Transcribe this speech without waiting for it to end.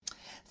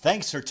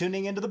Thanks for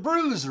tuning into the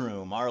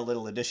Brewsroom, our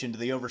little addition to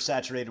the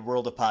oversaturated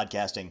world of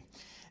podcasting.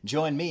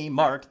 Join me,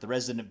 Mark, the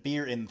resident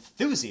beer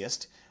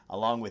enthusiast,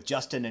 along with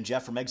Justin and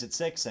Jeff from Exit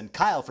 6 and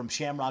Kyle from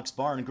Shamrock's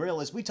Bar and Grill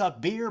as we talk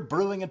beer,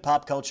 brewing, and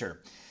pop culture.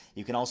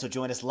 You can also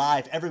join us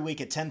live every week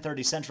at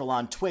 10:30 Central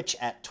on Twitch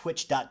at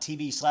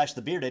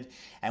twitch.tv/thebearded,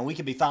 and we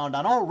can be found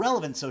on all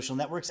relevant social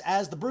networks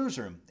as the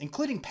Brewsroom,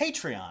 including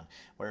Patreon,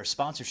 where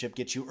sponsorship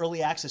gets you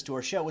early access to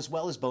our show as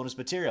well as bonus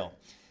material.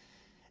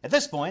 At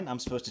this point, I'm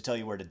supposed to tell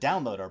you where to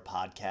download our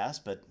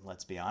podcast, but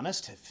let's be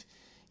honest, if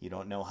you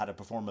don't know how to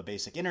perform a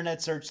basic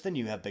internet search, then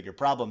you have bigger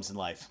problems in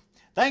life.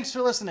 Thanks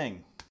for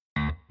listening.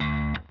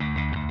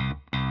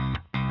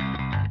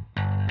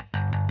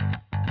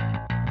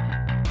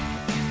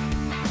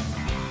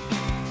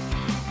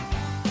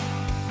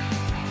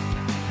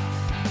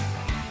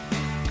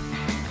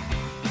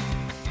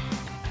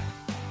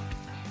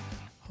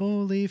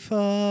 Holy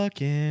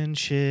fucking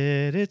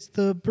shit, it's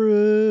the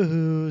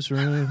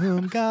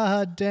Brewsroom,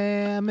 god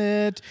damn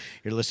it.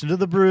 You're listening to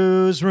the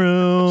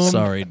Brewsroom.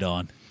 Sorry,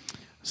 Dawn.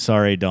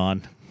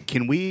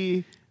 Can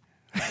we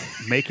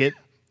make it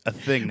a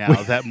thing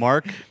now that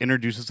Mark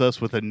introduces us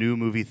with a new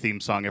movie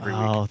theme song every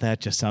week? Oh, that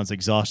just sounds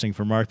exhausting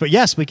for Mark, but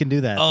yes, we can do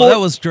that. Oh, that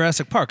was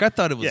Jurassic Park. I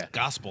thought it was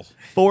gospel.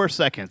 4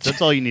 seconds.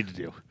 That's all you need to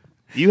do.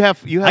 You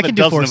have I can a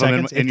do 4 dozen of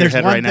them seconds. in your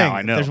head right now,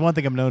 I know. There's one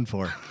thing I'm known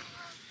for.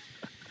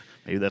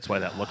 Maybe that's why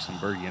that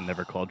Luxembourgian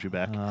never called you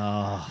back.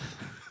 Oh.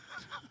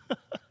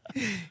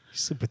 You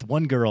sleep with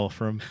one girl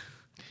from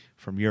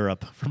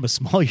Europe, from a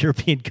small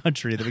European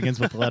country that begins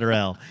with the letter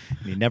L,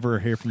 and you never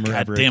hear from her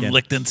ever again. Goddamn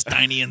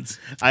Liechtensteinians.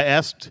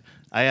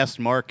 I asked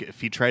Mark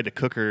if he tried to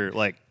cook her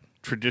like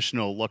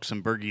traditional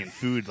Luxembourgian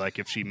food, like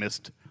if she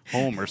missed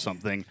home or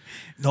something.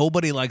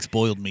 Nobody likes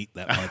boiled meat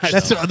that much.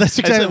 That's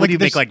exactly what do you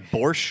make, like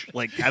borscht?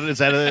 Like, is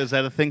that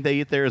a thing they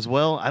eat there as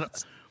well?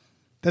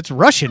 That's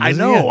Russian. I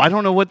know. I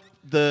don't know what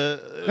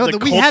the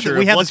culture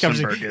we of had this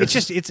Luxembourg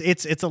conversation.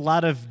 is. It's a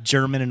lot of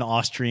German and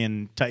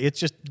Austrian. It's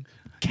just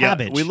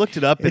cabbage. Yeah, we looked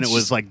it up, and it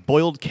was like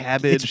boiled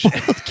cabbage,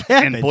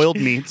 and boiled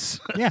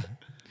meats. Yeah.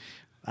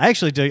 I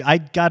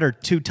got her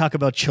 2 Taco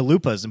Bell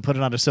chalupas and put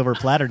it on a silver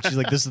platter, and she's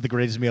like, "This is the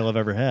greatest meal I've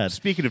ever had."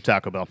 Speaking of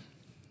Taco Bell,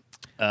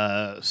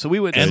 so we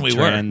went. And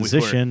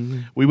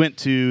we went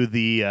to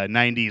the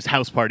 '90s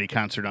house party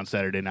concert on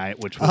Saturday night,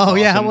 which was how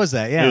awesome. was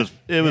that? Yeah,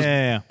 it was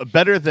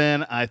better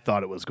than I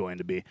thought it was going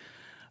to be.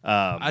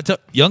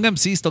 Young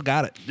MC still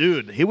got it.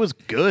 Dude, he was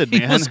good,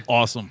 man. He was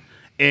awesome.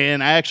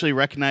 And I actually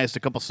recognized a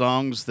couple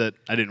songs that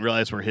I didn't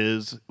realize were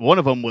his. One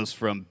of them was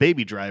from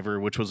Baby Driver,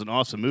 which was an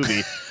awesome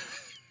movie.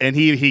 And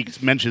he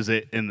mentions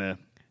it in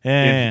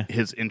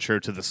his intro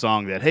to the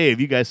song that, hey, have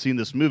you guys seen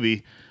this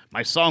movie?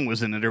 My song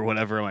was in it or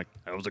whatever. I'm like,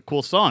 that was a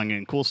cool song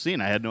and cool scene.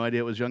 I had no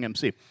idea it was Young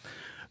MC.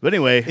 But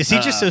anyway. Is he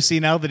just so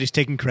senile that he's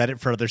taking credit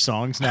for other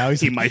songs now?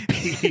 He might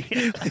be.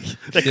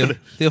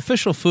 The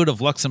official food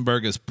of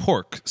Luxembourg is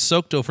pork,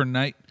 soaked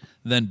overnight,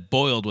 then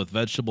boiled with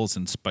vegetables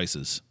and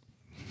spices.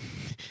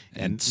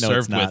 And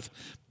served with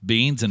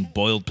beans and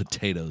boiled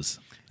potatoes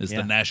is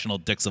the national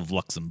dicks of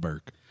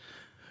Luxembourg.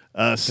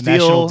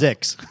 National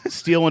dicks.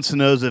 Steele wants to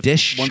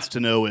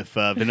know if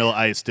Vanilla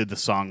Ice did the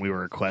song we were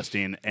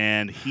requesting,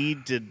 and he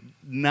did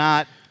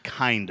not.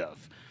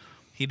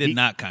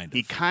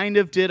 He kind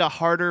of did a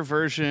harder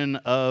version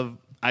of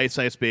Ice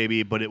Ice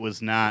Baby, but it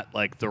was not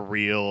like the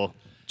real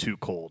Too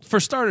Cold. For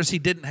starters, he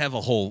didn't have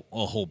a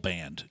whole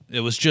band.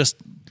 It was just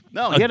he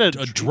had a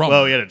drummer.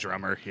 Well, he had a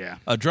drummer, yeah.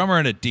 A drummer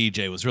and a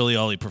DJ was really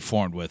all he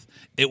performed with.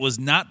 It was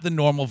not the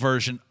normal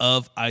version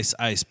of Ice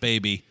Ice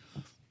Baby,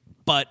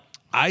 but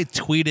I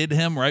tweeted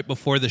him right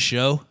before the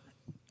show,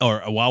 or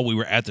while we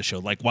were at the show,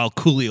 like while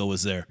Coolio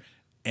was there,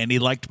 and he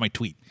liked my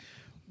tweet.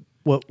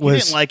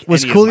 Was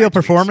Coolio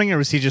performing, or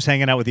was he just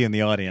hanging out with you in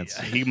the audience?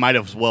 Yeah, he might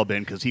have well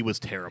been, because he was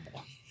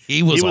terrible.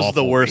 He was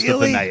the worst of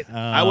the night. Oh.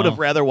 I would have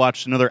rather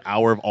watched another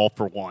hour of All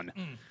for One.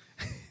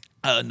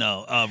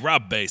 No,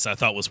 Rob Bass I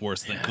thought was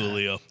worse than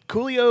Coolio.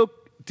 Coolio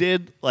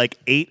did like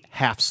 8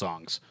 half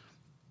songs.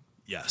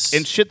 Yes.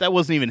 And shit that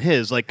wasn't even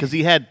his, like, because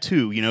he had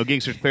 2,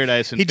 Gangster's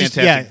Paradise and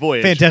Fantastic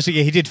Voyage. Fantastic.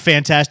 Yeah, he did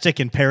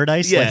Fantastic and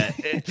Paradise. Yeah,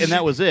 and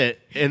that was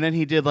it. And then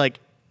he did like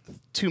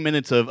 2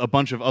 minutes of a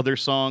bunch of other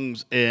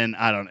songs, and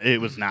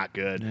it was not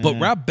good. But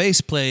Rob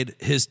Bass played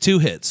his 2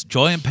 hits,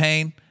 Joy and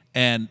Pain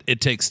and It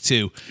Takes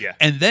Two. Yeah.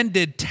 And then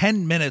did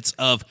 10 minutes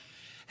of,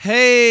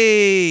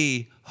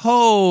 hey,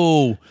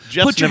 ho,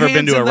 Jeff's put your never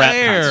hands been to in a the rap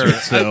air.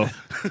 concert, so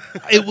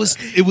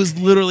it was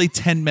literally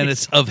 10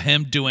 minutes of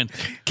him doing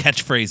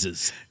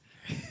catchphrases.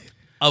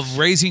 Of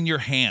raising your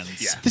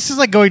hands. Yeah. This is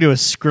like going to a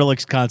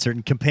Skrillex concert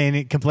and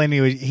complaining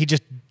he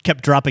just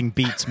kept dropping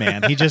beats,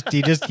 man. He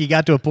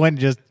got to a point and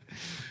just...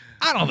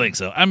 I don't think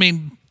so. I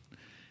mean,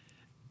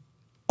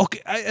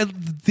 okay,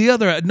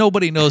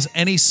 nobody knows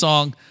any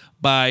song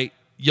by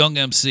Young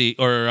MC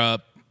or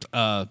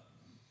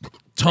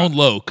Tone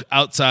Loc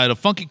outside of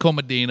Funky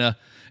Comedina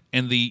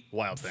and the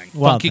Wild Thing.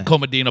 Funky Thing.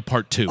 Comedina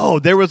Part 2. Oh,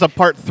 there was a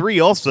part 3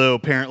 also,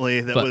 apparently,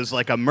 that was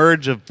like a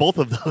merge of both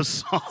of those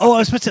songs. Oh, I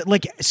was supposed to,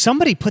 like,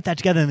 somebody put that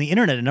together on the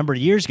internet a number of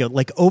years ago,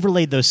 like,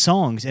 overlaid those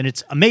songs, and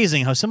it's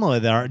amazing how similar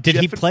they are. Did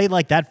he play,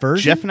 like, that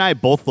version? Jeff and I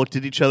both looked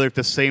at each other at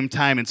the same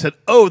time and said,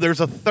 oh,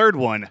 there's a third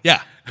one.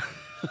 Yeah.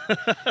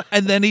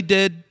 And then he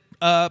did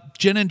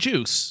Gin and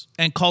Juice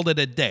and called it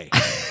a day.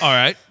 All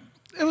right.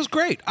 It was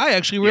great. I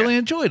actually really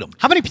enjoyed them.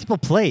 How many people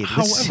played?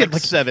 Like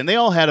 7. They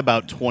all had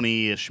about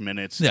 20-ish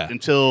minutes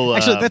until...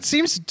 Actually, that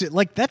seems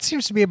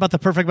to be about the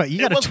perfect amount. You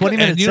got a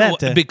 20-minute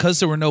set. Because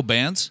there were no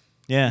bands,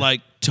 Yeah.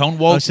 like Tone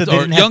Woke so they or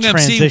didn't have Young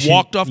MC transition.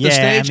 walked off the Yeah,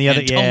 stage and the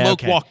other- Tone yeah, Loc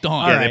okay. walked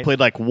on. Yeah, All they right. played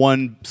like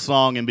one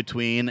song in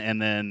between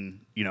and then,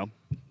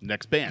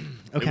 next band.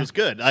 Okay. It was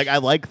good. I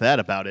like that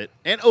about it.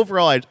 And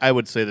overall, I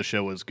would say the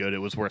show was good. It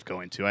was worth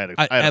going to. I had a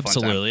fun time.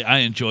 Absolutely. I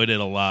enjoyed it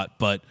a lot,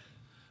 but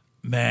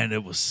man,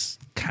 it was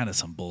kind of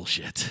some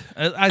bullshit.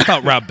 I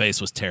thought Rob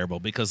Bass was terrible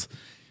because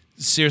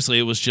seriously,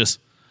 it was just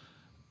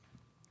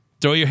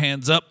throw your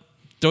hands up,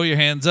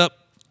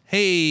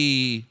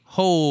 hey,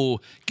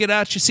 ho, get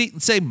out your seat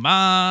and say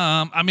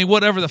mom. I mean,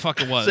 whatever the fuck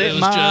it was. Say it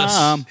was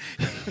mom.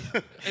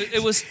 just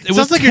it was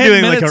Sounds like 10 you're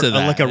doing minutes of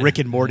that. like a Rick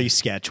and Morty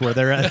sketch where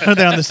they're on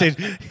the stage.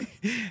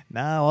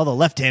 Now all the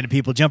left-handed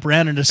people jump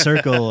around in a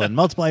circle and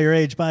multiply your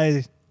age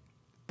by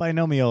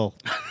binomial.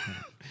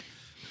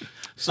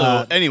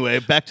 So anyway,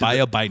 back to By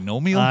the a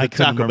binomial? I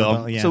couldn't Taco remember,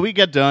 Bell. yeah. So we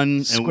got done.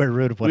 And Square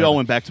root of we whatever. all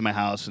went back to my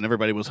house, and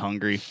everybody was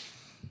hungry.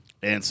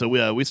 And so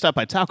we stopped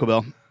by Taco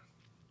Bell,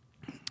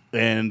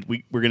 and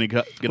we were going to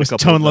get Was a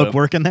couple Tone of Loc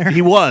working there?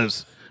 He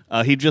was.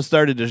 He just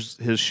started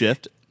his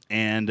shift,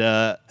 and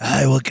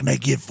Hi, what can I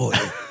get for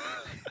you?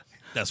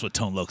 That's what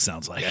Tone Loc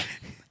sounds like.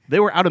 they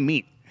were out of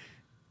meat.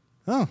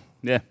 Oh.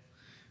 Yeah.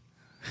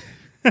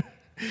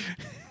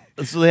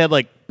 So they had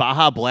like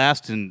Baja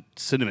Blast and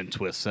cinnamon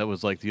twists. That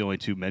was like the only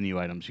 2 menu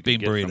items you could Bean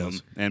get from burritos.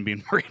 them. And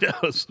bean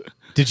burritos.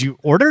 Did you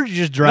order or did you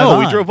just drive No,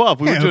 on? we drove off.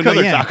 We went to okay,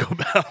 another yeah. Taco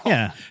Bell.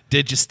 Yeah.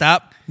 Did you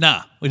stop?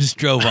 Nah, we just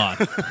drove on.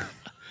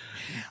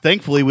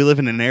 Thankfully, we live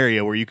in an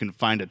area where you can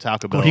find a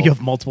Taco Bell. Where you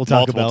have multiple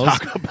Taco Bells.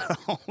 Taco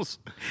Bells.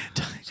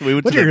 So we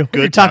went What's to the your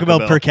good Taco Bell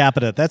per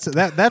capita? That's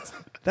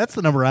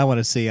the number I want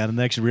to see on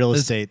the next real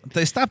estate.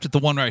 They stopped at the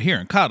one right here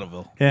in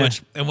Cotterville. Yeah.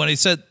 And when he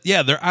said,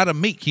 yeah, they're out of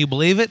meat, can you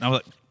believe it? And I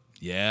was like,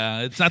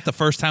 yeah, it's not the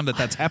first time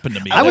that's happened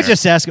to me. I would there.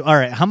 just ask, all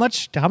right, how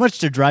much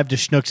to drive to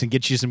Schnucks and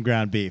get you some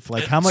ground beef?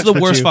 Like how much? It's the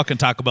would worst you, fucking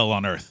Taco Bell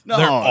on earth. No,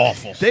 They're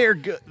awful. They're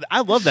good.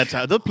 I love that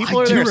Taco. The people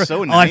I are do there re-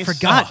 so Oh, nice. I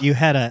forgot you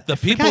had a. The I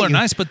people forgot are you-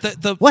 nice, but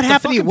the What the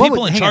happened to you? fucking What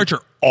people would- in hang charge on.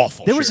 are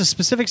awful. There was a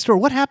specific store.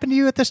 What happened to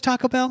you at this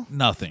Taco Bell?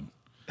 Nothing.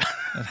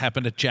 That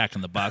happened at Jack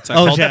in the Box.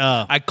 Oh.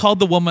 I called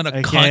the woman a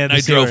cunt and the I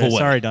drove serious. away.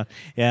 Sorry, Don.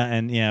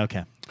 Yeah,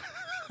 okay.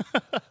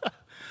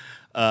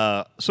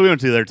 So we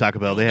went to their Taco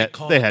Bell. They had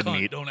Call a cunt,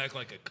 meat, Don't act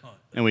like a cunt.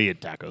 and we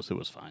ate tacos. It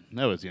was fine.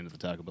 That was the end of the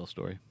Taco Bell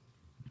story.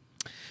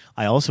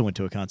 I also went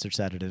to a concert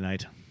Saturday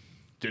night.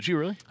 Did you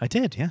really? I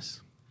did, yes.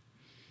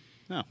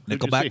 No.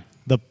 Who'd you Nickelback? see?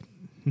 The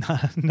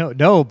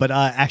no, but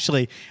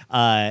actually,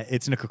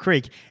 it's Nickel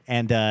Creek,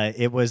 and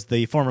it was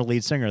the former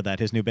lead singer of that,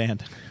 his new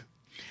band.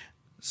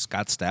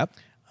 Scott Stapp?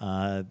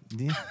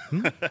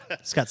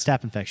 Scott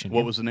Stapp Infection.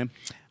 What was the name?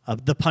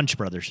 The Punch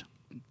Brothers?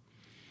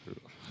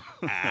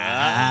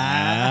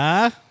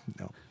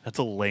 No. That's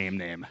a lame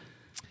name.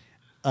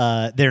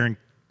 They're,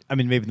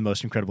 maybe the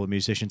most incredible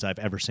musicians I've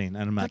ever seen,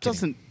 and I'm not That kidding.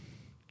 doesn't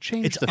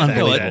change It's the fact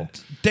unbelievable.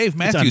 that Dave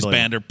Matthews unbelievable.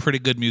 Band are pretty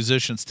good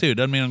musicians too.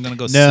 Doesn't mean I'm going to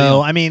go see No,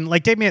 them. I mean,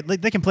 like they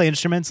can play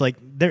instruments. Like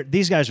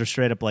these guys are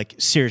straight up like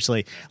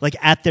seriously, like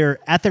at their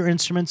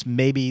instruments,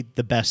 maybe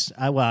the best.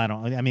 I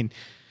don't. I mean,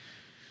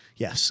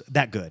 yes,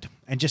 that good,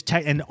 and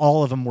and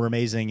all of them were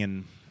amazing.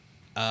 And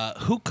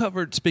Who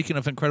covered, speaking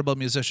of incredible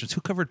musicians,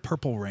 who covered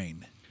Purple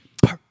Rain?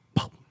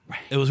 Purple Rain.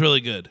 It was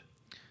really good.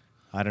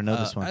 I don't know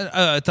this one.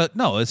 I thought,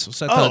 no, I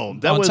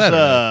thought that on was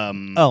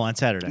Saturday. On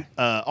Saturday.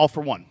 All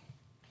for One.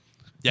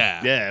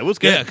 Yeah. Yeah, it was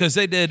good. Yeah, because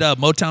they did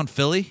Motown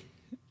Philly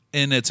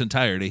in its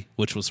entirety,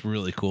 which was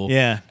really cool.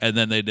 Yeah. And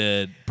then they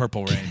did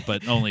Purple Rain,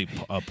 but only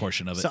a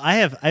portion of it. So I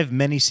have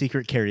many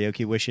secret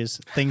karaoke wishes,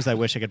 things I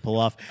wish I could pull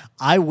off.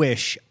 I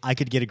wish I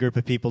could get a group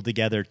of people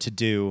together to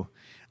do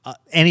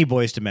any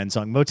Boys to Men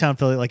song, Motown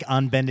Philly, like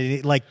on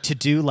Bended, like to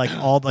do like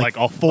all Like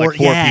all four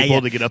four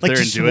people to get up like there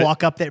and just do it?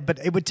 walk up there,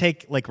 but it would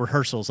take like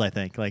rehearsals. I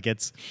think like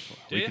it's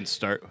We can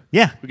start.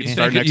 yeah. We can You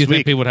start think, next you think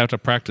week. people would have to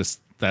practice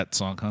that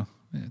song, huh?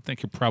 Yeah, I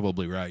think you're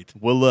probably right.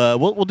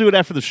 We'll do it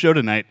after the show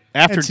tonight.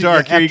 After That's-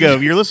 dark. Here you after- go.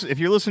 If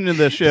you're listening to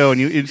the show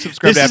and you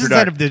subscribe This to is After instead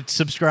Dark, of the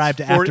subscribe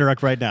to 40 After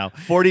Dark right now.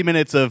 40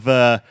 minutes of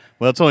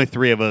it's only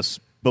 3 of us,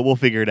 but we'll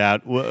figure it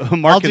out. Mark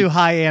I'll can- do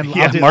high end.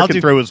 Yeah, I'll do, Mark I'll can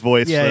do, throw his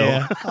voice. Yeah, so.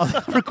 yeah.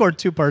 I'll record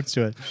 2 parts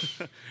to it.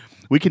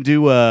 We can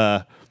do.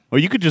 Or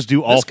you could just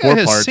do all This guy 4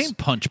 has parts. seen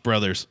Punch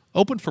Brothers.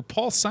 Opened for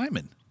Paul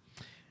Simon.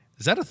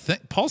 Is that a thing?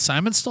 Paul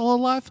Simon's still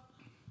alive?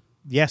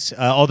 Yes,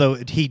 although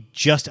he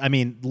just,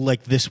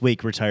 like this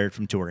week retired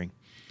from touring.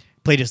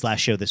 Played his last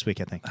show this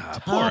week, I think.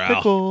 Poor Al.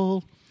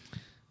 Topical.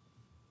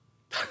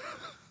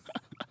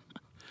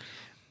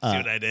 See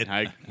what I did?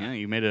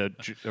 You made a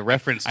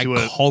reference I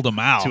to called him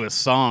out. to a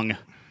song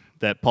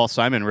that Paul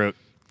Simon wrote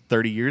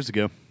 30 years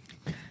ago.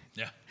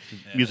 Yeah.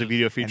 Music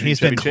video And featuring he's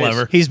Chevy been Chase.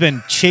 clever. He's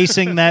been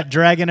chasing that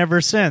dragon ever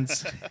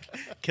since.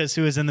 Because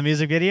who was in the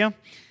music video?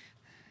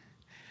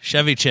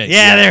 Chevy Chase.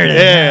 Yeah, there it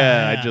is.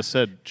 Yeah, I just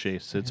said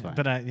Chase. It's fine.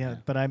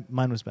 But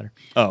mine was better.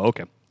 Oh,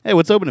 okay. Hey,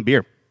 let's open a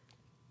beer.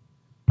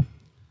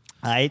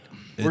 I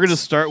We're going to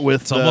start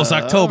with... It's almost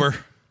October.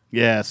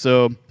 Yeah,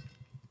 so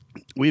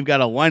we've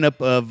got a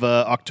lineup of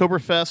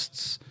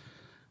Oktoberfests,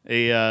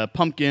 a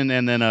pumpkin,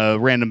 and then a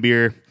random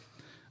beer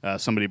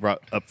somebody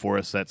brought up for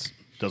us that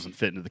doesn't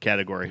fit into the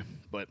category.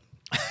 But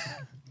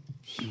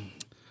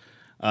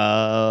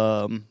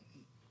I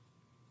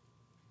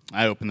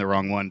opened the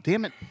wrong one.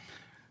 Damn it.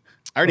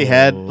 I already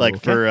had,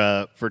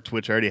 for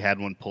Twitch, I already had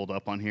one pulled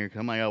up on here.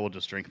 I'm like, we'll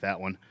just drink that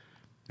one.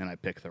 And I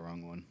picked the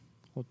wrong one.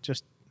 well,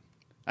 just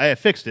I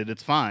fixed it.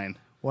 It's fine.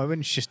 why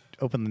wouldn't you just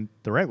open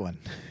the right one?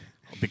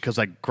 Because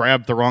I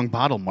grabbed the wrong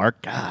bottle,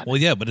 Mark. God. Well,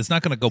 yeah, but it's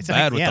not going to go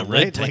bad with the lid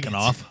right? taken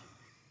Like, off.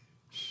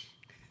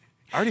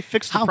 I already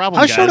fixed the How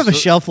problem, short guys. of a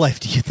shelf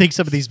life do you think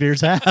some of these beers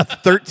have?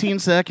 13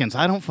 seconds.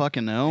 I don't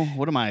fucking know.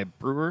 What am I, a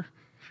brewer?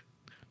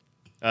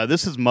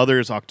 This is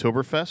Mother's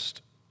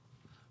Oktoberfest.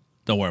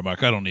 Don't worry,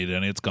 Mark. I don't need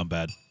any. It's gone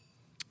bad.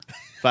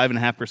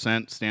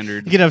 5.5%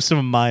 standard. You can have some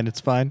of mine. It's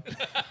fine.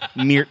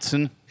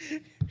 Märzen.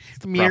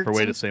 Proper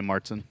way to say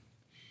Martzen.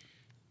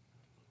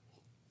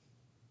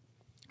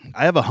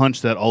 I have a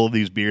hunch that all of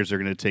these beers are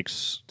going to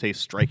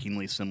taste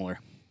strikingly similar.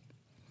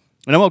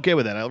 And I'm okay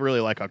with that. I really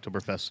like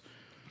Oktoberfest.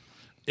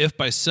 If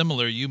by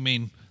similar you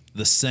mean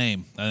the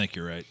same, I think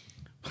you're right.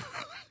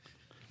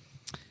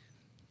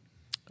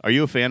 Are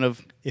you a fan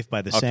of If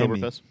by the same.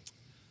 Oktoberfest?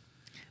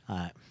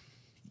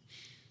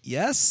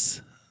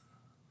 Yes.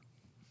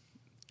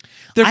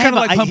 They're I kind have of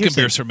a- like pumpkin here's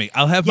the- beers for me.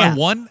 I'll have Yeah. my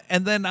one,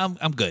 and then I'm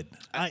good.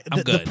 I'm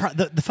good.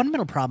 The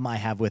fundamental problem I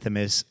have with them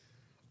is,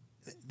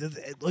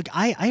 look,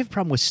 I have a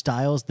problem with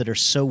styles that are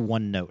so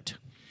one note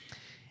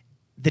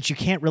that you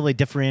can't really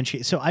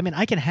differentiate. So I mean,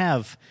 I can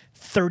have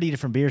 30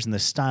 different beers in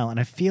this style, and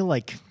I feel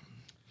like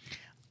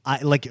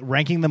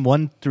ranking them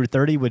 1 through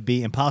 30 would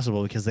be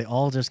impossible because they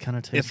all just kind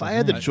of taste. If I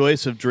had the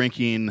choice of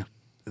drinking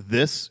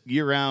this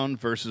year-round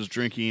versus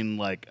drinking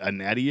like a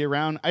natty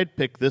year-round, I'd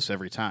pick this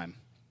every time.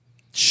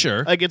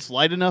 Sure. Like it's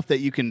light enough that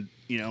you can,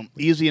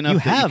 easy enough You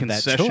that have you can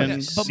that session.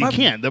 choice. But You my-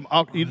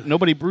 can't.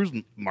 Nobody brews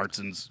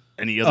Martins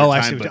any other Oh,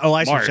 time. I see. But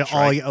I see. March,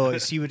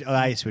 right? So you would. Oh,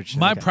 I see. What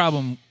My okay.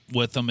 problem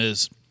with them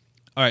is,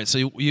 all right.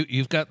 So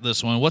you've got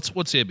this one. What's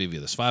the ABV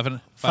of this? Five and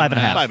a half.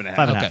 5.5. 5.5.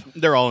 5.5. Okay.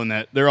 They're all in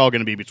that. They're all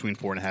going to be between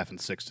 4.5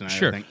 and 6 tonight.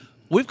 Sure. I think.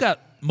 We've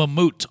got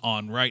Mammut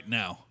on right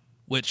now,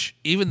 which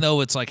even though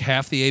it's like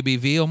half the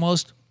ABV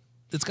almost,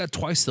 it's got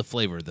twice the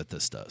flavor that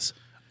this does.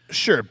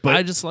 Sure, but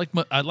I just like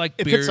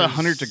if beers. it's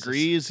 100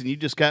 degrees and you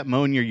just got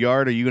mowing your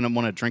yard, are you going to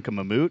want to drink a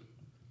Mammut,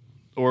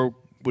 or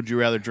would you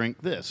rather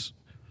drink this?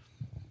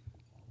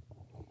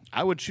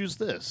 I would choose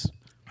this.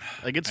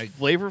 Like it's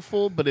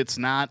flavorful, but it's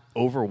not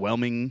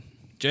overwhelming.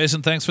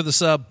 Jason, thanks for the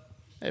sub.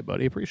 Hey,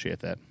 buddy,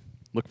 appreciate that.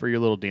 Look for your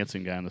little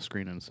dancing guy on the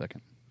screen in a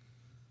second.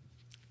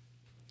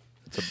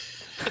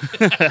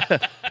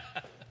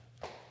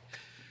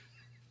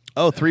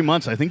 Oh, 3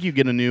 months. I think you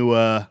get a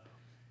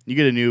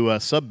new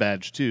sub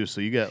badge too.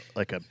 So you got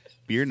like a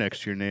beer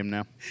next to your name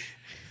now.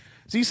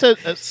 So you said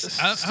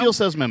Steele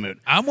says Mammut.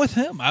 I'm with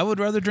him. I would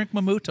rather drink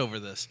Mammut over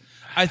this.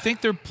 I think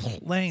they're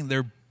plain.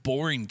 They're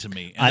boring to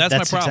me, and that's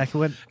my problem. exactly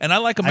what and I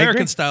like I agree.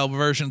 American style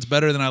versions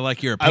better than I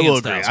like European I will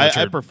agree. styles, which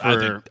I are,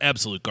 prefer- think,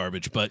 absolute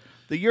garbage. But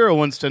The Euro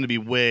ones tend to be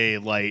way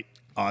light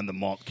on the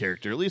malt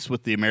character. At least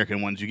with the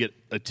American ones, you get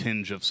a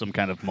tinge of some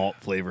kind of malt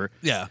flavor.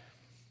 yeah,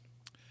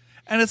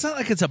 and it's not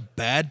like it's a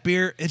bad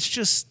beer. It's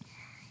just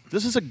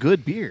This is a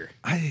good beer.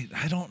 I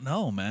don't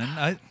know,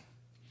 man.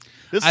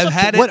 This I've is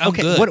had it. What, I'm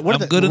okay, good. what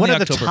I'm are good in what the are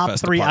the top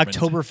Oktoberfest 3 department.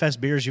 Oktoberfest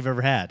beers you've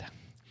ever had?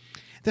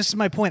 This is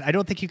my point. I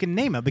don't think you can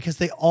name it because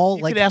they all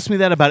You like. could ask me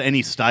that about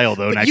any style,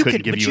 though, and I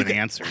couldn't give but you an could-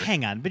 answer.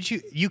 Hang on, but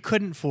you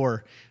couldn't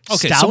for.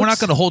 Okay, stouts? so we're not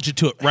going to hold you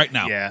to it right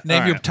now. Yeah,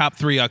 Name all your right. top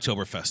 3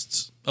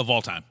 Oktoberfests of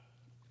all time.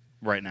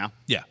 Right now.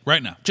 Yeah,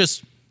 right now.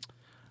 Just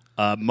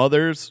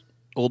Mother's,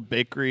 Old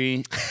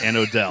Bakery, and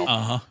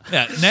Odell.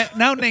 yeah.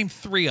 Now name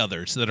 3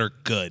 others that are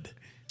good.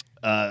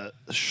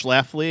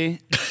 Schlafly,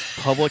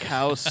 Public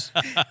House,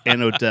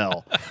 and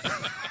Odell.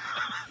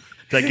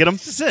 Did I get them?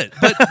 That's it.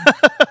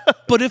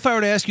 But if I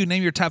were to ask you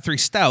name your top 3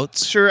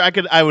 stouts, Sure,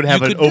 I would have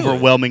You an could do it.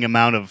 overwhelming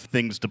amount of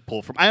things to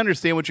pull from. I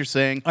understand what you're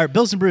saying. All right,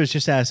 Bills and Brews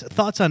just asked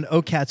thoughts on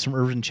Ocats from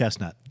Irvin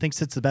Chestnut. Thinks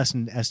it's the best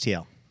in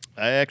STL.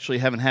 I actually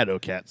haven't had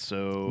OCAT,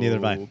 so Neither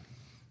have I.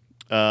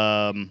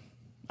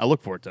 I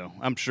look for it though.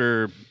 I'm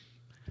sure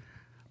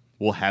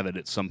we'll have it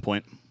at some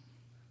point.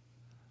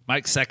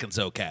 Mike seconds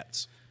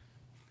Ocats.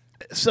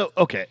 So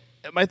okay,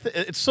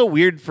 it's so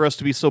weird for us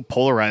to be so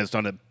polarized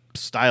on a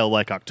style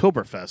like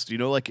Oktoberfest.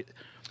 Like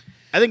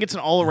I think it's an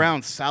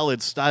all-around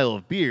solid style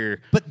of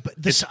beer. But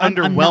it's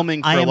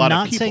underwhelming for a lot of people. I am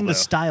not saying the though.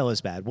 style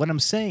is bad. What I'm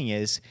saying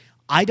is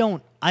I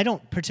don't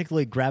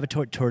particularly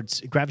gravitate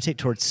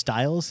towards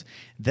styles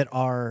that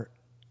are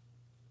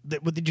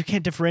You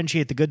can't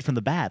differentiate the good from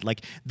the bad.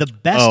 Like the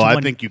best. Oh, one,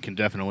 I think you can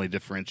definitely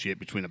differentiate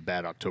between a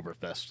bad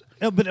Oktoberfest.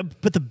 No,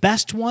 but the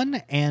best one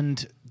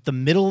and the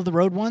middle of the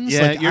road ones.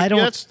 Yeah, like, I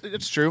don't.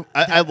 it's true.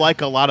 I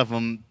like a lot of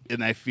them,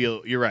 and I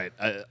feel you're right.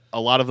 A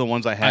lot of the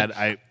ones I had,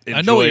 I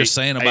know what you're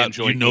saying I about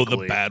enjoyed the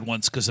equally. bad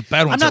ones because the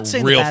bad ones not are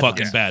saying the real bad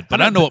fucking ones. bad.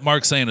 But I know what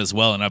Mark's saying as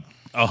well, and I'm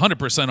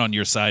 100% on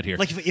your side here.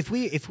 Like if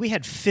we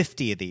had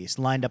 50 of these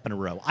lined up in a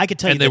row, I could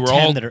tell and you they the were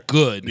 10 all that are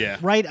good. Yeah.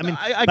 right. I mean,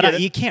 I but get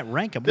it. you can't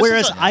rank them. This is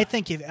Whereas a- I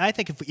think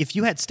if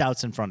you had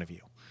stouts in front of you,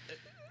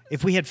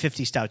 if we had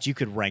 50 stouts, you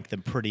could rank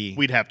them pretty.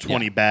 We'd have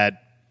 20 bad,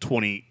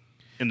 20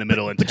 in the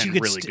middle, and but 10 you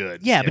could really st-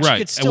 good. yeah, but you Right.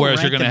 could still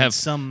Whereas you're rank going to them in have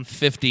some.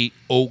 50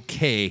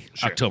 okay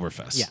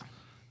Oktoberfest. Yeah.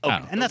 I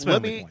don't know. And that's my Let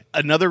only me. point.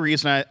 Another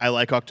reason I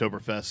like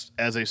Oktoberfest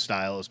as a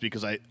style is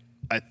because I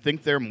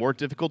think they're more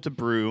difficult to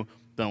brew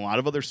than a lot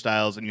of other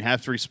styles, and you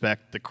have to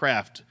respect the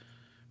craft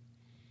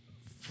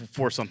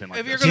for something like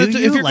If you're this. going to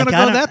Do you? go Like, I to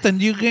don't- that, then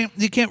you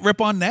can't rip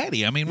on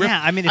Natty. I mean,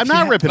 Yeah, I mean, if I'm you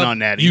not had- ripping on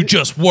Natty. You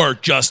just were,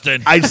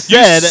 Justin. I You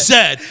said-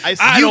 said I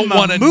said- I You don't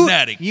want a Mammut-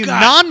 Natty. You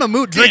God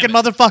non-mammut damn drinking it.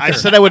 motherfucker. I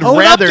said I would Own up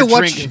rather to what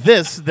drink you-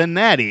 this than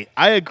Natty.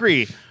 I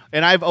agree,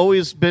 and I've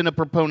always been a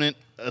proponent,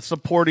 a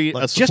supporter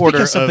Just of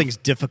because something's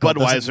difficult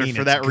doesn't Budweiser mean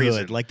for it's that good.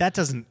 reason. Like that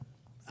doesn't.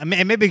 I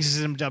mean, maybe because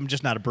I'm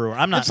just not a brewer.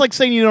 I'm not. It's like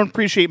saying you don't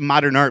appreciate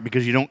modern art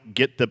because you don't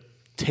get the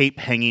tape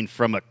hanging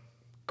from a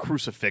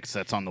crucifix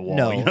that's on the wall.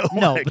 no, you know?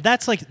 no. Like, But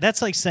that's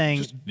like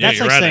saying. Yeah, that's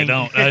you're like right, I saying.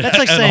 don't. That's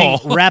like At saying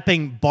all.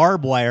 wrapping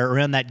barbed wire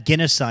around that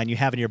Guinness sign you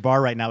have in your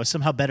bar right now is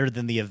somehow better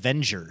than the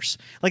Avengers.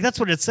 Like that's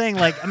what it's saying.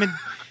 Like I mean,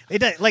 it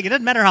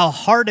doesn't matter how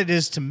hard it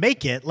is to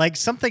make it. Like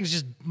some things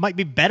just might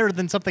be better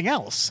than something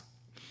else.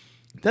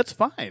 that's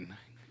fine.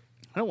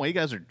 I don't know why you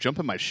guys are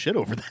jumping my shit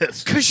over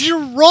this. Because you're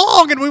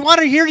wrong, and we want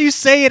to hear you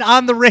say it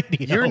on the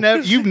radio.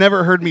 You've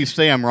never heard me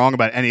say I'm wrong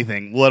about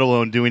anything, let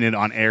alone doing it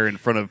on air in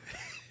front of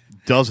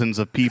dozens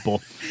of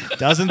people.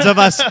 Dozens of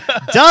us.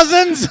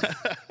 Dozens.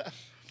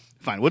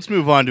 Fine, let's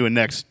move on to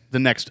the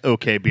next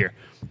okay beer.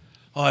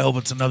 Oh, I hope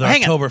it's another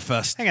Hang on.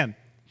 Oktoberfest. Hang on.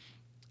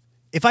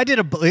 If I did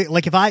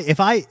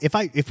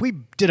if we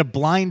did a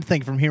blind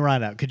thing from here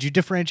on out, could you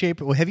differentiate?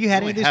 Have you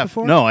had any of these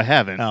before? No, I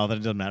haven't. Oh, then it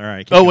doesn't matter. All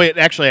right. keep Oh going. wait,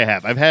 actually I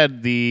have. I've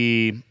had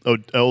the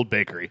Old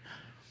Bakery.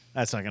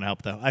 That's not going to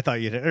help though. I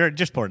thought you'd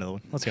just pour another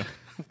one. Let's go.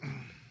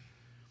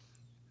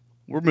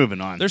 We're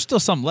moving on. There's still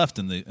some left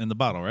in the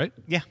bottle, right?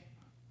 Yeah.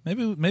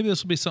 Maybe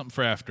this will be something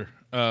for after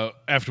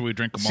we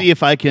drink them all. See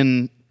if I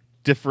can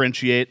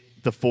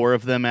differentiate the four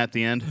of them at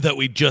the end. that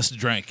we just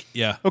drank.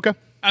 Yeah. Okay.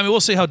 I mean,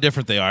 we'll see how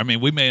different they are. I mean,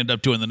 we may end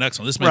up doing the next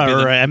one. This may Right, be right,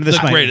 the, right. I mean, this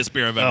the might- greatest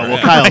beer I've ever Well,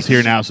 had. Kyle's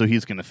here now, so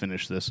he's going to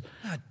finish this.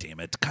 God damn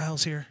it.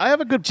 Kyle's here. I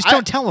have a good. Just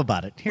don't tell him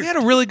about it. Here. We had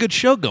a really good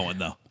show going,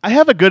 though. I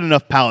have a good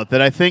enough palate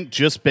that I think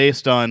just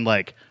based on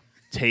like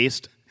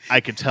taste, I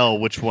could tell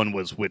which one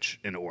was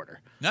which in order.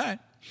 All right.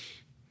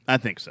 I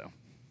think so.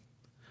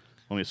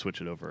 Let me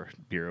switch it over.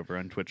 Beer over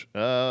on Twitch.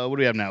 What do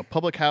we have now?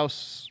 Public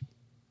House.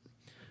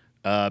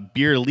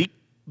 Beer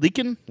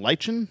Leechen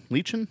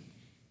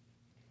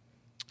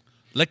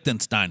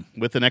Liechtenstein.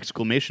 with an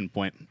exclamation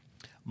point.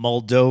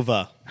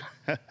 Moldova.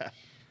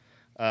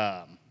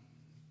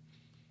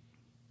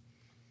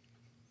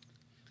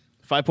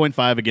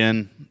 5.5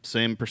 again.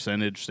 Same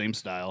percentage, same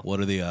style. What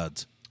are the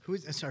odds? Who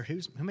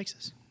makes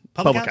this?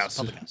 Public House.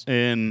 Public House.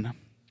 In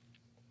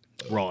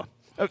Rolla.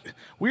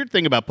 Weird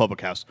thing about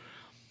Public House.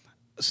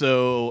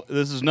 So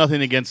this is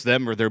nothing against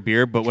them or their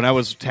beer, but when I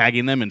was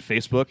tagging them in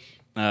Facebook,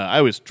 I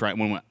always try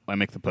when I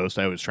make the post.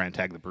 I always try and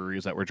tag the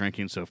breweries that we're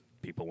drinking, so if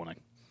people want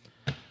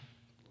to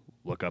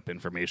look up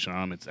information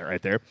on them, it's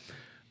right there.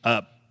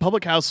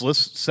 Public House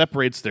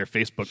separates their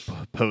Facebook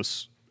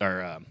posts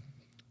or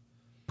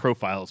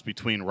profiles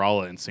between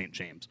Rolla and St.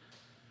 James.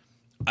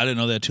 I didn't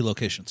know they had two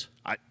locations.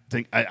 I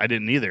think I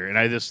didn't either, and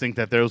I just think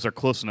that those are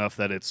close enough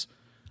that it's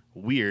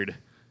weird.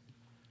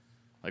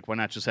 Like, why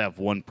not just have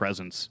one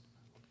presence?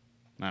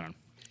 I don't know.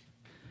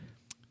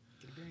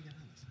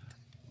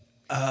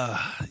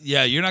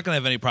 Yeah, you're not going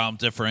to have any problem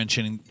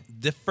differentiating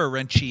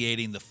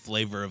the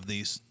flavor of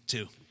these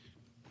two.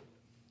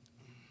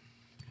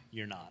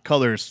 You're not.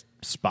 Color's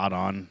spot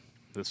on,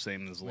 the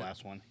same as the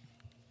last one.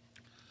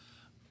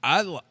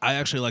 I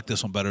actually like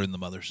this one better than the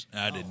Mothers.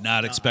 I did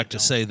not expect to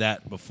say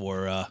that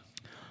before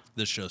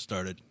this show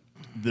started.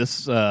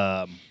 This,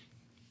 Mark,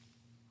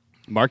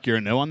 you're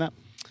a no on that?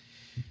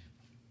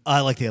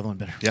 I like the other one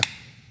better. Yeah.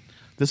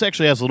 This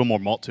actually has a little more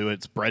malt to it.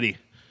 It's bready.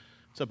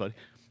 What's up, buddy?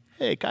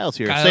 Hey, Kyle's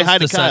here. Kyle's say hi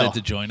to decided Kyle.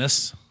 to join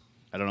us.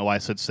 I don't know why I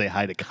said say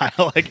hi to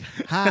Kyle. Like,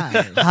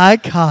 Hi. Hi,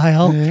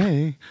 Kyle.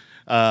 hey.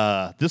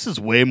 This is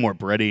way more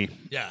bready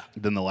Yeah.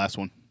 than the last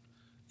one.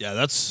 Yeah,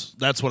 that's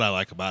what I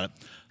like about it.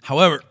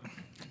 However,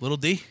 little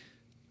diacetyl.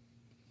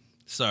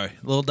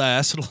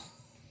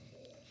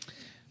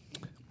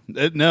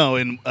 No,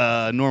 and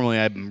normally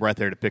I'm right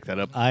there to pick that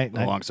up I-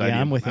 alongside yeah,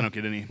 you. I'm with I you. don't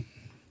get any.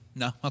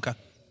 No? Okay.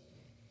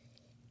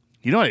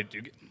 You know what I do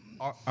get?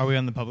 Are we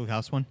on the Public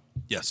House one?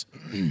 Yes.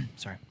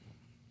 Sorry.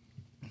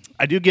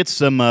 I do get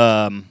some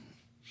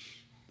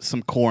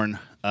corn.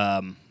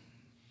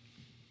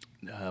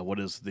 What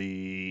is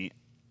the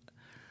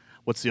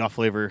what's the off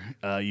flavor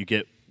you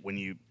get when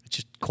you It's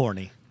just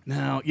corny.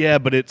 No, yeah,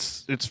 but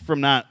it's from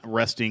not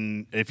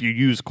resting. If you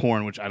use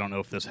corn, which I don't know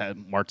if this had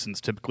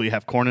Martins typically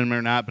have corn in them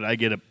or not, but I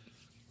get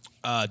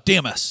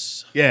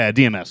DMS.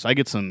 DMS. I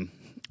get a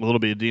little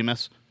bit of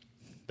DMS.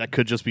 That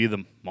could just be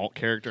the malt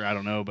character. I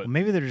don't know, but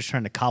Maybe they're just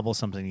trying to cobble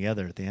something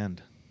together at the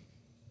end.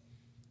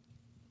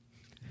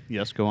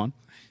 yes, go on.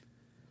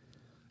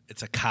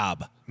 It's a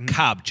cob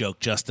joke,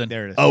 Justin.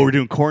 There it is. Oh, we're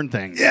doing corn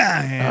things.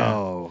 Yeah.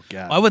 Oh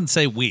god. I wouldn't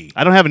say we.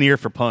 I don't have an ear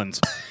for puns.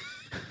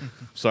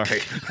 Sorry.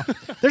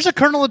 There's a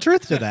kernel of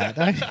truth to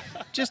that.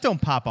 Just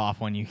don't pop off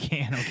when you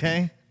can,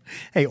 okay?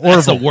 Hey,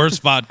 That's the Orville.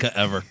 worst vodka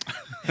ever.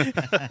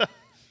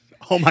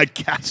 Oh my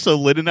god! So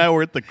Lynn and I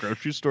were at the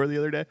grocery store the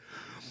other day,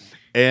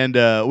 and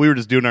we were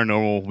just doing our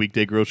normal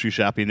weekday grocery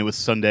shopping. It was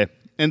Sunday,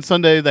 and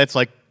Sunday that's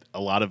like a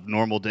lot of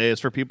normal days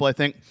for people. I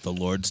think. The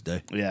Lord's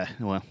Day. Yeah.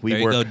 Well, we There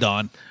you work. go,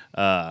 Dawn.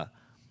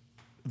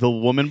 The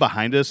woman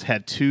behind us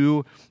had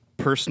 2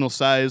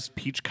 personal-sized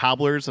peach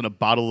cobblers and a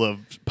bottle of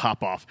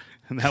Pop-Off,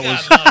 and that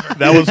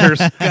was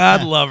her.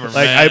 God love her, Like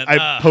man.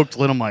 I poked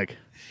Lynn. I'm like,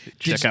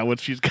 check out what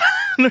she's got.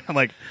 I'm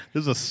like,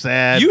 this is a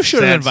sad. You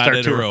should have sad start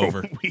invited to her a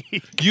over.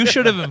 week. You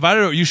should have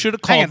invited her. You should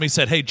have called me and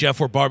said, "Hey, Jeff,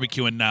 we're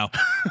barbecuing now.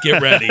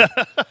 Get ready."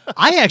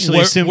 I actually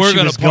We're- assumed we're she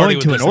gonna was party going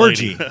with to an this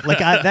orgy. lady. Like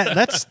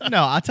that's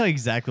No, I'll tell you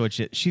exactly what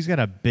she's got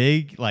a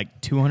big,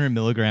 like, 200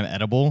 milligram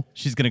edible.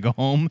 She's going to go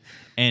home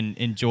and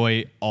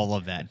enjoy all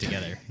of that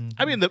together.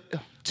 I mean, the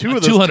 2 of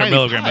those 200 tiny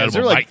milligram pies, edible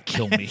they're like might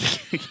kill me.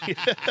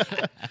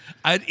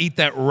 I'd eat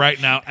that right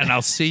now, and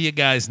I'll see you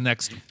guys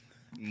next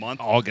month.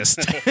 August.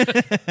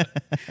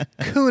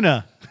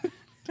 Kuna.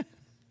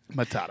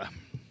 Matata.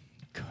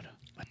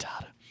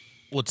 Matata.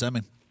 What's that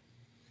mean?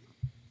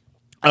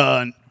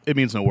 It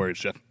means no worries,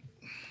 Jeff.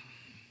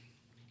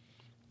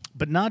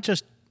 But not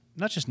just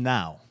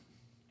now.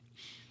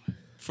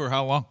 For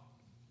how long?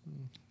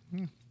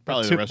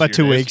 Probably Two- the rest about of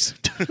 2 your weeks.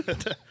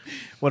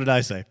 What did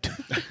I say?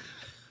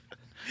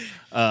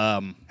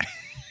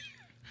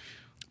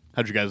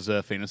 How'd you guys'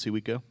 fantasy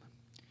week go?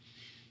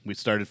 We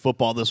started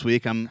football this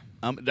week.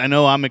 I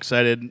know I'm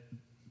excited.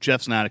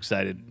 Jeff's not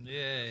excited.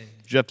 Yeah.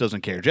 Jeff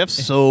doesn't care. Jeff's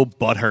so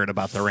butthurt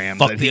about the Rams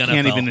Fuck that the he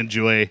can't NFL. even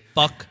enjoy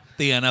Fuck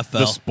the NFL.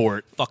 the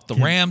sport. Fuck the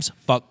Rams.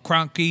 Fuck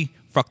Kroenke.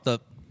 Fuck the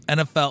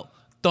NFL.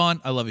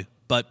 Dawn, I love you,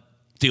 but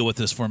deal with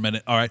this for a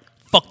minute, all right?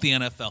 Fuck the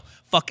NFL.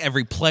 Fuck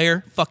every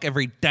player. Fuck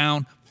every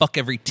down. Fuck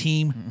every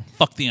team.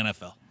 Fuck the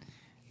NFL.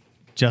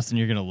 Justin,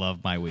 you're going to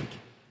love my week.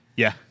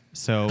 Yeah.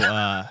 So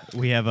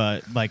we have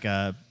a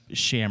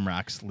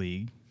Shamrocks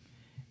league,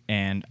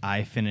 and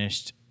I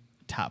finished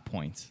top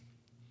points.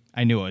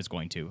 I knew I was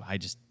going to. I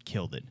just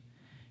killed it.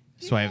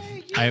 So I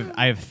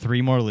have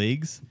 3 more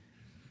leagues,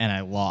 and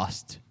I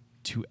lost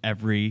to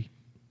every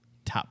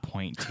top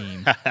point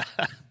team.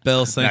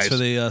 Bills, thanks Nice. for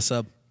the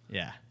sub.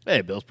 Yeah,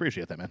 Hey, Bills,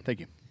 appreciate that, man. Thank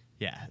you.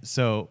 yeah.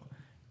 So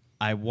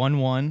I won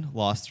 1,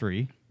 lost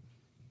 3,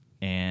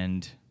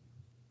 and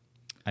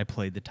I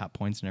played the top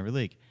points in every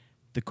league.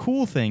 The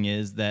cool thing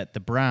is that the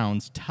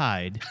Browns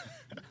tied,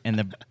 and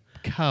the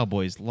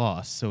Cowboys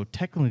lost. So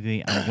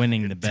technically, I'm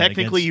winning the bet.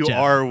 Technically, you against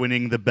Jeff. are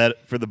winning the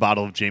bet for the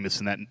bottle of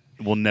Jameson that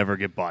will never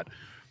get bought.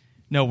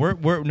 No, we're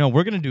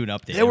gonna do an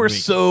update. They were every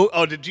week. so.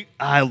 Oh, did you?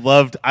 I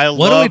loved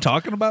What are we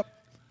talking about?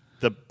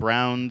 the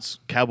Browns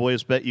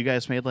Cowboys bet you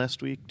guys made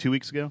last week, 2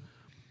 weeks ago,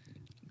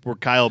 where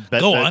Kyle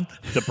bet Go that on.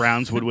 the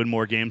Browns would win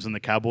more games than the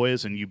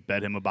Cowboys, and you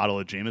bet him a bottle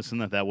of Jameson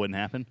that wouldn't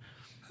happen.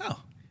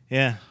 Oh,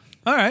 Yeah.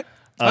 all right.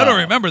 I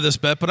don't remember this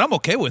bet, but I'm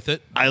okay with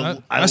it.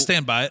 I- I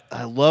stand by it.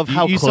 I love You,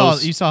 how you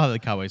close. saw how the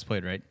Cowboys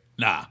played, right?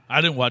 Nah,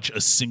 I didn't watch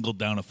a single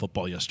down of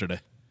football yesterday.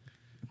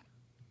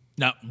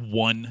 Not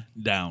one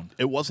down.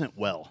 it wasn't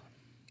well.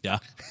 Yeah.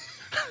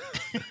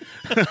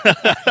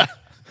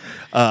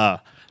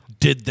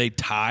 Did they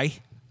tie?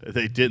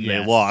 They didn't.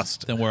 Yes. They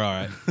lost. Then we're all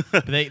right.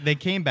 But they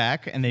came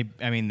back and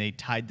they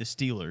tied the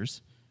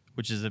Steelers,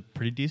 which is a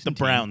pretty The decent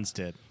team. Browns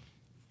did.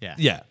 Yeah.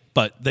 Yeah,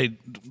 but they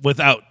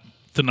without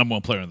the number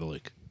 1 player in the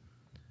league.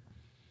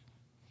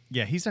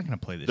 Yeah, he's not going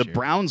to play this The year.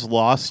 Browns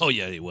lost. Oh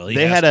yeah, he will. He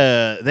They has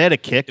had to. a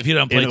kick. If he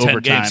doesn't play in 10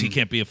 overtime. games, he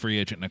can't be a free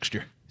agent next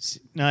year.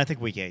 No, I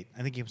think week 8.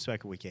 I think he comes back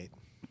at week 8.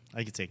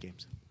 I could say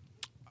games.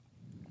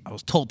 I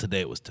was told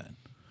today it was 10. Who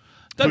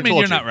Doesn't mean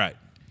told you're you? not right.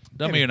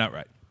 Doesn't mean you're not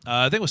right.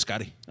 I think it was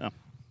Scotty. Oh.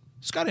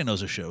 Scotty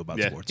knows a show about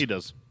Yeah, sports. he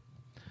does.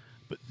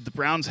 But the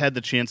Browns had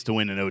the chance to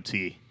win an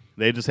OT.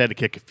 They just had to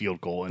kick a field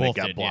goal, and Both it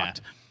got did,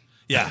 blocked.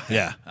 Yeah,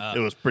 yeah. It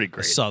was pretty I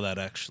great. saw that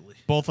actually.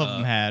 Both of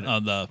them had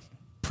on the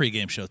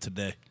pregame show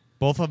today.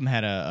 both of them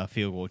had a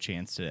field goal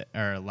chance today,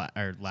 or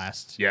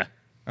last. Yeah.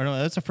 Or no,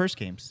 that's the first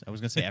games. I was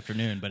going to say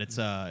afternoon, but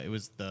it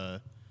was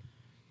the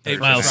 8 Thursday,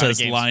 Mile Friday says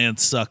games.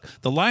 Lions suck.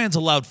 The Lions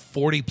allowed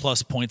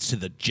 40-plus points to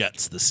the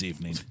Jets this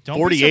evening. Don't be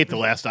 48 the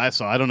surprised- last I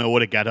saw. I don't know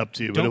what it got up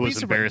to, but Don't it be was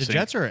surprised. embarrassing. The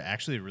Jets are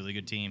actually a really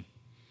good team.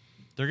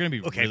 They're going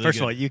to be Okay, really first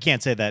good. of all, you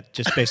can't say that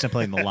just based on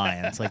playing the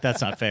Lions. Like,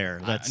 that's not fair.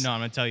 That's No, I'm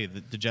going to tell you,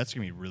 the Jets are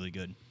going to be really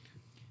good.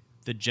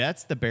 The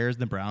Jets, the Bears,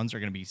 and the Browns are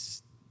going to be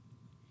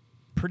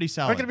pretty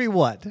solid. They're going to be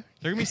what? They're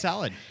going to be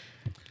solid.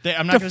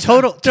 I'm not going to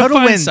Total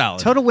Define wins. solid.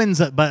 Total wins,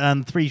 but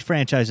on 3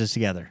 franchises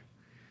together.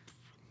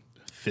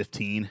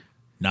 15.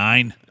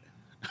 9.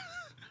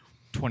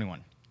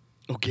 21.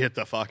 Oh, get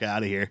the fuck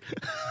out of here.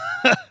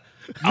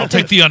 I'll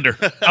take the under.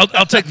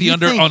 I'll take the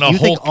under on a you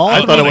whole. think all I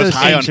of thought it was those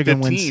high teams on are gonna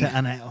win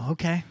 15.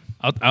 okay.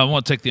 I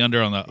want to take the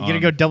under on the. You gonna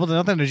go double to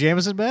nothing to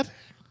Jameson bet?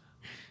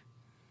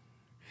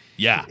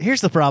 Yeah. Here's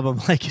the problem: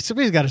 like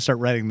somebody's got to start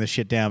writing this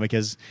shit down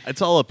because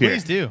It's all up here.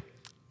 Please do.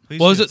 Please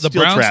What was do. it? The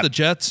Steel Browns, trap. the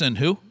Jets, and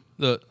who?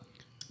 The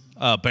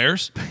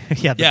Bears.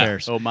 yeah, the Yeah.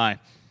 Bears. Oh, my.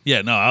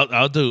 Yeah. No,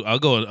 I'll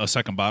go a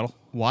second bottle.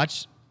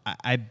 Watch.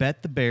 I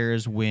bet the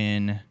Bears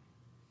win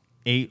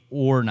 8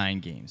 or 9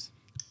 games.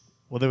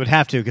 Well, they would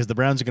have to because the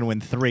Browns are going to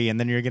win 3, and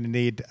then you're going to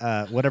need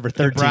whatever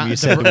third Brown- team you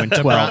said to win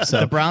 12.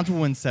 The Browns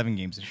will win 7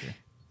 games this year.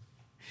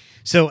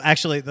 So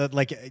actually,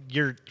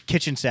 your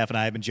kitchen staff and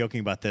I have been joking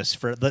about this.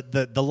 For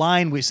the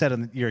line we set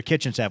on your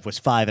kitchen staff was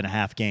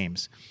 5.5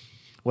 games,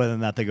 whether or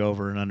not they go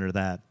over and under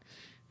that.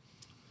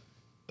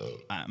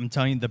 I'm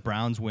telling you, the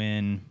Browns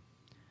win.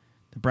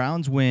 The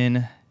Browns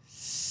win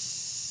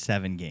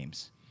 7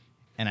 games,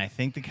 and I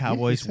think the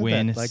Cowboys said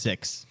win that, like-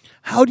 6.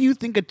 How do you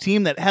think a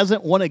team that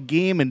hasn't won a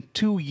game in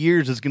 2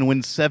 years is going to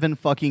win 7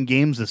 fucking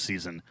games this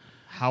season?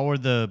 How are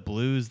the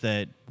Blues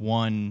that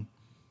won?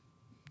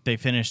 They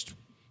finished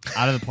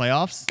out of the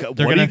playoffs. What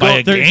They're do gonna you go By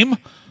a game.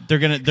 They're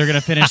gonna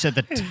finish at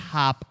the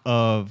top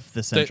of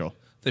the Central.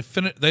 They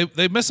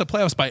missed the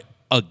playoffs by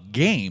a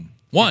game.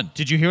 1.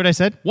 Did you hear what I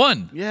said?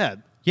 1. Yeah.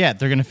 Yeah,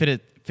 they're gonna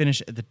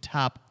finish at the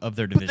top of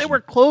their division. But they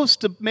were close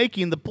to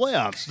making the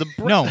playoffs.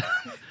 No.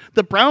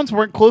 The Browns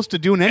weren't close to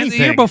doing And anything.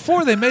 the year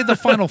before, they made the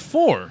Final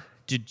Four.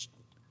 Did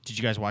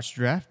you guys watch the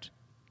draft?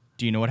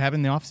 Do you know what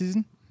happened in the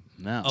offseason?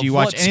 No. Do you Of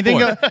watch what anything?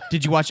 sport?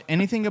 Did you watch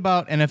anything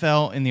about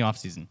NFL in the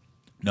offseason?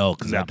 No,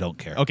 because I No. don't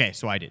care. Okay,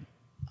 so I did.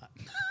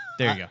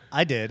 There you go.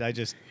 I did. I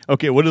just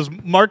Okay, what is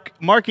Mark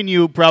and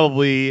you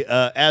probably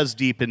as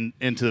deep into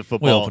the We'll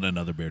football? open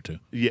another beer too.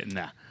 Yeah,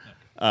 nah.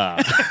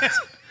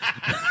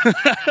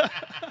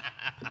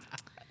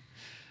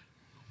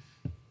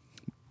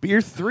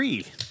 Beer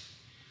 3.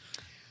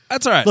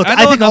 That's all right. look. I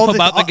know think enough all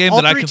about the game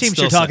all that I three can teams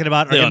still you're talking say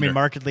about are the going to be under.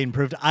 markedly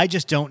improved. I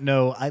just don't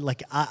know.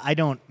 I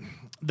don't.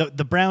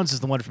 The Browns is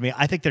the one for me.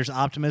 I think there's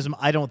optimism.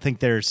 I don't think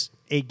there's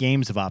 8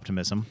 games of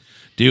optimism.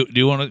 Do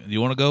you want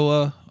to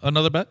go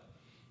another bet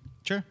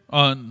Sure.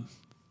 on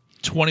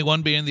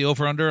 21 being the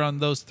over under on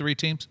those 3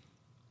 teams?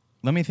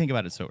 Let me think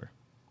about it sober.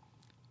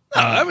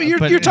 No, I mean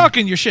but- you're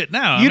talking your shit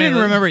now. You didn't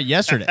remember it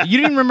yesterday. You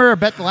didn't remember a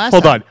bet the last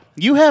Hold time. on.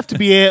 You have to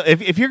be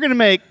if you're going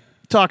to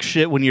talk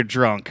shit when you're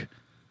drunk,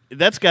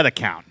 that's got to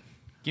count.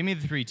 Give me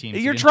the 3 teams.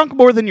 You're again. drunk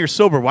more than you're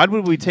sober. Why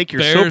would we take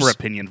your Bears, sober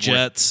opinion for it?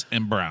 Jets,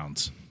 and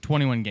Browns.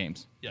 21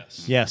 games.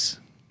 Yes. Yes.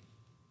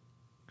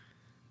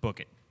 Book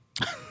it.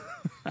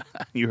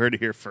 You heard it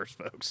here first,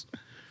 folks.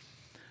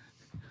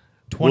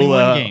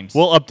 21 games.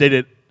 We'll update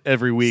it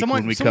every week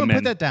someone when we someone come put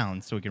in. that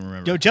down so we can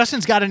remember. Yo,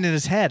 Justin's got it in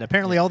his head.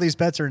 Apparently, all these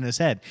bets are in his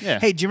head. Yeah.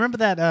 Hey, do you remember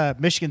that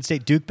Michigan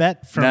State Duke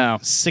bet from No.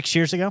 6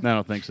 years ago? I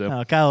don't think so.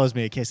 Oh, Kyle owes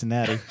me a case of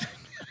natty.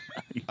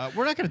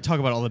 We're not going to talk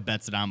about all the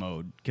bets that I'm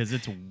owed because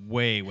it's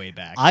way, way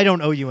back. I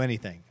don't owe you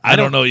anything. I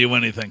don't know you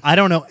anything. I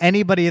don't know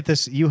anybody at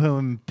this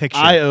UHM picture.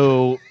 I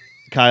owe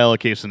Kyle a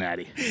case of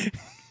natty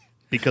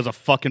because of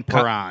fucking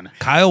Paran.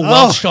 Kyle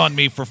welched on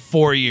me for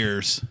 4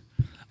 years.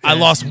 I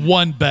lost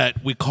 1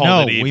 bet. We called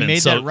No, it even. we made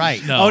so, that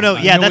right. No. Oh no,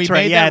 yeah, No, we that's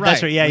right. made Yeah, that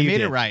that's right. right. Yeah, We you made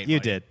did. it right, You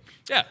like- did.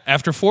 Yeah,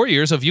 after 4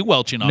 years of you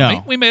welching on No.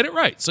 me, we made it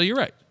right. So you're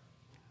right.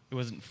 It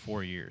wasn't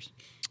 4 years.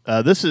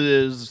 This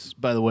is,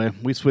 by the way,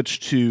 we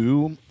switched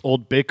to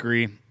Old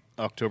Bakery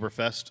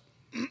Oktoberfest.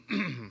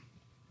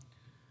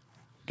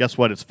 Guess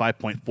what? It's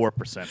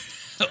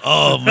 5.4%.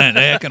 Oh man,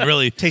 I can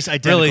really Tastes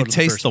identical really to the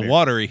taste first the beer.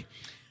 watery.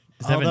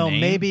 Does that have a Although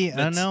name? maybe I don't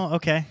That's- know.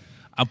 Okay.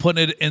 I'm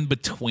putting it in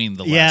between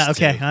the Yeah. last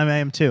Okay. two. I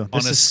am too. On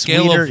This a is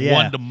scale sweeter, of yeah.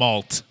 1 to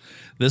malt,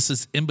 this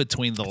is in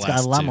between the It's last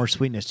got a lot two. more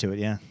sweetness to it.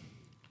 Yeah.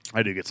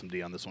 I do get some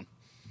D on this one.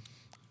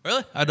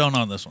 Really? I don't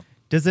on this one.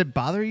 Does it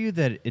bother you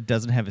that it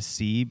doesn't have a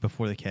C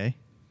before the K?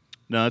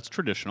 No, it's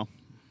traditional.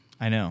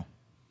 I know.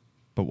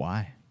 But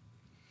why?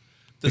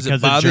 Does Because it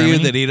of bother you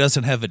Germany? that he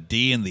doesn't have a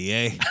D in the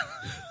A?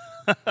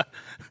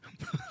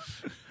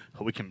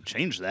 Oh, we can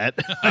change that.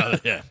 Oh,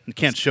 yeah. You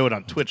can't show it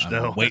on Twitch, I'm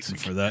though. waiting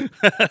for that.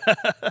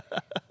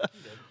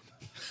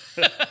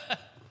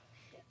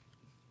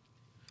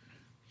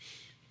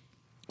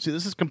 See,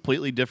 this is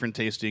completely different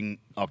tasting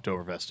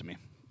Oktoberfest to me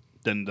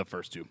than the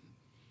first two.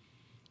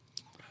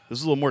 This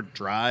is a little more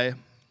dry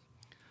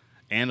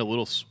and a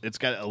little. It's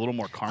got a little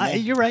more caramel.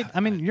 You're right. I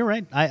mean, you're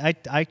right. I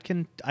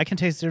can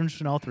taste the difference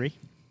between all 3.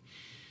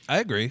 I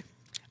agree.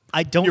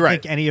 I don't You're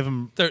think right. any of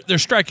them. They're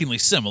strikingly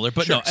similar,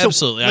 but no, So,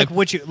 absolutely. Like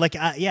what you like?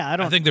 Yeah, I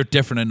don't. I think they're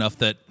different enough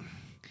that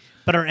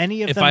But are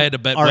any of if them? I had to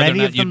bet are whether or any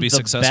not of you'd them be the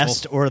successful-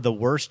 best or the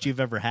worst you've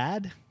ever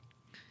had,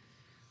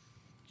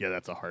 Yeah,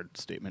 that's a hard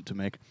statement to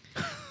make.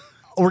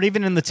 or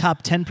even in the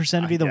top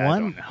 10% of either I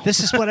one? don't know.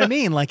 This is what I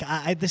mean. Like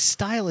this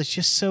style is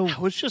just so. I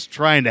was just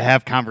trying to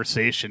have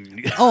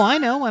conversation. Oh, I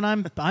know, and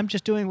I'm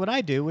just doing what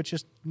I do, which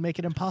is make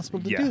it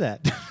impossible to Yeah. do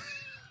that.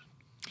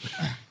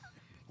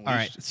 All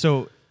right.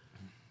 So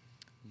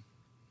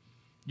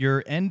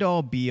your end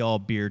all be all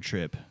beer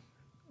trip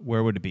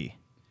where would it be?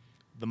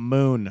 The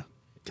moon.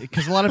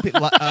 Because a lot of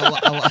people,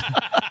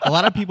 a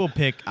lot of people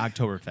pick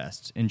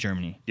Oktoberfest in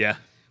Germany. Yeah.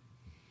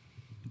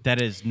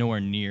 That is nowhere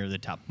near the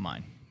top of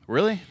mine.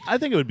 Really? I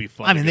think it would be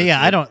fun. I mean, to go yeah,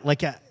 to. I don't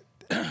like.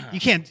 You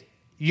can't.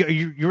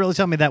 You really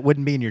telling me that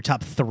wouldn't be in your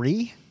top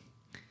 3?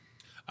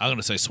 I'm going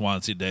to say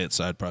Swansea Day at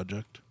Side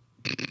Project.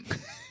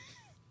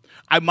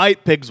 I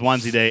might pick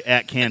Swansea Day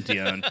at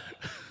Cantillon.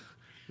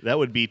 That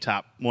would be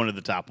one of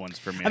the top ones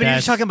for me. I mean, you're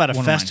That's talking about a one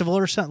of mine. festival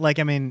or something. Like,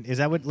 I mean, is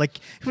that what like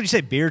when you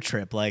say beer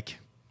trip? Like,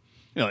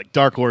 like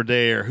Dark Lord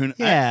Day or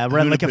yeah,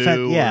 around like a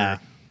Hoonapoo yeah, or-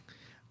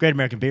 Great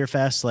American Beer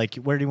Fest. Like,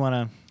 where do you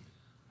want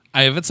to?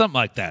 If it's something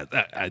like that,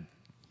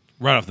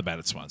 right off the bat,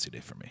 it's Swansea Day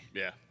for me.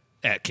 Yeah.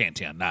 At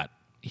Cantillon, not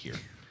here.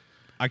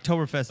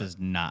 Oktoberfest is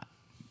not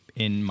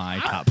in my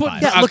top put-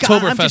 5. Yeah, look,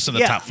 I'm Oktoberfest just- in the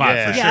yeah. top 5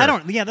 Yeah. for Yeah, sure. I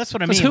don't. Yeah, that's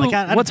what I 'Cause mean. who-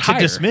 Like, what's to higher?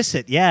 dismiss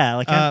it. Yeah,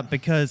 like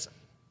Because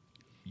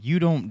you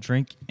don't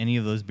drink any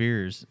of those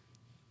beers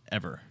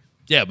ever.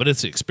 Yeah, but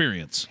it's the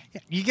experience.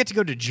 you get to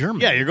go to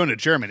Germany. Yeah, you're going to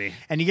Germany.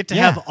 and you get to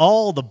Yeah. have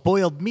all the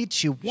boiled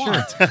meats you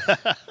want.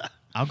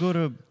 I'll go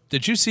to.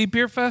 Did you see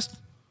Beer Fest?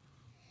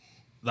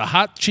 The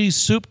hot cheese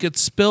soup gets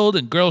spilled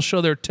and girls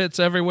show their tits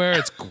everywhere.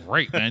 It's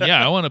great, man.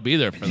 Yeah, I want to be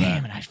there for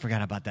Damn that. it! I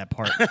forgot about that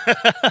part.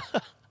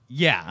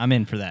 Yeah, I'm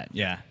in for that.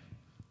 Yeah.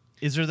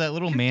 Is there that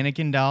little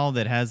mannequin doll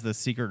that has the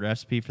secret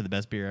recipe for the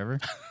best beer ever?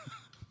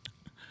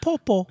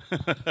 Popo.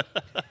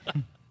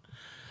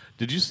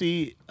 Did you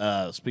see,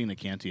 speaking of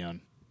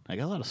Cantillon, I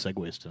got a lot of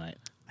segues tonight.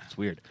 It's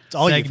weird. It's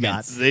all you've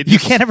got. Segments. They You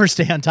just- can't ever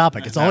stay on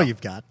topic. It's all No.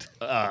 you've got.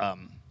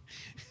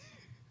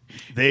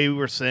 They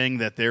were saying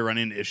that they're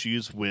running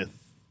issues with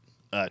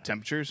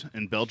temperatures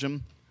in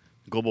Belgium,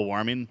 global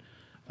warming,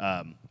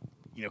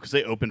 because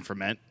they open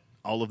ferment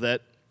all of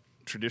that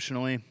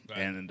traditionally,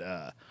 and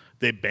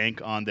they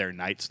bank on their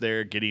nights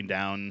there getting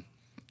down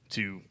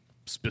to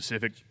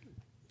specific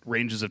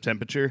ranges of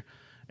temperature,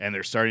 and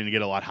they're starting to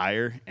get a lot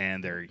higher,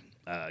 and their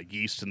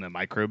yeast and the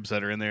microbes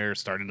that are in there are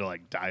starting to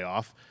like die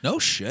off. No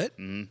shit.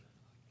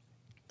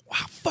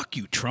 Wow, fuck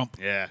you, Trump.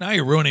 Yeah. Now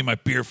you're ruining my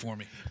beer for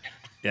me.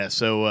 Yeah,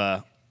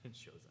 so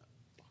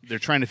they're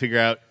trying to figure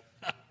out,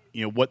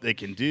 what they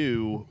can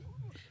do.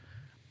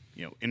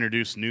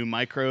 Introduce new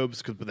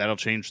microbes because that'll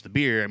change the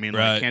beer. I mean,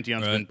 Right, like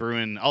Cantillon's right. been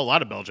brewing. A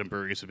lot of Belgian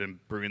breweries have been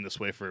brewing this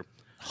way for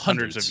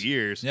hundreds of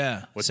years.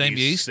 Yeah. with Same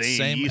these yeast,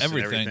 same yeast and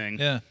everything.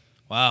 Yeah.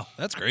 Wow,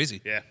 that's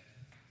crazy. Yeah.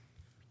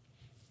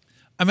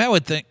 I mean, I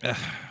would think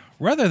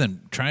rather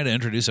than trying to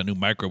introduce a new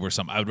microbe or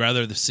something, I would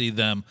rather see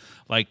them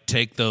like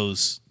take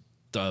those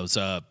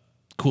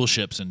cool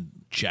ships and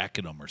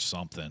jacket them or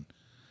something.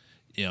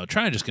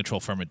 Try and just control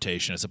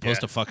fermentation as opposed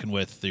Yeah. to fucking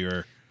with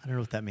your I don't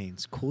know what that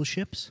means. Cool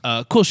ships?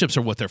 cool ships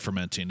are what they're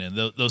fermenting in.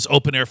 Those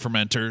open air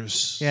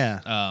fermenters.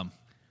 Yeah.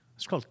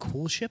 It's called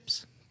cool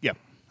ships? Yeah.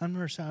 I've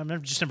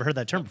just never heard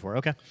that term before.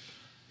 Okay.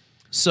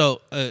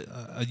 So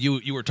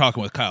you were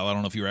talking with Kyle. I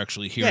don't know if you were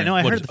actually hearing. Yeah, no,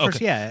 I what heard is- the first.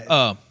 okay.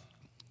 Yeah.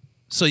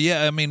 So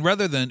yeah, I mean,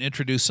 rather than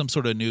introduce some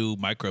sort of new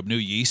microbe, new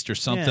yeast or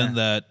something Yeah.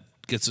 that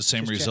gets the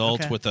same Just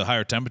result okay. with a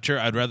higher temperature,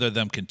 I'd rather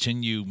them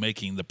continue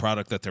making the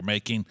product that they're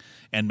making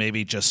and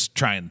maybe just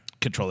try and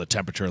control the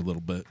temperature a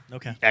little bit.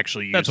 Okay.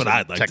 Actually, use That's what some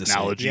I'd like to see.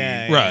 technology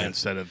Yeah, yeah, Right.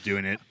 instead of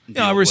doing it. I the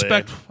old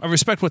way. I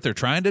respect what they're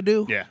trying to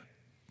do. Yeah.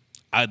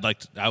 I'd like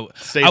to.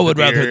 Save I would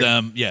the rather beer.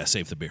 them. Yeah,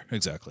 save the beer.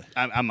 Exactly.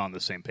 I'm on the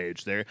same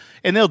page there,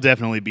 and they'll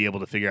definitely be able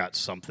to figure out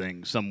some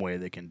way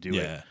they can do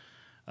Yeah.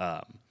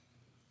 it.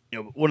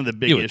 One of the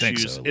big You would think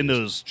issues so, at in least.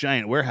 those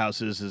giant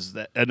warehouses is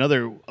that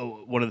another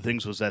one of the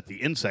things was that the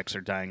insects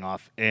are dying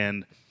off,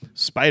 and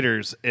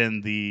spiders in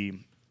the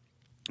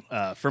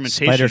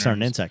fermentation. Spiders aren't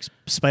rooms, insects.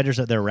 Spiders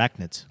are they're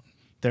arachnids.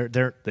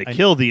 They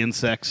kill the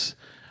insects,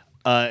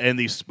 and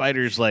these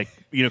spiders,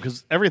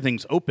 because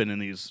everything's open in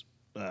these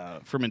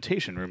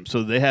fermentation rooms,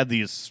 so they have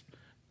these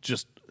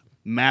just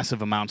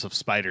massive amounts of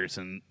spiders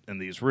in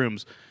these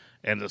rooms,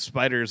 and the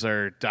spiders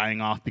are dying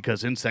off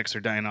because insects are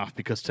dying off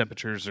because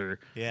temperatures are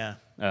Yeah.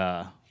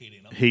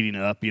 heating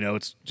up.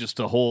 It's just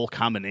a whole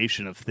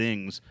combination of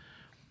things.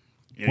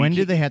 When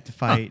do they have to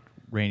fight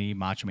Randy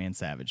Macho Man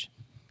Savage?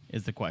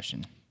 Is the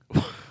question.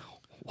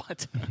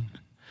 What?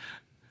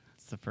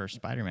 It's the first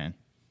Spider-Man.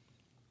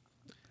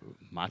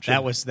 Macho?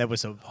 That was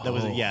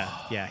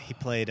yeah. He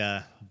played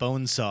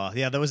Bonesaw.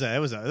 Yeah, that was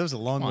a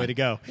long way to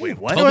go. Wait,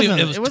 what? It wasn't-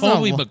 It was it wasn't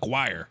Tobey a lo-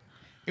 Maguire.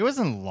 It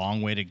wasn't a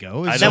long way to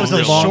go. I That don't was know.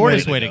 the Long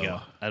shortest way way to to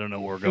go. I don't know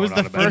what we're It going was on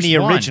the about. In first the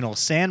one. original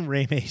Sam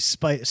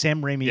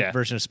Raimi Yeah.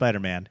 version of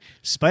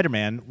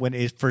Spider-Man, when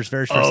his very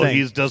first thing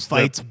he does the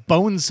fights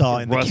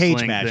Bonesaw in the cage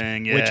rustling match,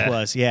 thing, which yeah.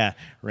 was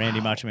Randy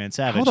Macho Man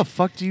Savage. How the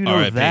fuck do you know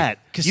R.I.P. that?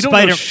 Because You don't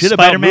know shit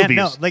about Spider-Man,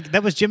 movies. no,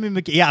 that was Jimmy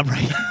McGee. Yeah,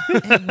 right.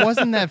 It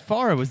wasn't that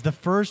far. It was the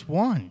first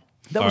one.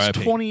 That was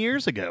R.I.P. 20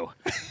 years ago.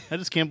 I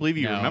just can't believe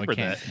you No, remember we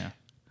can't, that. no.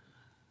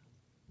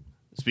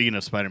 Speaking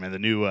of Spider-Man, the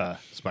new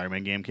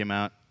Spider-Man game came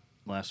out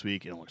last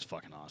week, and it looks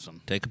fucking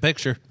awesome. Take a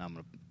picture. I'm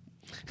going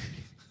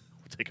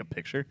to take a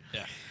picture.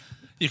 Yeah.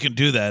 You can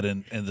do that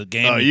in the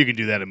game. Oh, you can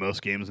do that in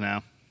most games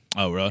now.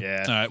 Oh, really?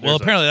 Yeah, All right. Well,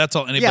 there's apparently that's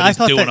all I anybody's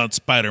thought doing that- on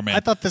Spider-Man.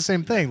 I thought the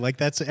same thing. Like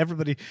that's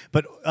everybody.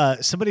 But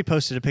somebody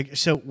posted a picture.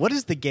 So what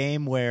is the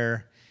game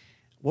where?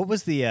 What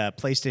was the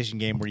PlayStation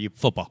game where you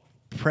Football.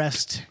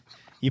 pressed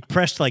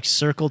like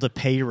circle to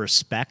pay your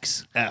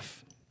respects?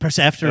 F. Press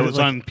after It was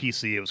like, on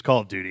PC. It was Call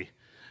of Duty.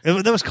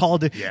 That was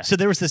called. Yeah. So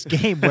there was this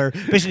game where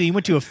basically you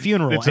went to a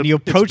funeral It's and a- you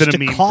it's approached been a a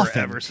meme coffin.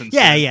 forever since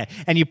Yeah, then. yeah,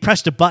 and you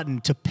pressed a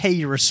button to pay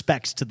your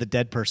respects to the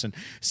dead person.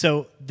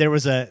 So there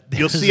was a.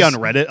 You'll see on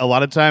Reddit a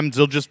lot of times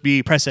there'll just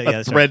be Press it, a yeah,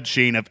 that's thread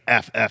chain of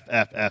F, F,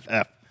 F, F,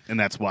 F, and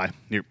that's why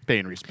you're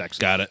paying respects.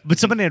 Got it. But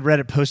somebody had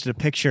Reddit posted a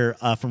picture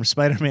from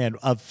Spider-Man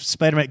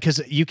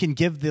because you can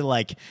give the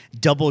like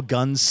double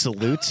gun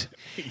salute,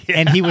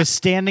 and he was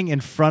standing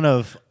in front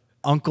of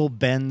Uncle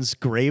Ben's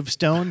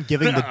gravestone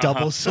giving the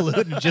double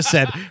salute and just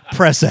said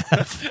press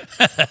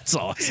F. That's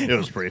awesome. It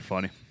was pretty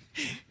funny.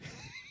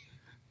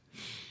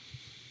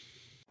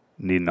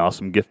 Need an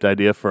awesome gift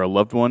idea for a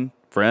loved one,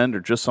 friend, or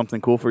just something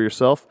cool for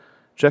yourself?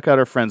 Check out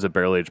our friends at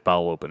Barrel Aged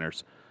Bottle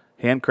Openers.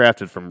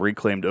 Handcrafted from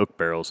reclaimed oak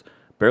barrels,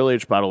 Barrel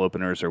Aged Bottle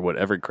Openers are what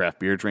every craft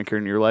beer drinker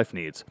in your life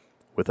needs.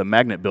 With a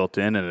magnet built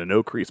in and a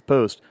no-crease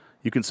post,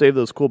 you can save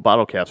those cool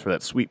bottle caps for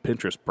that sweet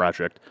Pinterest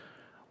project,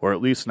 or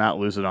at least not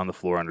lose it on the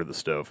floor under the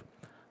stove.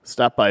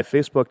 Stop by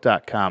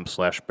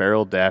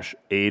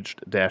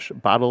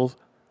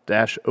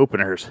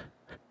facebook.com/barrel-aged-bottles-openers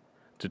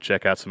to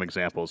check out some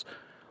examples.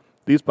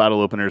 These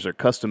bottle openers are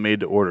custom made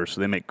to order, so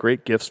they make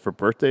great gifts for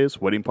birthdays,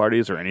 wedding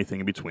parties, or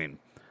anything in between.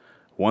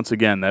 Once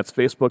again, that's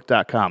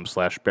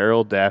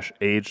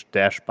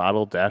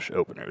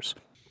facebook.com/barrel-aged-bottle-openers.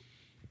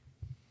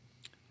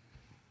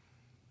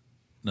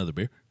 Another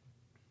beer.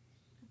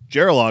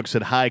 Geralog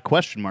said, hi,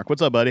 question mark.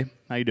 What's up, buddy?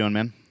 How you doing,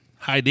 man?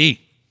 Hi,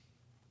 D.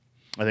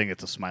 I think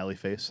it's a smiley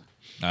face.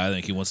 I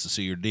think he wants to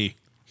see your D.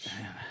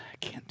 I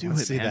can't do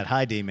Let's it, see man. that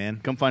high D, man.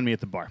 Come find me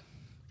at the bar.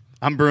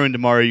 I'm brewing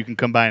tomorrow. You can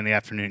come by in the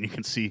afternoon. You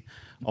can see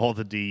all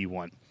the D you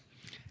want.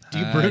 Do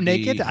you brew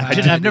naked?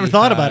 Heidi, I've never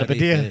thought about it, but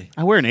do you? Heidi,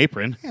 I wear an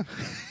apron.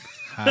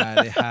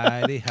 Heidi,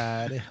 Heidi,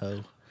 Heidi,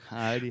 ho.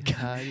 Heidi,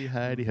 Heidi,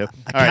 Heidi, ho.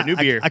 All right, new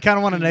beer. I kind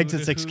of want an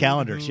Exit 6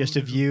 calendar, just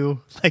of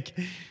you. Like,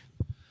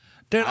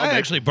 Dude, I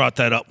actually brought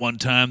that up one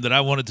time that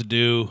I wanted to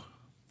do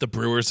the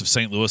Brewers of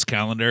St. Louis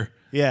calendar.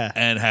 Yeah.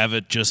 And have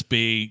it just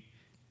be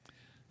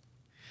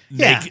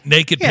Yeah.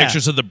 naked Yeah.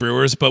 pictures of the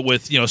Brewers, but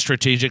with,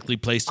 strategically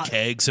placed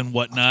kegs and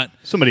whatnot.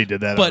 Somebody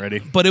did that already.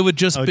 But it would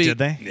just Oh, be. did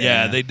they?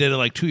 Yeah, they did it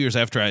like 2 years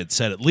after I had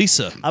said it.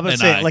 Lisa. I was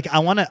and say, like, I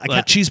want to.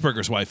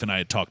 Cheeseburger's wife and I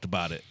had talked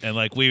about it, and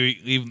like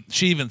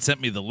she even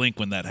sent me the link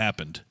when that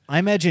happened. I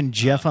imagine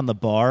Jeff on the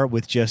bar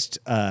with just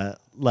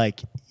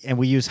and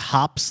we use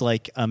hops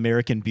like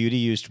American Beauty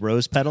used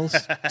rose petals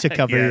to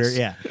cover Yes.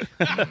 your.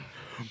 Yeah.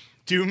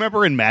 Do you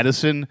remember in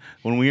Madison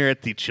when we were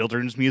at the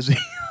Children's Museum?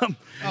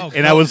 Oh,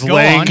 and I was go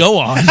laying. on. Go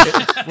on.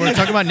 We're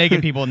talking about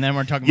naked people, and then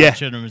we're talking Yeah. about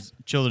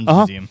Children's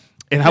Uh-huh. Museum.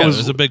 And Yeah, I was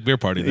there's a big beer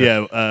party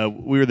there. Yeah,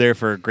 we were there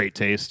for a great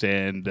taste,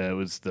 and it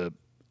was the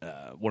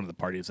one of the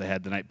parties I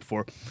had the night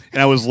before.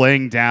 And I was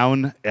laying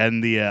down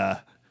in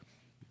the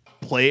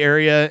play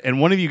area,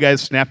 and one of you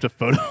guys snapped a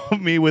photo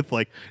of me with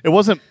like it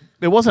wasn't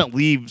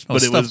leaves,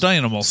 but it was stuffed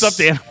animals. Stuffed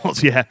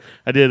animals, yeah.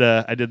 I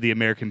did the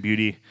American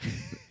Beauty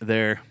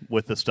there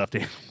with the stuffed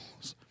animals.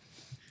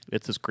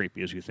 It's as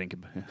creepy as you think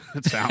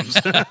it sounds.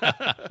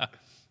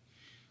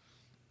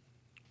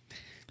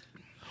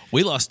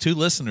 We lost 2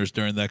 listeners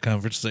during that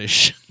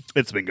conversation.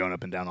 It's been going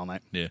up and down all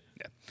night. Yeah.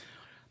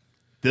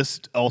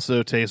 This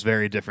also tastes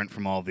very different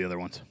from all of the other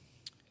ones.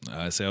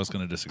 I say I was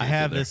going to disagree. I with you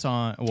have there. this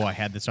on. Well, I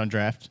had this on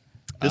draft.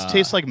 This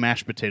tastes like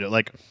mashed potato,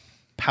 like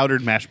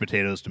powdered mashed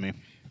potatoes to me.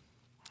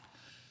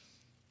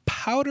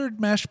 Powdered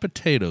mashed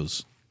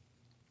potatoes.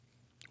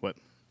 What?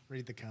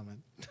 Read the comment.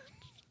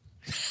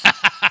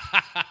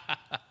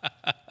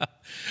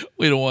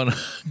 We don't want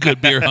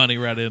Good Beer Honey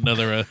write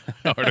another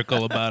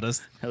article about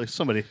us. At least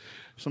somebody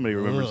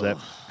remembers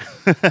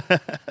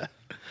that.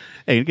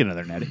 Hey, you get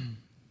another natty.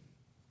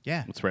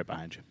 Yeah. It's right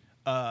behind you.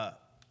 I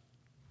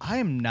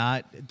am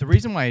not. The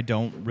reason why I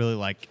don't really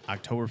like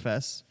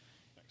Oktoberfest,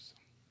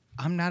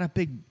 I'm not a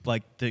big,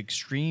 like, the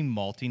extreme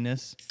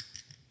maltiness,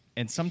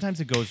 and sometimes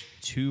it goes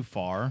too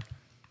far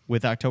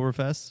with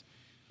Oktoberfest.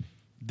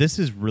 This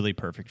is really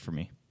perfect for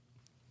me.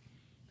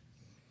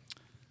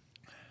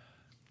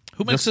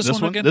 Who makes this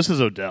one again? This is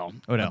Odell.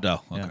 Odell.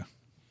 Odell, Yeah. okay.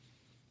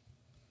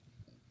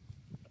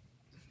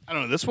 I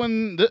don't know. This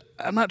one,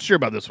 I'm not sure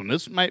about this one.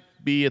 This might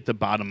be at the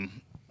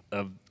bottom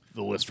of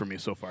the list for me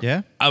so far.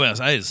 Yeah? I mean,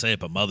 I didn't say it,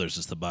 but Mother's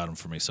is the bottom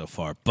for me so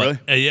far. But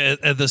Really?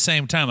 at the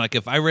same time, like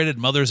if I rated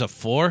Mother's a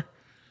 4,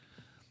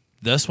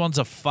 this one's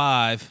a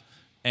 5,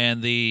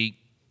 and the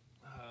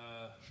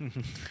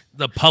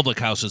Public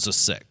House is a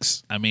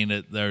 6. I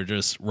mean, they're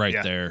just right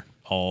Yeah. there,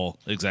 all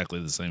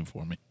exactly the same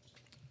for me.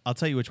 I'll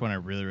tell you which one I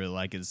really, really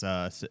like is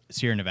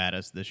Sierra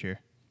Nevadas this year.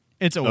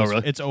 It's always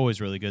really? It's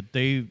always really good.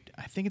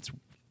 I think it's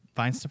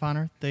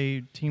Feinstefaner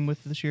they team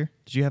with this year.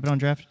 Did you have it on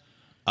draft?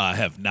 I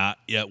have not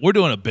yet. We're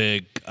doing a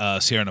big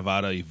Sierra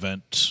Nevada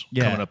event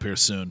Yeah. coming up here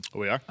soon. Oh,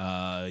 we are?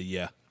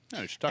 Yeah.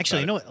 No, we should talk Actually,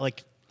 you about know what?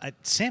 Like,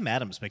 Sam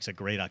Adams makes a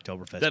great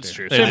Oktoberfest That's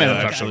beer. true. Sam do,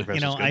 Adams actually. Oktoberfest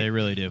You know, is good. They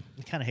really do.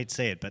 I kind of hate to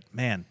say it, but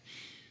man,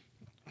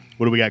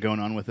 What do we got going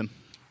on with him?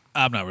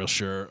 I'm not real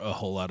sure a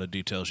whole lot of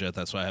details yet.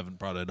 That's why I haven't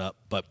brought it up.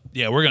 But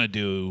yeah, we're gonna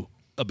do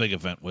a big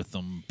event with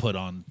them. Put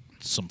on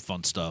some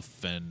fun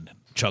stuff, and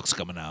Chuck's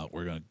coming out.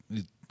 We're gonna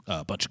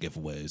a bunch of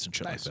giveaways and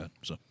shit like that.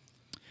 So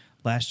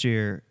Last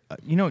year,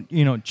 you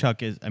know,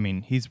 Chuck is. I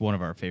mean, he's one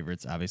of our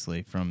favorites,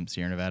 obviously from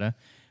Sierra Nevada.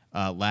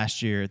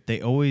 Last year,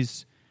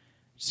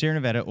 Sierra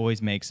Nevada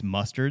always makes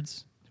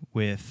mustards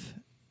with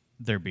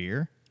their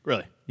beer.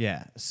 Really?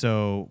 Yeah,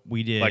 so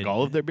we did Like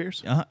all of their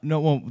beers? No,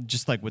 well,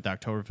 just like with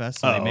Oktoberfest,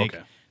 so they make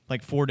okay.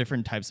 like 4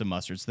 different types of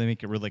mustards. So they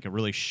make a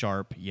really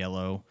sharp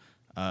yellow,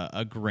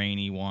 a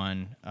grainy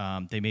one.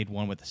 They made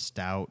one with a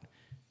stout.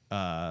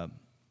 And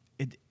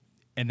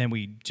then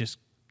we just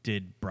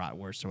did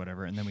bratwurst or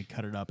whatever, and then we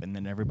cut it up, and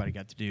then everybody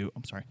got to do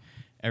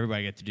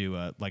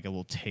like a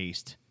little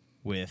taste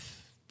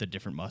with the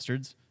different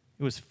mustards.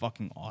 It was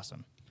fucking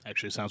awesome.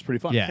 Actually, sounds pretty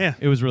fun. Yeah.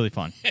 It was really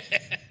fun.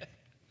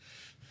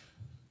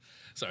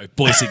 sorry,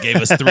 Boise gave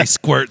us 3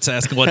 squirts,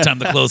 asking what time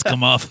the clothes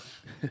come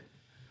off.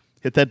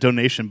 Hit that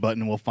donation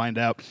button and we'll find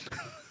out.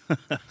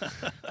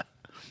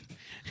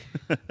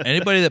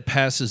 Anybody that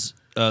passes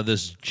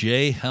this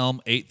J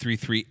Helm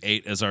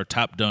 8338 as our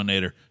top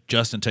donator,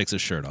 Justin takes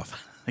his shirt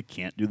off. I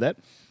can't do that.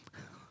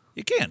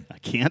 You can. I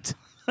can't.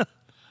 You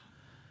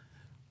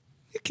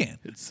can.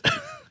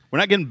 We're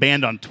not getting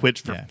banned on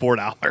Twitch for Yeah. $4.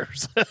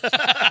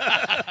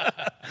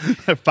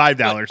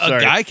 $5, A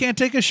sorry. guy can't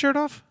take his shirt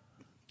off?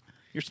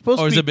 You're supposed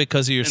Or to is be, it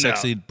because of your No.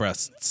 sexy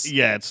breasts?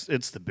 Yeah, it's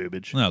the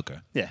boobage. Okay.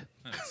 Yeah.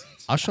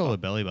 I'll show a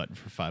belly button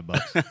for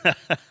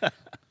 $5.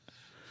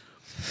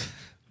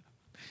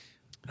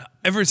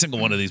 Every single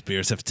one of these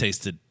beers have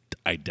tasted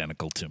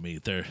identical to me.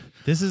 They're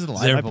This is the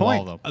life They're of my all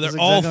point. of them. That's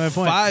they're all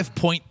exactly my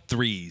point.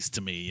 5.3s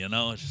to me, you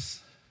know? It's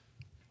just,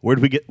 Where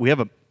did we get? We have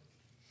a.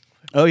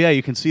 Oh yeah,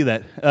 you can see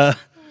that.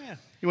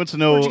 He wants to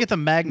know Where'd you get the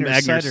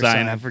Magner cider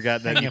sign? I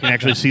forgot that you can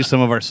actually see some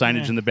of our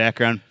signage in the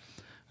background.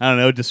 I don't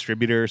know,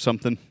 distributor or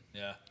something.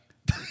 yeah.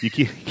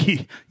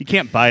 You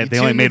can't buy it. They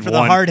only Tuned in made for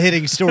one. the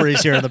hard-hitting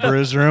stories here in the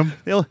Brews Room.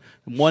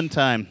 One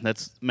time.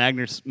 That's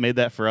Magner's made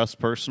that for us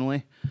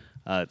personally.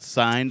 It's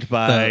signed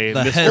by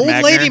The Mr. head- Old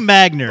Magner. Lady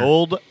Magner.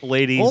 Old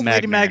Lady Old Magner.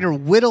 Lady Magner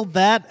whittled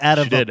that out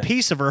She of a did.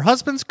 piece of her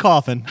husband's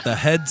coffin. The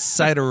head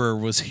ciderer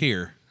was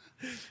here.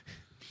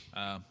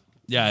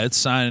 Yeah, it's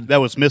signed That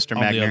was Mr.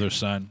 on the Magner. other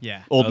side.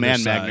 Yeah. Old Other Man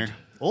side. Magner.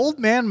 Old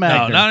Man No,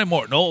 Magner. not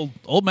anymore. No,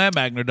 old man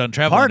Magner doesn't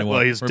travel Part- anymore.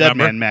 Well, he's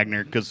remember? Dead Man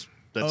Magner because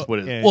that's what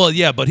it is. yeah. Well,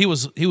 yeah, but he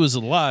was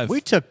alive. We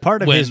took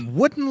part of when- his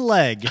wooden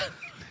leg.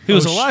 He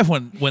was alive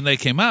when they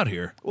came out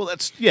here. Well,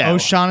 that's yeah.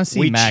 O'Shaughnessy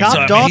We Magna. chopped So,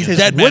 I mean, off he's his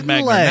dead man wooden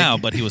Magner leg. now,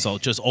 but he was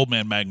just old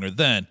man Magner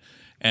then.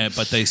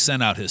 But they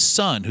sent out his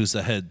son, who's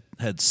the head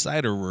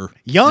ciderer.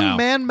 Young now.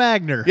 Man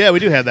Magner. Yeah, we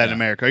do have that in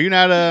America. Are you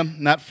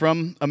not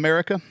from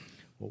America?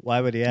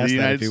 Why would he ask The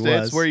that United if he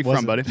States? was? Where are you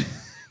from, Wasn't- buddy?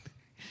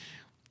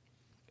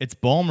 It's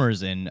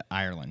Bulmers in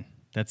Ireland.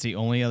 That's the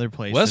only other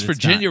place. West that it's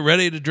Virginia, not.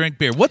 ready to drink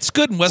beer. What's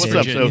good in West What's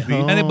up, Virginia? Sophie?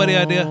 Anybody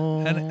idea?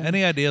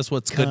 Any ideas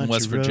what's good in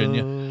West Country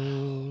Virginia?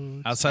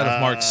 roads. Outside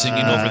of Mark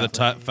singing over the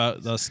top,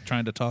 us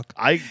trying to talk.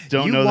 I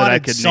don't You know that I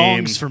wanted could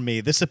songs name. from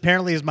me. This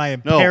apparently is my No,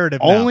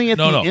 imperative now. only at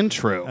No, the no.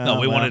 intro. No,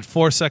 we well. wanted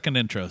 4-second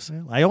intros.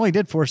 I only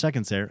did 4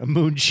 seconds there. A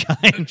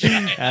moonshine.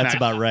 That's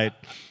about right.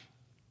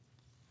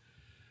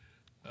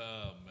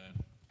 Oh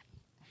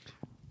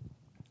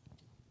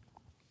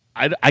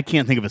man, I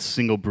can't think of a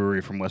single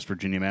brewery from West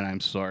Virginia, man. I'm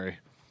sorry.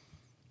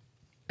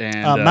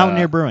 And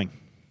Mountaineer Brewing.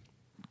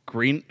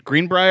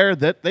 Greenbrier.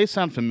 That they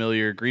sound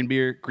familiar. Green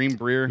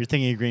Breer. You're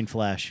thinking of Green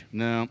Flash.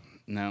 No,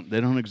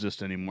 they don't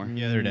exist anymore.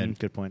 Yeah, they're dead.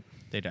 Good point.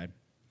 They died.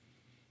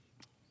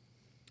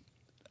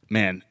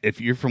 Man,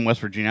 if you're from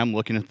West Virginia, I'm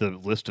looking at the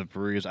list of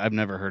breweries. I've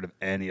never heard of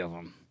any of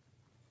them.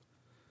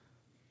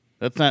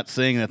 That's not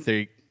saying that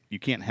you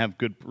can't have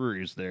good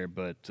breweries there,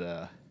 but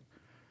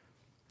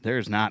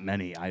there's not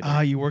many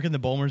either. You work in the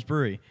Bulmers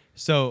Brewery.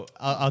 So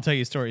I'll tell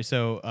you a story.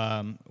 So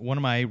one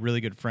of my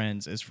really good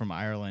friends is from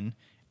Ireland,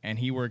 and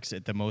he works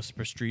at the most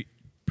prestigious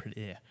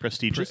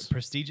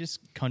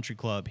country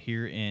club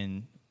here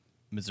in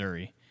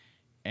Missouri,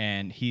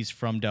 and he's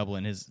from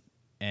Dublin. His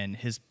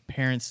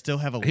parents still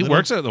have a he little,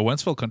 works at the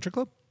Wentzville Country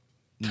Club.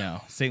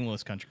 No, St.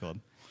 Louis Country Club.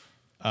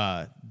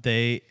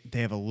 They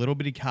have a little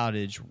bitty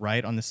cottage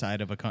right on the side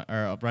of like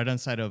a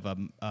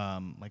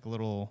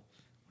little,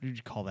 what did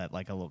you call that?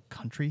 Like a little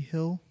country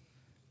hill,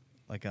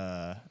 like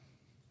a.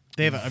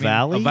 They have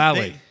Valley? A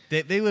valley.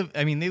 They live.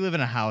 I mean, they live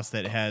in a house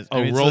that has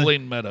A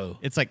rolling meadow.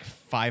 It's like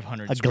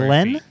 500. A square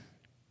glen? feet.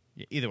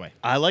 Yeah, either way,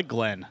 I like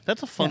Glen.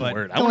 That's a fun Yeah, but-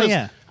 word. Oh,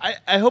 yeah.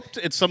 I hope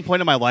at some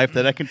point in my life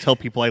that I can tell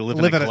people I live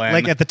in a Glen.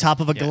 like at the top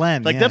of a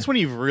glen. Like, yeah. that's when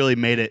you've really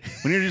made it.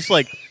 When you're just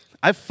like,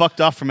 I've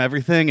fucked off from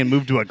everything and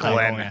moved to a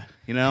Glen. yeah.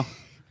 You know? I'm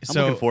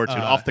So, looking forward to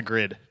it. Off the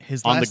grid.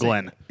 his on the last name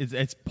Glen.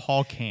 it's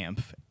Paul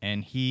Camp,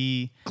 and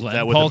he Glenn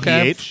That with Paul a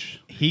Camp? PH?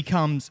 he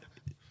comes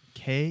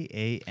Kamph,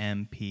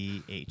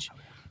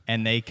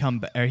 and they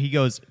come. Or he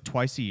goes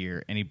twice a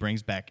year, and he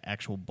brings back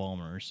actual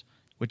Bulmers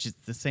which is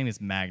the same as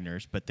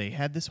Magners, but they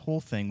had this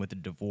whole thing with the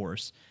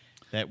divorce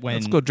that when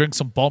Let's go drink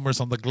some Bulmers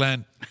on the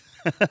Glen.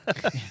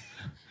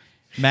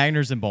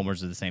 Magners and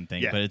Bulmers are the same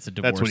thing, but it's a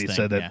divorce That's when he thing.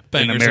 said that Yeah. in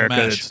Bangers and America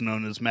mash. it's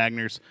known as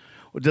Magners.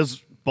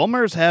 Does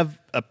Bulmers have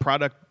a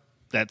product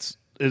that's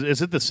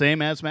is it the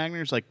same as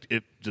Magners? Like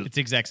it just, It's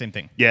the exact same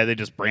thing. yeah, they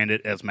just brand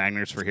it as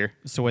Magners for here.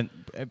 So when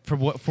from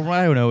what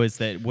I know is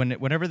that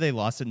whenever they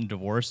lost it in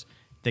divorce,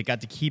 they got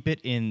to keep it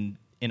in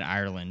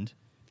Ireland,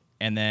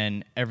 and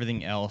then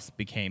everything else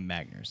became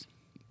Magners.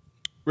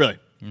 Really?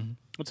 Mm-hmm.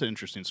 That's an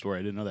interesting story.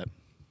 I didn't know that.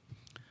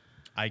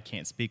 I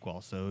can't speak well,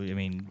 so I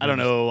mean, I don't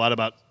know a lot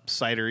about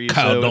cider.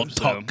 Kyle, don't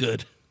talk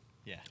good.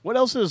 Yeah. What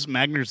else is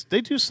Magners?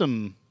 They do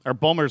some. Or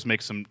Bulmers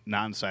make some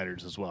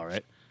non-ciders as well,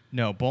 right?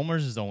 No,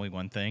 Bulmers is only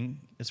one thing,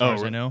 as far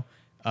as I know.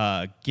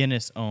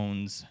 Guinness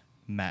owns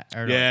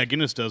Yeah,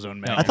 Guinness does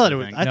own Magners. I thought it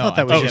was- think. I thought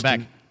that was just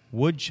back. in-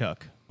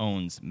 Woodchuck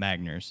owns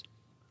Magners.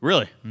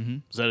 Really? Mm-hmm.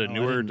 Is that a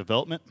newer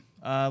development?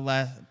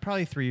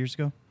 Probably 3 years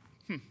ago.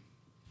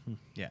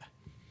 Yeah.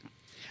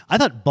 I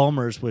thought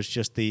Bulmers was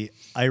just the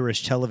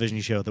Irish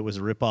television show that was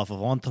a ripoff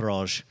of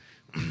Entourage.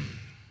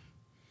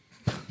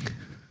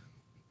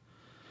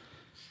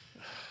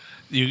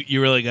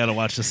 You really got to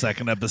watch the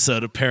second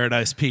episode of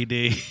Paradise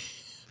PD. Did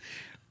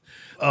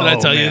I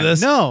tell you man.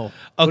 this? No.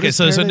 What Okay, is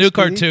so there's a new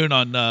Paradise PD?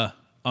 cartoon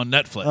on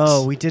Netflix.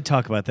 Oh, we did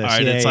talk about this. all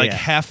right. Yeah, It's yeah, like yeah.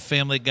 half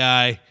Family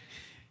Guy,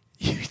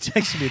 You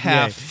texted me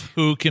half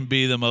who can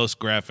be the most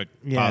graphic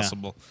Yeah.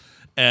 possible.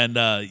 And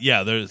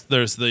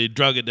there's the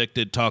drug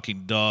addicted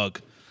talking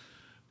dog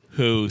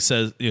who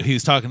says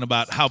he's talking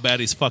about how bad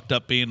he's fucked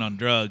up being on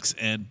drugs,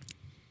 and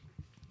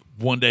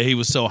one day he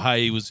was so high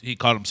he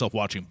caught himself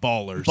watching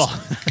Ballers.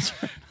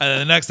 And then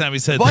the next time he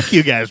said, Fuck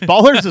you guys.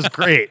 Ballers is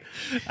great.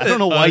 I don't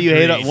know why you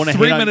hate Agreed. want to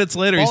 3 hate on- minutes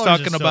later, he's Ballers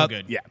talking is so about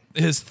good. Yeah.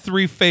 his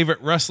 3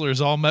 favorite wrestlers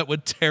all met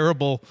with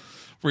terrible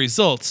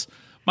results.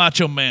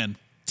 Macho Man,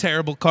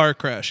 terrible car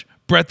crash.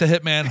 Bret the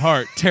Hitman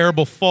Hart,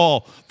 terrible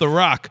fall. The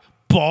Rock,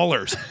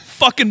 Ballers.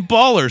 Fucking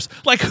Ballers.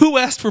 Like, who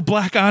asked for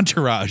Black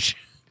Entourage?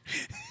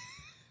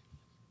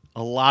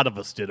 A lot of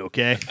us did,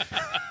 okay?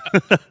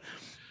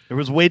 There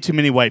was way too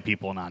many white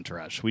people in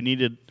Entourage. We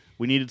needed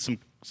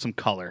some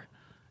color,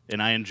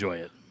 and I enjoy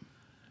it.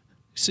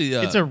 See,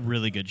 It's a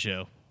really good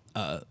show.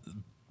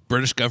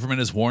 British government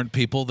has warned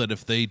people that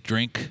if they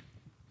drink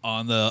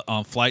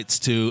on flights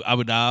to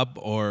Abu Dhabi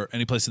or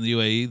any place in the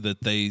UAE,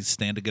 that they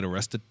stand to get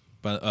arrested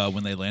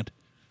when they land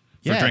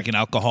for Yeah. drinking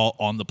alcohol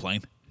on the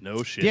plane.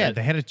 No shit. Yeah,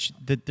 they had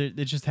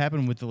it just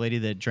happened with the lady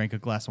that drank a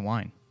glass of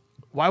wine.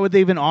 Why would they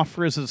even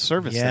offer as a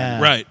service Yeah.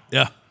 then? Right?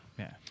 Yeah.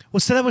 Yeah. Well,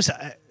 so that was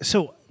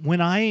so when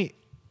I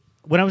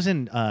was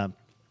in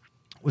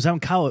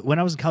college when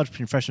I was in college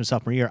between freshman and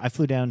sophomore year, I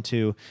flew down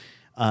to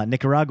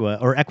Nicaragua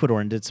or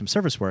Ecuador and did some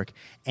service work.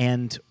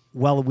 And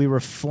while we were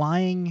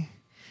flying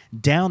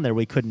down there,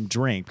 we couldn't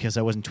drink because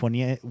I wasn't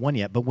 21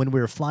 yet. But when we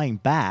were flying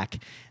back,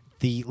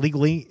 the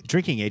legal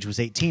drinking age was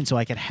 18, so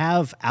I could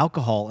have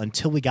alcohol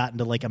until we got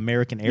into like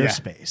American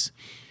airspace.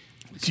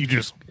 So you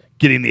just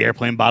getting the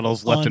airplane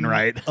bottles left and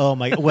right. Oh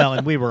my! Well,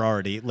 and we were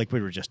already we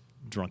were just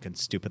drunk and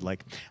stupid.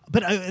 Like,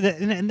 but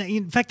and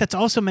in fact, that's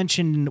also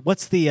mentioned.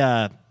 What's the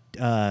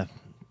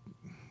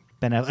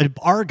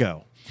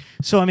Argo?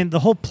 So I mean, the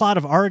whole plot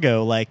of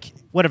Argo, like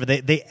whatever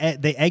they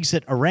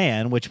exit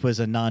Iran, which was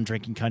a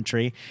non-drinking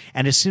country,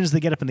 and as soon as they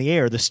get up in the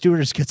air, the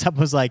stewardess gets up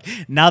and was like,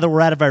 "Now that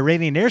we're out of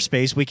Iranian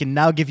airspace, we can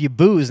now give you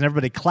booze," and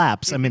everybody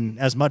claps. I mean,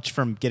 as much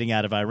from getting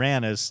out of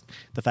Iran as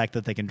the fact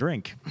that they can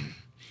drink.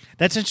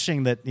 That's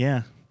interesting. That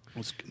yeah.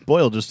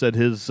 Boyle just said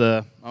his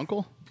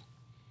uncle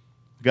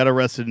got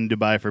arrested in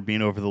Dubai for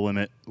being over the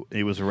limit.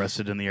 He was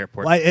arrested in the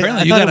airport. Well,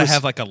 Apparently, I you thought got it to was-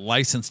 have like a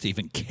license to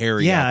even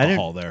carry Yeah, I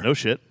alcohol there. No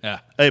shit. Yeah.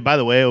 Hey, by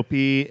the way, OP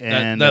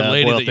and that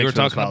lady Boyle, that you thanks were for those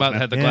talking files, about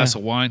man. had the Yeah. glass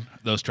of wine.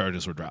 Those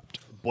charges were dropped.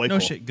 Boy, No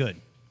cool. shit, good.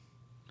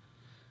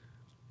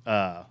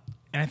 And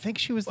I think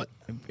she was,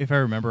 if I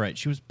remember right,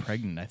 she was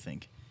pregnant. I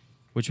think,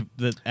 which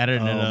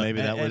added another.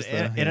 maybe that was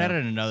the- it yeah.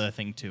 added another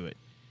thing to it.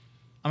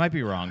 I might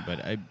be wrong,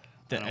 but I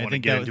I don't I want to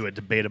think get that into was, a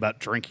debate about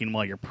drinking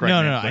while you're no,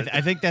 pregnant. no. but I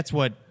think that's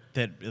what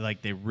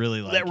like they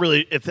really like. that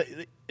really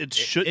it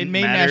shouldn't it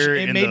made matter.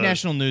 it in made the-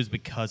 national news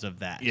because of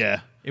that. Yeah.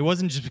 It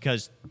wasn't just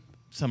because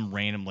some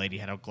random lady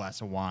had a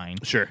glass of wine.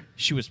 Sure.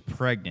 She was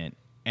pregnant,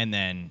 and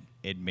then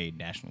it made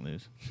national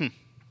news.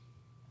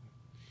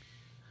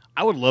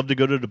 I would love to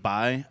go to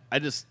Dubai. I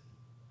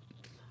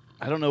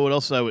don't know what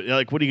else I would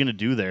like. What are you going to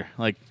do there?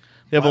 Like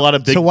they have a lot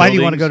of big. So why do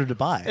you want to buildings. go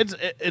to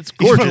Dubai? It's You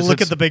gorgeous. want to look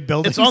It's- at the big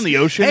buildings? It's on the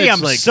ocean. Hey, It's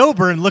I'm like,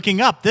 sober and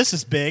looking up. This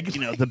is big.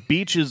 You know, the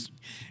beaches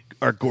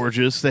are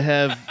gorgeous. They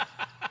have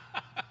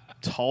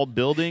tall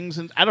buildings,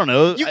 and I don't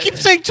know. You keep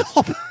saying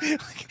tall.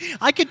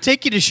 I could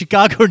take you to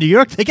Chicago or New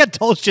York. They got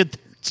tall shit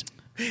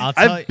there.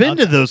 I've been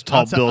to those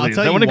tall buildings.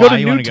 I want to go to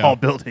new tall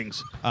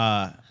buildings.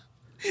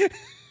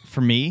 For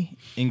me,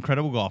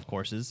 incredible golf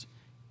courses,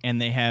 and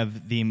they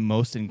have the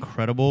most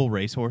incredible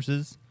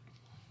racehorses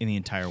in the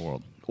entire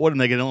world. What, am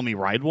they going to let me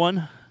ride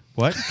one?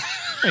 What?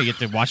 You get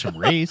to watch them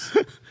race.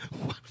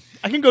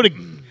 I can go to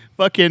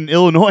fucking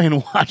Illinois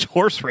and watch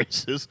horse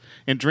races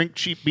and drink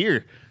cheap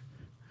beer.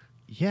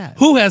 Yeah.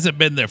 Who hasn't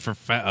been there for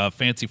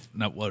fancy?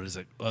 No, what is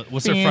it?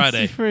 What's their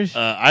Friday?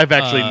 I've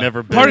actually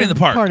never been. Party in the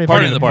park.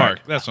 Party in the park.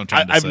 That's what I'm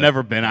trying to I've say.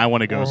 never been. I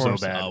want to go so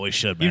Horse. bad. Oh, we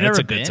should, man. You've It's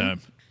never a good been?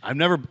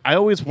 time. I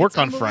always work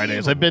on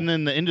Fridays. I've been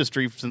in the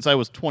industry since I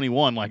was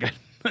 21. Like,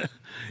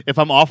 if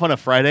I'm off on a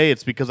Friday,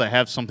 it's because I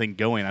have something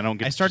going. I don't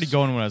get. I started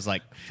going when I was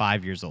like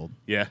 5 years old.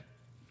 Yeah.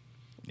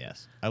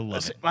 Yes, I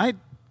love it.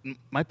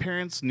 My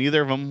parents,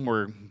 neither of them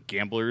were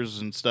gamblers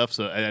and stuff,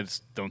 so I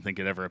just don't think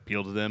it ever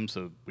appealed to them.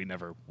 So we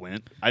never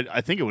went.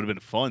 I think it would have been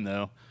fun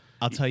though.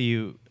 I'll tell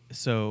you.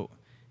 So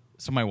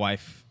my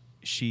wife,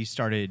 she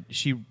started.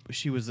 She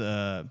was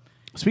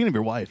Speaking of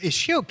your wife, Is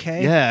she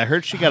okay? yeah, I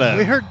heard she got a.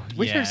 We heard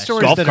Yeah,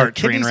 stories golf that her cart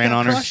train kidneys ran got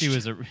on her. crushed. she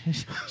was a.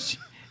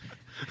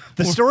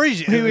 The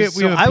stories. we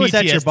So have I was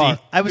at your PTSD. bar.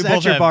 I was We at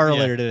both your have- bar yeah.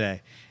 earlier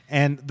today,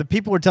 and the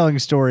people were telling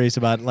stories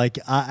about like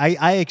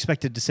I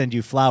expected to send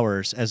you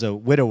flowers as a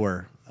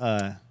widower.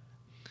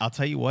 I'll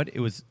tell you what. It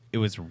was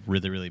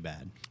really really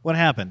bad. What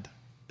happened?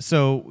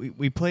 So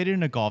we played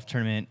in a golf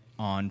tournament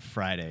on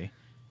Friday,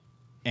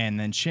 and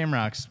then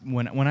Shamrocks.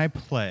 When I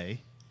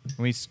play,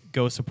 when we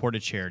go support a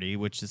charity,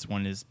 which this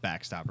one is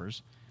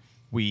Backstoppers,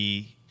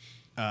 we.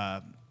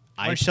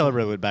 Why don't you tell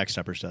everybody what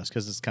Backstoppers does?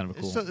 Because it's kind of a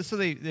cool. So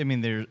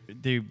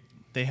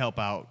they help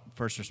out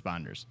first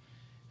responders.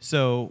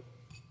 So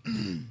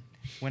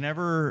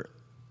whenever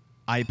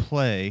I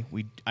play,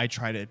 I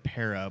try to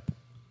pair up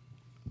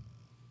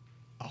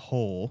a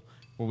hole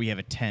where we have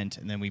a tent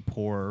and then we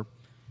pour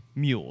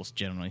mules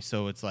generally.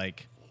 So it's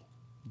like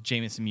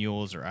Jameson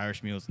mules or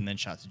Irish mules and then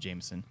shots of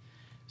Jameson.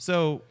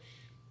 So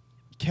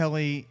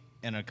Kelly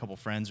and a couple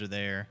friends are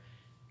there.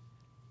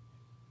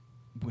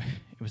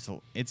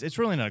 It's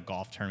really not a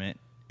golf tournament.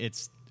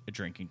 It's a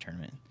drinking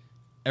tournament.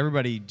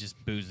 Everybody just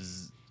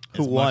boozes.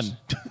 Who as won?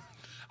 much-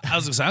 I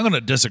was gonna say, I'm going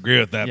to disagree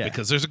with that Yeah.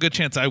 because there's a good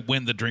chance I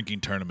win the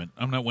drinking tournament.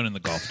 I'm not winning the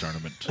golf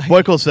tournament.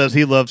 Boykel says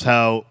he loves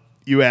how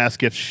you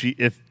ask if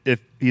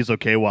he's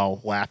okay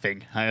while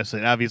laughing. I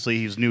said obviously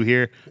he's new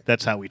here.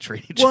 That's how we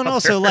treat each Well, other. and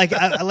also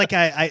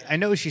I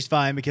know she's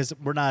fine because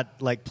we're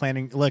not like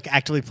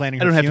actively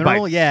planning I her don't have to buy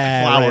funeral.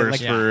 Yeah,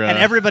 flowers right, for, and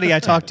everybody I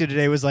talked to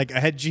today was like,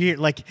 "Had you hear?"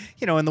 Like,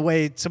 in the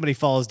way somebody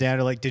falls down,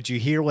 they're like, "Did you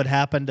hear what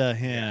happened?"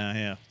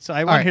 Yeah. So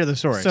I want to right, hear the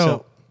story.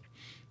 So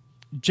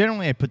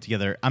generally, I put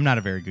together. I'm not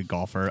a very good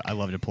golfer. I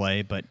love to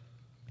play, but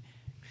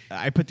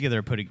I put together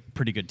a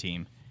pretty good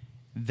team.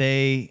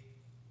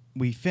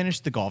 We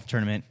finished the golf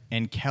tournament,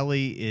 and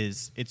Kelly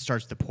it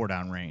starts to pour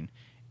down rain.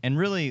 And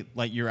really,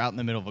 like, you're out in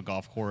the middle of a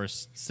golf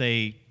course,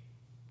 say,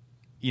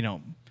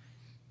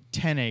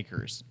 10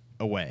 acres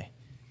away.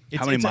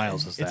 How many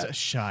miles is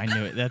that? I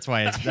knew it. That's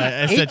why I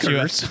set you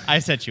up. Acres? I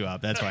set you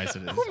up. That's why I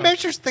said it. who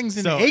measures things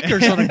in So-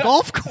 acres on a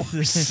golf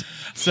course?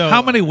 So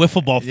How many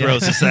wiffle ball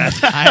throws is that?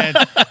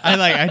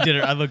 I did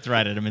it. I looked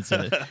right at him and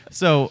said it.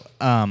 So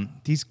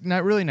these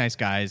not really nice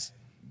guys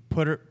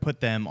put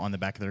them on the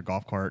back of their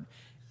golf cart,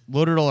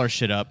 loaded all our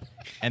shit up,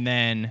 and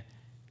then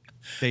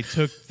they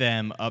took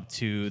them up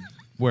to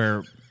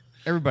where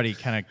everybody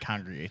kind of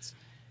congregates.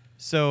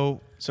 So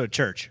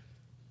church.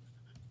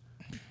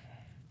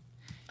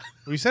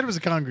 We said it was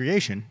a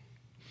congregation.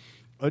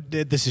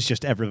 This is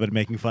just everybody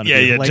making fun of you.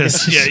 Yeah, Like,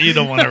 just it's you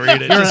don't want to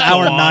read it. You're on Just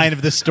hour go on. 9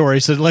 of this story,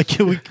 so like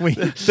we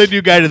The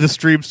new guy to the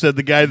stream said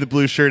the guy in the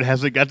blue shirt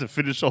hasn't got to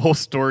finish the whole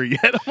story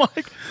yet. I'm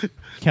like,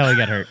 Kelly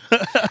got hurt.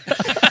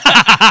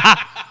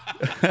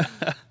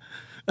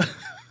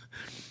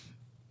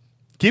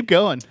 keep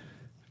going.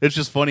 It's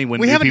just funny when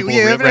we new haven't people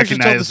actually told the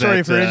recognize story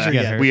that for injury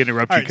got yet. hurt. we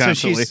interrupt All you right, so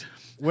constantly.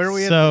 where are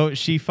we at? So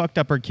she fucked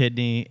up her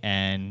kidney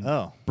and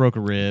Oh. broke a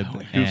rib.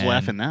 Who's and,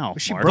 laughing now?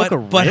 She Mark? broke a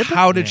But rib?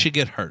 how did she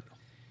get hurt?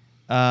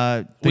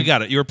 The, We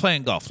got it. You were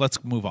playing golf.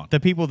 Let's move on. the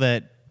people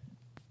that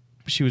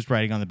she was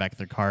riding on the back of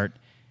their cart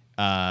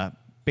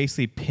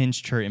basically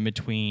pinched her in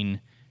between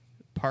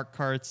park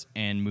carts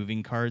and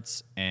moving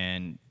carts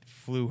and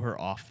flew her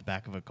off the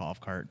back of a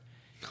golf cart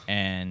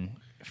and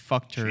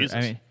fucked her. Jesus. I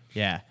mean,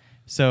 yeah.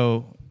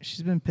 So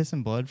she's been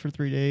pissing blood for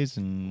 3 days,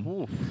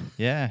 and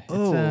yeah. It's,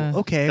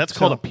 okay. That's so-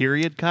 called a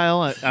period,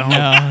 Kyle. I don't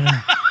know. No,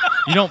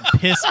 you don't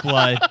piss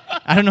blood.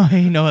 I don't know how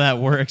you know that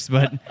works,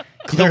 but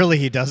Clearly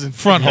he doesn't.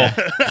 Front hole.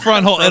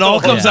 Front hole. It all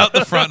comes out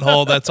the front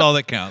hole. That's all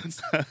that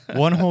counts.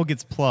 one hole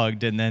gets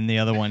plugged and then the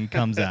other one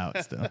comes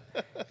out still.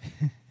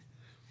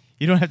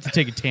 You don't have to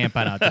take a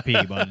tampon out to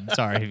pee, bud.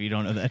 Sorry if you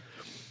don't know that.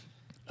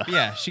 But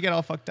yeah, she got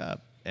all fucked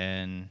up,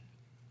 and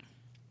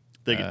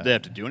They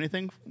have to do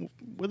anything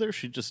with her?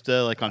 She just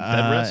like on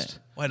bed rest?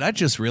 Wait, I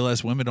just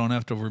realized women don't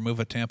have to remove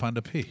a tampon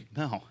to pee.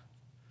 No.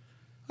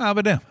 Oh,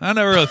 but damn. I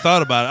never really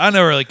thought about it. I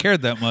never really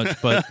cared that much,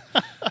 but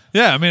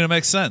yeah, I mean, it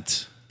makes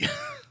sense.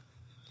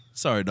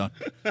 Sorry, Don.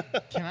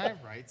 can I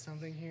write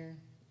something here?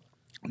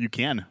 You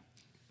can.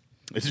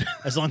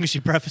 As long as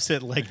you preface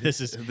it like this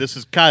is. This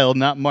is Kyle,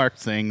 not Mark,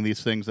 saying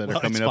these things that are Well,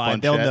 it's coming up fine. on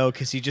They'll chat. know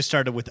because he just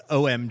started with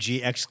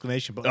OMG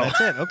exclamation point. That's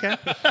it. Okay.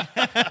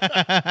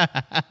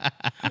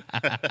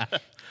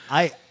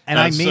 I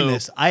mean so-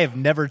 this. I have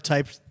never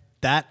typed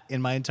that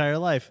in my entire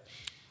life.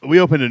 We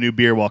opened a new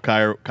beer while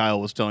Kyle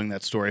was telling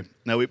that story.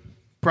 Now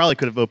probably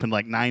could have opened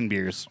like 9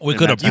 beers. We in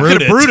could that have time. You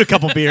could have brewed a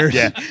couple beers.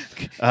 Yeah.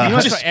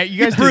 You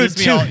guys do this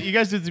to me all. You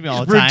guys do this to me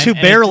all the Brewed time. 2 and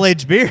it-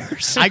 barrel-aged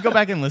beers. I go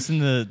back and listen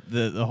to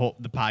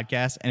the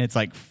podcast, and it's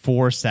like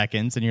 4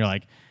 seconds, and you're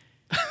like,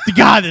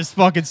 God, this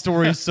fucking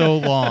story is so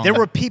long. There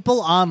were people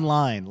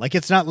online, like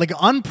it's not like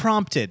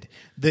unprompted.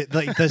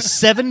 The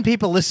 7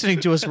 people listening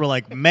to us were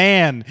like,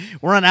 "Man,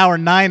 we're on hour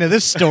 9 of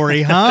this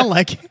story, huh?"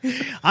 Like,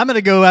 I'm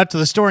gonna go out to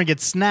the store and get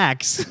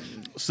snacks.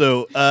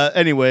 So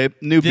anyway,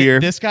 new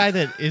beer. This guy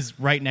that is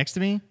right next to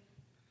me.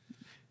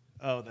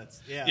 Oh, that's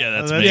Yeah,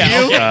 that's me.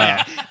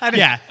 Yeah,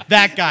 yeah,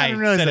 that guy didn't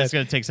realize said that. it's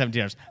going to take 17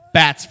 hours.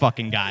 Bats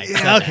fucking guy.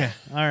 Yeah, okay,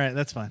 all right,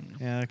 that's fine.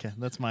 Yeah, okay,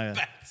 that's my.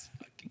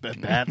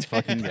 That's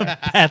fucking good.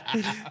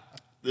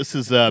 This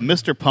is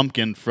Mr.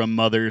 Pumpkin from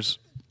Mother's.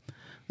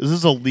 This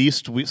is the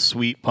least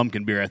sweet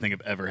pumpkin beer I think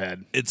I've ever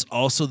had. It's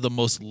also the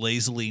most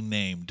lazily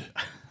named.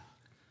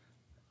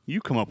 You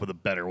come up with a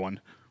better one.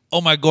 Oh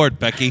my God,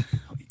 Becky.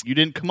 You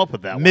didn't come up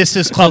with that one.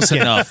 Mrs. Close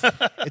Pumpkin. enough.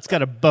 It's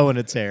got a bow in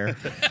its hair.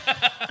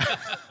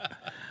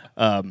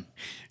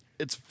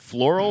 It's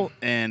floral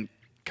and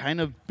kind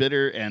of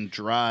bitter and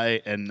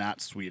dry and not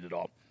sweet at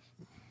all.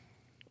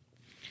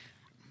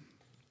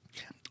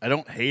 I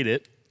don't hate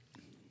it.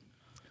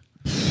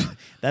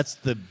 That's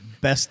the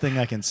best thing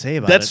I can say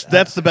about That's it.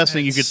 that's the best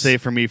thing you could say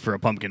for me for a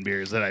pumpkin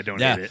beer is that I don't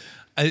Yeah, hate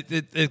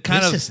it. it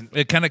kind This of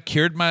isn't-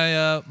 cured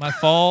my my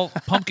fall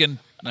pumpkin.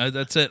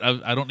 That's it.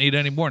 I don't need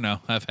any more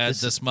now. I've had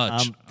this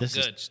much. this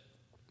is-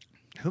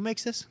 Good. Who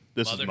makes this?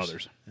 This Mother's. is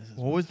Mother's.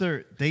 What was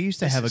their? They used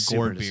to This have a is super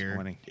gourd beer.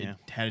 disappointing, It yeah.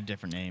 had a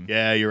different name,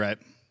 Yeah, you're right.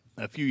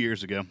 A few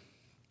years ago.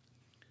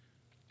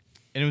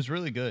 and it was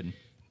really good.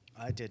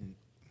 I didn't.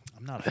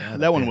 I'm not a fan of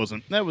That one beer.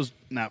 wasn't. That was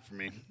not for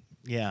me.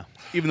 Yeah.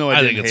 Even though I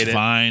I didn't think it's hate it.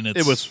 fine.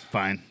 It was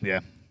fine. Yeah.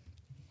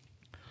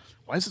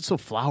 Why is it so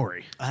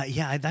flowery?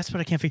 Yeah, that's what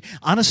I can't figure.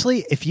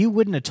 Honestly, if you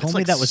wouldn't have told It's me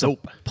like that was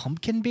soap. a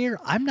pumpkin beer,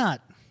 I'm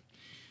not.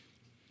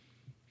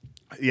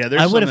 Yeah,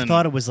 there's I would have something-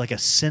 thought it was like a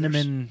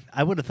cinnamon.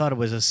 I would have thought it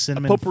was a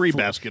cinnamon potpourri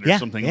basket or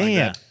something like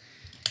that.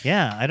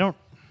 Yeah, I don't.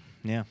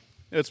 Yeah.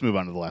 Let's move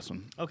on to the last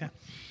one. Okay.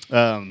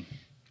 I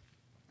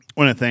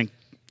want to thank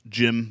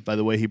Jim, by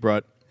the way. He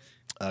brought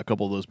a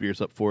couple of those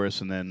beers up for us,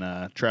 and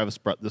then Travis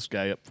brought this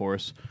guy up for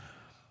us.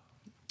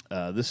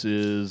 This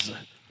is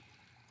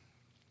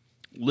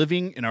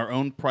Living in Our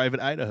Own Private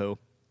Idaho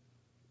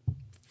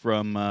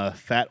from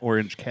Fat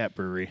Orange Cat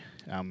Brewery.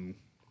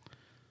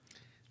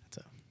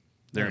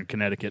 They're in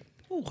Connecticut.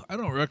 Ooh, I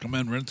don't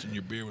recommend rinsing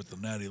your beer with the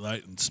Natty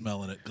Light and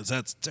smelling it because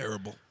that's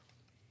terrible.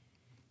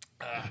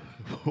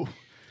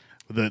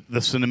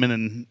 The cinnamon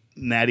and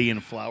natty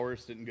and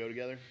flowers didn't go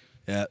together.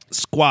 Yeah,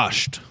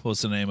 Squashed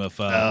was the name of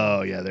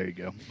Oh yeah, there you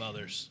go.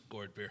 Mother's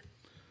gourd beer.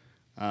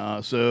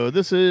 So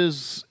this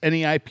is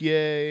any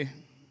IPA.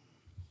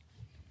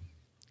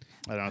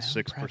 I don't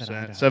know, Private 6%,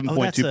 Idaho.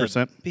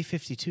 7.2%. Oh,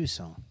 B-52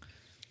 song.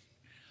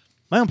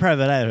 My own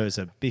Private Idaho is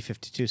a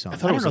B-52 song. I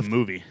thought it was don't a know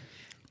if- movie.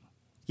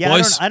 Yeah,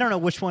 Boys. I don't know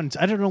which one.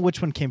 I don't know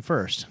which one came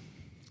first.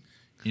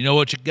 You know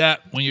what you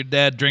got when your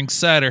dad drinks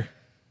cider?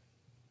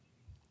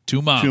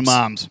 Two moms. Two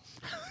moms.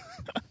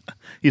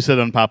 He said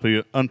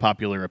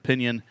unpopular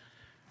opinion.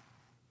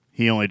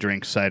 He only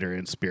drinks cider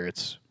and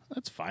spirits.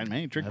 That's fine,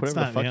 man. You drink That's whatever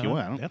the not- fuck you you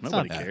know, want. that's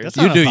Nobody not- cares. that's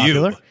You not do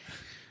unpopular. you.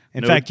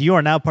 In No. fact, you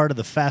are now part of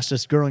the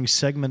fastest growing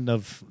segment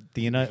of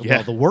the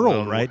Yeah. the world,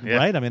 Well, right? yeah.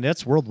 Right? I mean,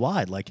 that's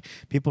worldwide. Like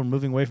people are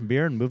moving away from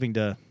beer and moving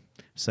to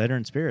cider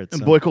and spirits.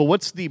 And so- Boykel,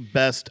 what's the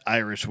best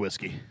Irish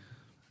whiskey?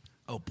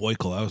 Oh,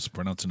 Boykel. I was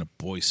pronouncing it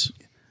Boyce.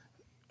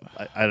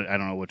 I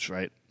don't know which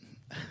right.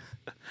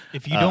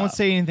 If you don't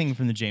say anything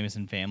from the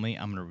Jameson family,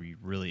 I'm going to be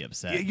really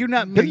upset. You're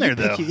not No, been you there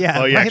pick- though. yeah,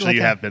 Oh, right, actually, like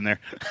you a- have been there.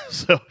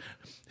 So,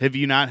 have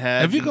you not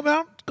had? Have you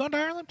gone to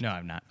Ireland? No,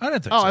 I'm not. I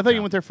didn't think Oh, so. I thought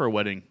you went there for a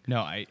wedding.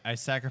 No, I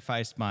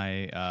sacrificed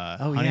my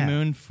Oh, yeah.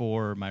 honeymoon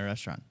for my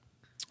restaurant.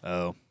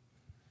 Oh,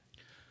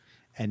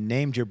 and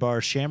named your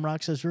bar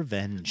Shamrocks as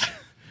Revenge.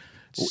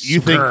 you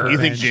think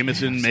Revenge.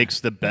 Jameson makes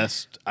the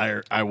best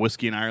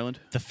whiskey in Ireland?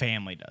 The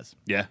family does.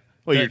 Yeah.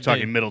 Well, you're The-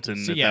 talking the-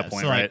 Middleton so at yeah, that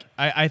point, so right?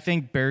 like, I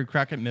think Barry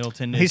Crockett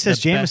Middleton. He is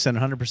says the best- Jameson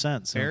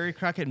 100%. So. Barry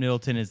Crockett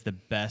Middleton is the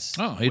best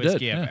Oh, he whiskey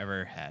did, I've yeah.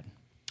 ever had.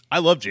 I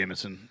love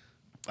Jameson.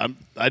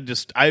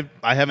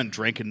 I haven't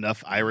drank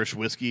enough Irish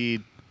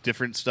whiskey,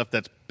 different stuff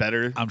that's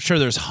better. I'm sure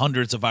there's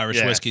hundreds of Irish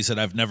Yeah. whiskeys that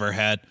I've never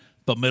had,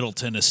 but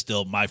Middleton is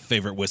still my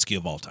favorite whiskey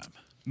of all time.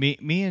 Me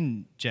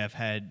and Jeff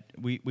had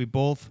we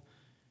both.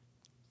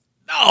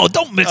 No,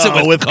 don't mix it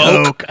Oh, with with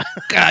Coke. Coke.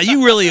 God,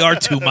 you really are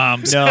two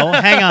moms. No,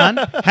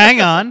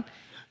 hang on.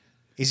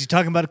 Is he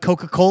talking about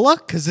Coca-Cola?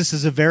 Because this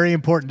is a very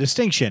important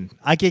distinction.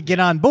 I could get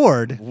on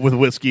board. With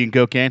whiskey and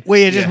cocaine. Well,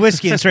 yeah, just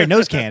whiskey and straight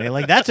nose candy.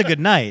 Like, that's a good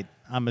night.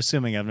 I'm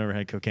assuming I've never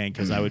had cocaine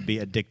because I would be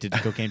addicted to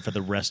cocaine for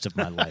the rest of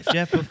my life.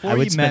 Jeff, before I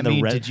would you met spend the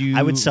me, re- did you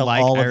I would sell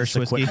like all Irish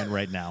of this whiskey? equipment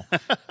right now.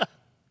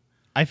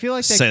 I feel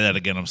like Say that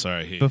again. I'm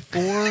sorry.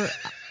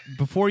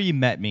 before you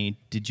met me,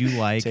 did you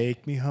like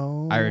Take me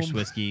home. Irish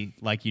whiskey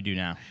like you do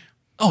now?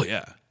 Oh,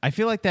 yeah. I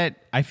feel like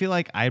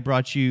I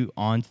brought you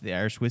onto the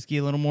Irish whiskey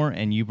a little more,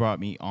 and you brought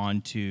me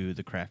onto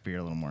the craft beer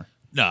a little more.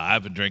 No,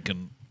 I've been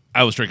drinking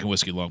I was drinking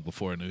whiskey long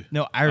before I knew.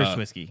 No, Irish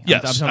whiskey.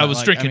 Yes, I'm talking I about, was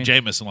like, drinking I mean,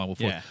 Jameson long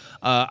before. Yeah.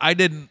 I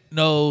didn't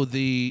know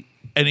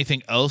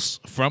anything else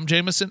from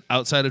Jameson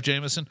outside of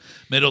Jameson,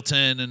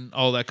 Middleton, and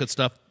all that good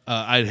stuff.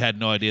 I had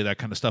no idea that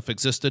kind of stuff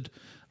existed.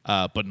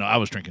 But no, I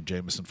was drinking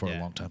Jameson for a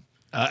long time.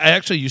 I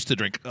actually used to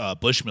drink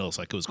Bushmills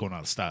like it was going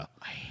out of style.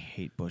 I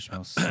hate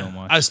Bushmills so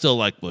much. I still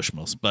like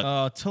Bushmills, but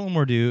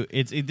Tullamore Dew.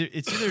 It's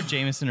either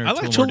Jameson or I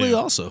like Tullamore Truly Dew.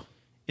 also.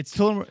 It's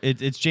Tullamore.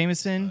 It's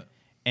Jameson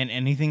and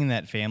anything in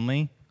that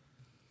family,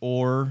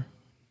 or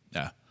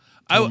Yeah.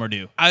 Tullamore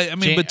Dew. I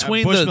mean,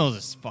 between Bushmills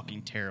is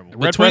fucking terrible.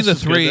 between Breast the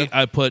is good, three, though.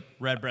 I put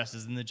Redbreast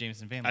is in the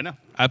Jameson family. I know.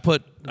 I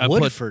put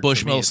Woodford for me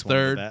Bushmills is one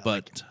of the third, best.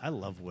 but Like, I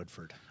love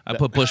Woodford. I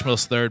put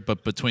Bushmills third,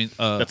 but between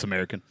That's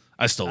American.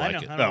 I still I like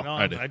know, it. I don't know.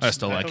 I do. I I just-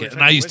 still I like thought we it, were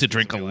and I talking used to whiskeys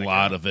drink a and you like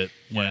lot it. of it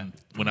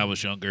when I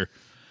was younger.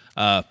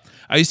 I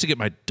used to get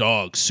my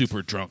dog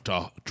super drunk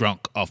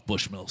off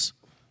Bushmills.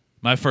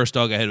 My first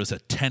dog I had was a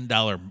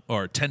 $10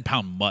 or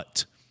 10-pound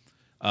mutt.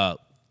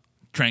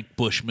 Drank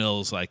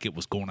Bushmills like it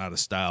was going out of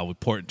style. We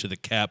pour it into the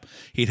cap.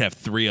 He'd have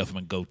 3 of them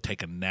and go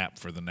take a nap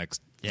for the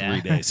next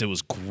 3 days. It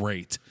was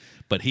great.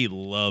 But he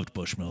loved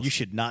Bushmills. You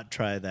should not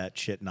try that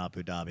shit in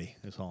Abu Dhabi.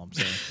 That's all I'm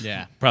saying.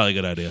 Yeah, Probably a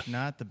good idea.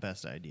 not the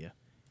best idea.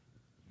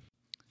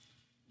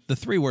 The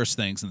 3 worst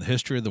things in the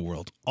history of the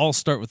world all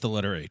start with the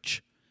letter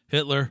H: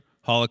 Hitler,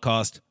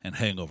 Holocaust, and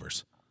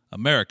hangovers.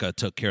 America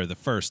took care of the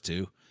first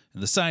 2,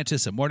 and the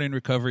scientists at Morning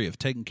Recovery have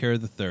taken care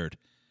of the third.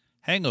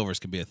 Hangovers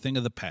can be a thing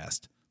of the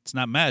past. It's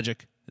not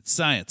magic, it's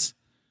science.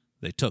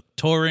 They took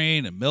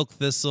taurine and milk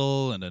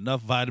thistle and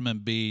enough vitamin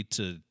B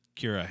to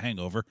cure a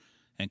hangover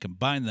and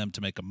combined them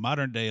to make a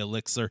modern-day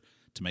elixir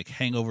to make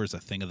hangovers a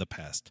thing of the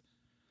past.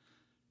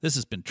 This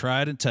has been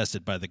tried and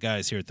tested by the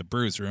guys here at the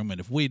Brewsroom, and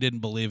if we didn't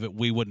believe it,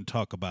 we wouldn't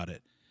talk about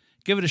it.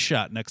 Give it a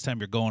shot next time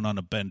you're going on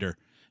a bender,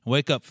 and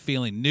wake up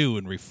feeling new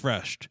and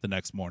refreshed the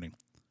next morning.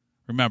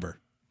 Remember,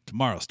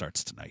 tomorrow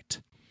starts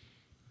tonight.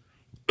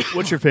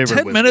 What's your favorite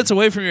 10 whiskey? minutes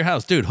away from your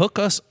house. Dude, hook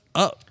us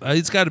up.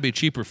 It's got to be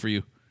cheaper for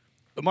you.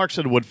 Mark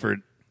said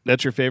Woodford.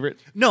 That's your favorite?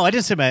 No, I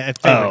didn't say my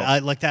favorite. Oh. I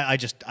like that.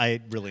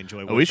 I really enjoy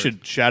Woodford. Oh, we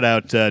should shout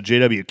out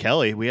J.W.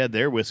 Kelly. We had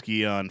their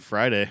whiskey on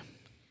Friday.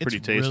 Pretty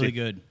It's tasty. really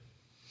good.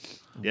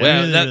 Yeah.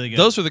 Well, Really, really good.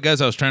 those were the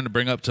guys I was trying to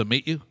bring up to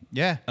meet you.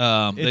 Yeah.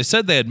 They It's-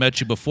 said they had met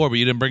you before, but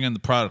you didn't bring in the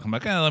product. I'm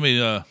like, let me.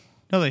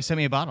 no, they sent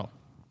me a bottle.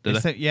 Did they?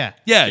 Sent- yeah.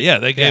 Yeah,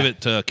 they gave Yeah.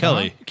 it to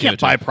Kelly. You can't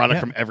buy product Yeah.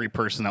 from every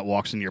person that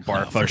walks into your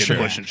bar for fucking sure.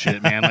 pushing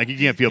shit, man. Like, you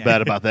can't feel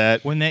bad about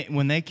that. When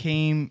they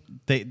came,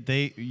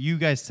 you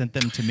guys sent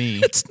them to me.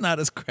 It's not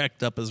as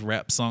cracked up as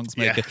rap songs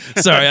make Yeah.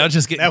 it. Sorry, I was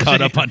just getting That was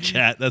caught it. up on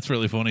chat. That's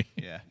really funny.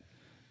 Yeah.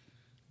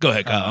 Go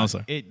ahead, Kyle. I'm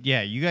sorry.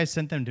 You guys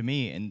sent them to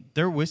me, and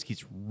their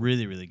whiskey's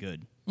really, really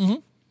good.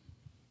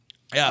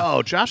 Yeah.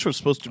 Oh, Josh was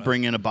supposed to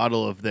bring in a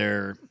bottle of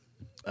their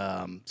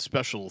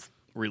special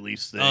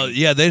release thing.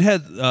 Yeah, they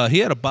had. He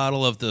had a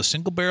bottle of the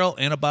single barrel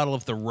and a bottle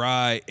of the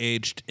rye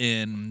aged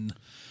in.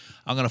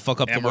 I'm gonna fuck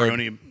up the word.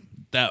 Amarone.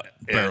 That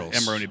barrels.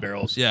 Amarone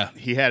barrels. Yeah.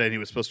 He had it, and he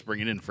was supposed to bring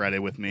it in Friday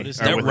with me.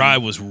 is Or That with rye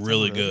him. was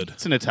really good.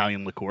 It's an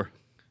Italian liqueur.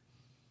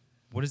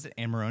 What is it?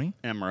 Amarone?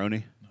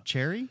 Amarone.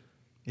 Cherry?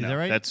 Is No, that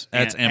right? That's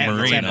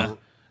Amarena.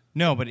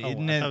 no, but I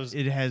thought it was-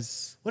 it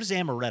has. What is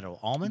amaretto?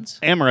 Almonds?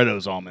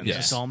 Amaretto's almonds. Yes.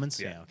 Just almonds?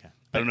 Yeah. Yeah. Okay.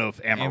 I don't know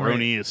if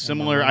Amarone is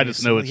similar. Amarone I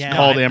just know it's yeah,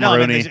 called no,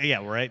 Amarone.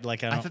 yeah, right.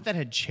 Like I thought that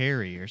had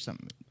cherry or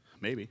something.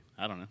 Maybe.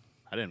 I don't know.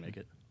 I didn't make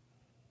it.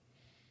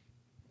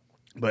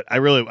 But I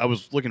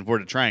was looking forward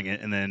to trying it,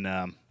 and then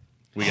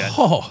we got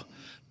Oh,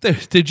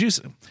 did you?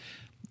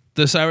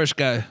 This Irish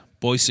guy,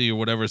 Boise or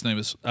whatever his name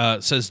is,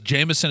 says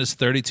Jameson is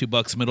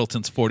 $32.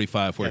 Middleton's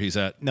 45 where he's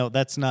at. No,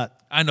 that's not.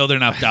 I know they're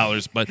not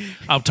dollars, but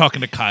I'm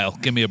talking to Kyle.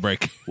 Give me a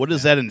break. what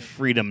is that in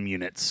freedom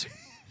units?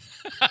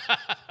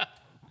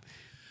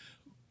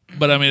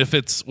 But I mean, if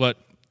it's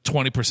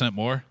 20%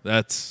 more,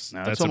 that's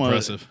No, it's almost-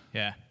 impressive.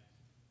 Yeah.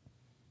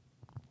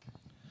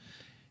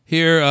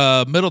 Here,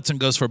 Middleton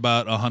goes for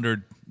about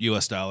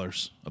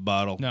 $100 a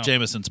bottle. No.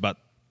 Jameson's about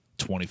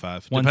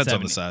 25. Depends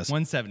on the size.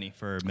 170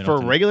 for For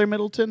Middleton. regular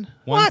Middleton?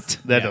 What?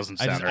 That doesn't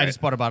sound I right. just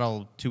bought a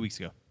bottle 2 weeks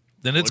ago.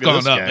 Then it's Look at gone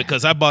this up guy.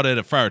 because I bought it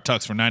at Friar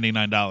Tuck's for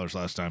 $99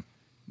 last time.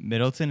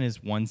 Middleton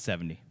is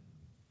 170.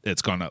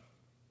 It's gone up.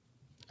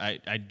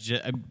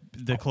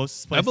 The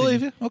closest place. I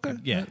believe that you. Okay.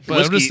 Yeah. But I'm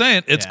just Whiskey-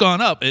 saying, it's Yeah.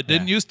 gone up. It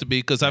didn't Yeah. used to be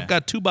because I've Yeah.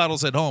 got 2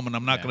 bottles at home and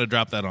I'm not Yeah. going to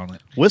drop that on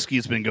it.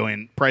 Whiskey's been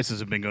going. Prices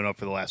have been going up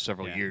for the last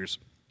several Yeah. years.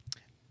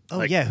 Oh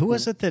Like- yeah, who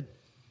was it that?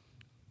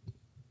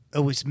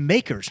 Oh, it was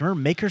Makers.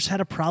 Remember, Makers had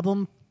a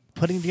problem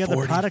putting together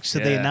 40 products, so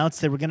they yeah. announced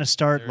they were going to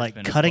start There's like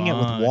been a cutting it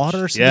with bunch. water.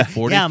 Or Yeah. something.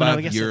 45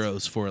 I guess that's-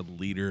 euros for a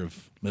liter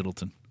of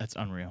Middleton. That's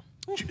unreal.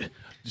 You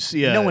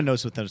see, No one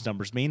knows what those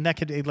numbers mean. That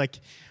could like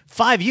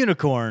 5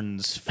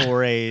 unicorns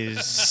for a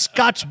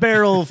Scotch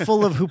barrel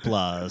full of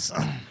hooplas.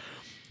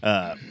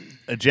 a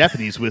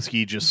Japanese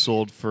whiskey just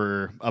sold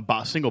for a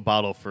single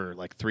bottle for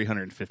like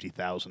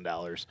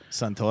 $350,000.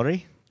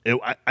 Suntory.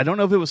 I don't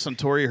know if it was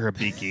Suntory or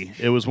Hibiki.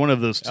 It was one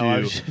of those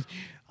two.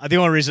 The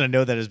only reason I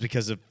know that is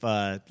because of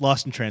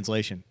Lost in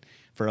Translation.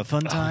 For a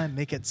fun time,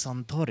 make it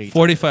Suntory.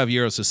 45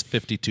 euros is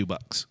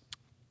 $52.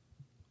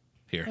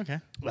 here. Okay.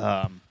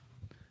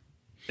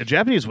 The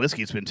Japanese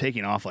whiskey's been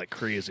taking off like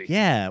crazy.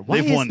 Yeah, why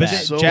They've is won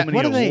that? so many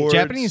what are they- awards.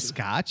 Japanese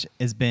Scotch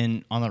has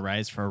been on the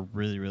rise for a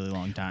really, really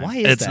long time. Why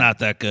is It's that? not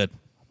that good.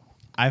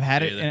 I've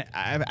had it. Either.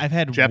 And I've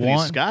had Japanese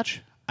one.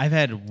 Scotch? I've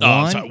had one. Oh,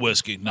 I'm sorry,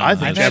 whiskey. No, I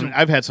think that's-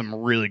 I've had some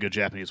really good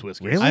Japanese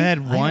whiskey. Really? I've had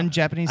I one don't-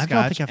 Japanese I Scotch.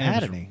 don't think I've and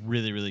had it was any.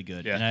 really, really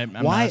good. Yeah. And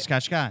I'm Why- not a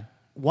Scotch guy.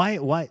 Why?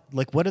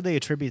 Like, what do they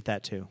attribute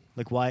that to?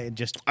 Like, why?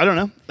 Just I don't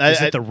know.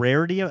 is it the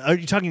rarity of? Are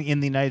you talking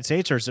in the United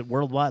States or is it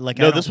worldwide? Like,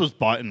 I No, don't- this was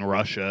bought in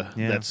Russia,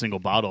 Yeah. that single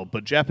bottle.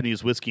 But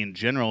Japanese whiskey in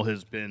general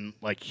has been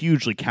like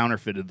hugely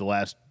counterfeited the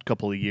last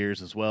couple of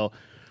years as well.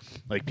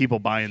 Like people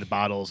buying the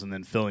bottles and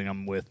then filling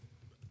them with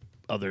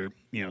other,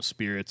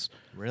 spirits.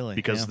 Really?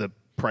 Because Yeah. the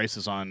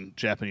prices on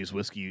Japanese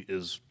whiskey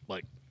is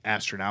like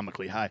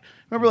astronomically high.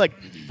 Remember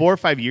like 4 or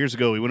 5 years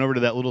ago, we went over to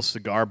that little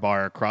cigar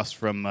bar across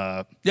from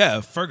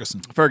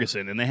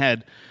Ferguson, and they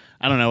had,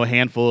 I don't know, a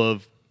handful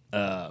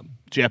of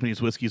Japanese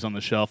whiskeys on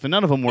the shelf, and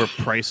none of them were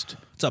priced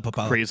What's up,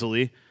 Apollo?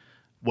 crazily.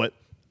 What?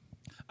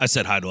 I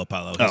said hi to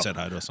Apollo. He Oh. said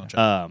hi to us on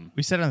chat.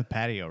 We sat on the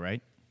patio,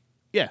 right?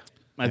 Yeah,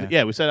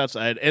 yeah. We sat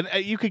outside, and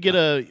you could get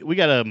we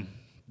got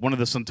one of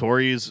the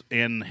Suntories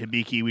and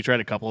Hibiki. We tried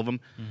a couple of them.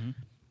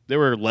 They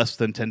were less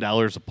than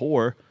 $10 a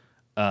pour.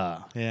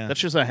 Yeah. That's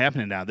just not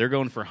happening now. They're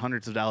going for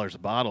hundreds of dollars a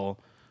bottle.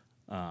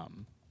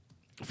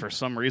 For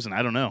some reason,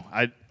 I don't know.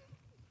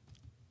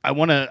 I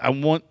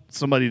want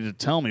somebody to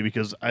tell me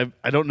because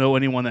I don't know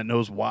anyone that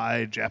knows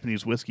why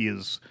Japanese whiskey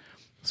is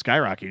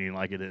skyrocketing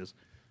like it is.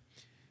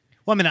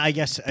 Well, I mean, I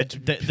guess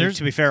there's-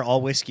 to be fair,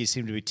 all whiskeys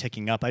seem to be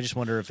ticking up. I just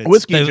wonder if it's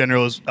Whiskey in they-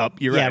 general is up.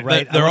 You're Yeah, right.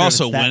 right. I They're wonder if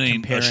also it's that winning a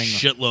comparing-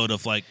 shitload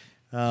of like,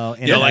 like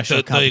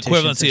the competitions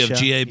equivalency and of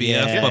shit. GABF,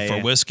 Yeah, but for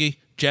yeah. whiskey.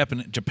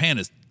 Japan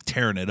is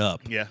tearing it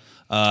up. Yeah.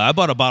 I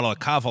bought a bottle of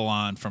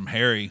Cavalon from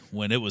Harry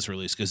when it was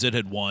released because it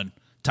had won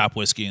top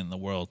whiskey in the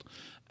world,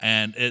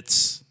 and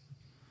it's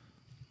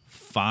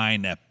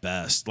fine at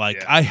best. Like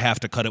Yeah. I have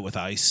to cut it with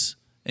ice,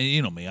 and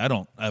you know me, I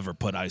don't ever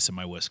put ice in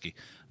my whiskey.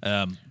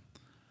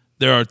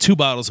 There are 2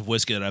 bottles of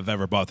whiskey that I've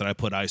ever bought that I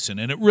put ice in,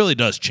 and it really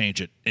does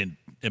change it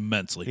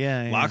immensely.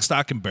 Yeah, yeah. Lock,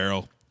 Stock, and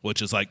Barrel,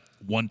 which is like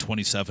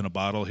 $127 a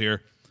bottle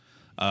here.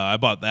 I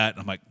bought that, and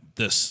I'm like,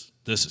 this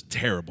is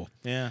terrible.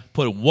 Yeah.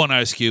 Put in 1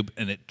 ice cube,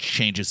 and it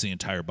changes the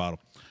entire bottle.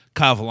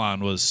 Cavalon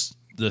was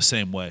the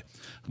same way.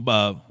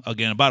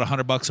 Again, about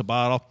 $100 a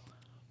bottle.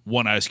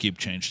 1 ice cube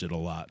changed it a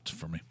lot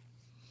for me.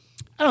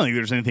 I don't think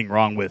there's anything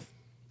wrong with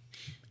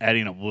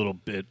adding a little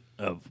bit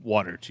of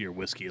water to your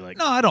whiskey. Like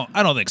No, I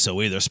don't think so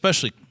either,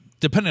 especially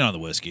depending on the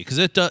whiskey, because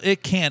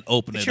it can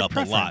open It's it your up a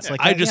lot. preference.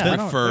 Like, I just yeah, I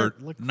don't- prefer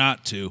look-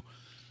 not to.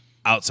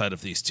 Outside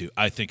of these 2,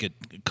 I think it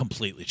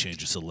completely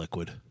changes the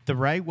liquid. The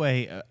right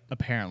way,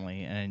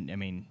 apparently, and I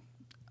mean,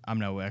 I'm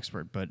no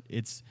expert, but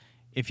it's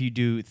if you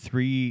do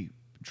 3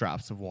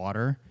 drops of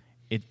water,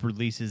 it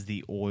releases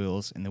the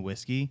oils in the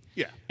whiskey.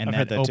 Yeah. and I've that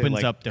heard that too, opens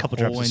like up the couple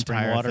whole drops of spring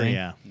entire water, thing.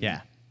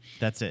 yeah.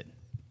 That's it.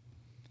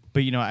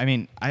 But I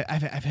mean,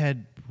 I've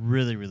had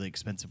really, really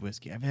expensive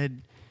whiskey. I've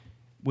had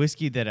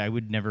whiskey that I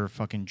would never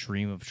fucking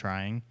dream of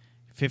trying.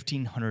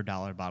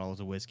 $1,500 bottles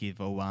of whiskey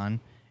of Oban,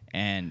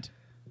 and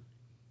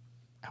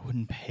I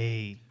wouldn't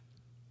pay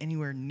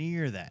anywhere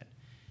near that.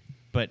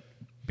 But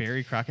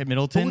Barry Crockett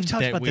Middleton, But we've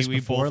talked that about we, this we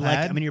before. both Like,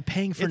 had, I mean, you're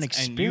paying for an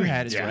and you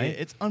had it, experience, right? right?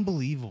 It's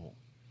unbelievable.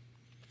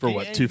 for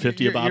what, Yeah, $250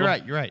 a you're-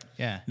 bottle? You're right.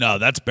 Yeah. No,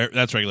 that's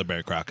regular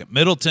Barry Crockett.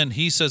 Middleton,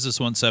 he says it's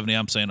 $170.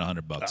 I'm saying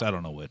 $100. I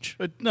don't know which.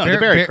 But no, the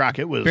Barry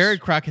Crockett was Barry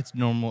Crockett's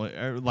normal,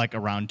 like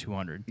around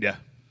 200. Yeah,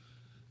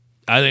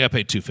 I think I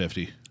paid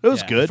 $250 it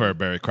was Yeah. good. for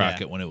Barry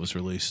Crockett Yeah. when it was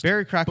released.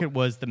 Barry Crockett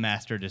was the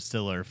master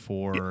distiller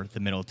for the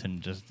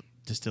Middleton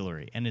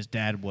distillery, and his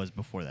dad was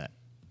before that.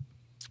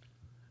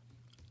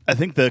 I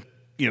think the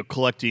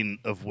collecting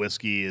of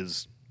whiskey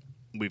is,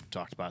 we've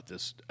talked about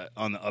this,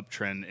 on the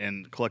uptrend,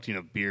 and collecting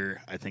of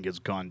beer I think has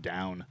gone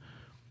down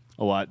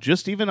a lot.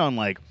 Just even on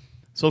like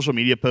social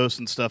media posts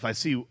and stuff, I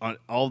see on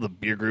all the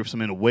beer groups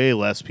I'm in way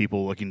less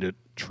people looking to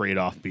trade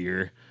off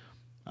beer.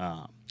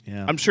 Yeah.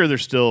 I'm sure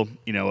there's still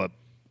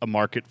a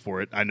market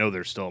for it. I know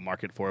there's still a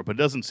market for it, but it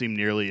doesn't seem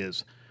nearly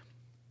as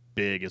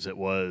big as it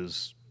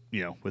was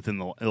within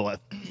the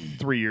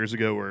 3 years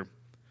ago or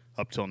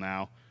up till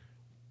now.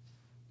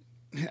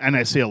 And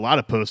I see a lot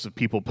of posts of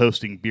people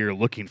posting beer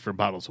looking for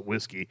bottles of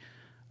whiskey.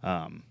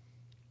 I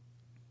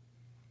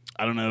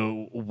don't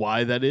know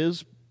why that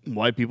is,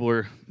 why people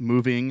are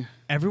moving.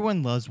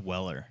 Everyone loves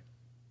Weller.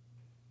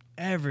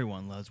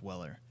 Everyone loves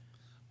Weller.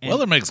 And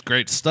Weller makes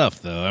great stuff,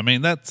 though. I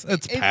mean, it's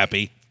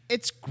pappy.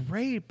 It's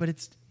great, but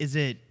is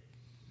it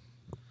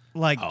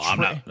like Oh, I'm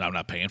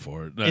not paying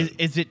for it.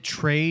 is it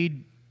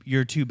trade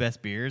your 2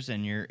 best beers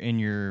in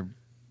your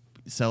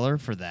cellar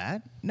for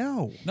that?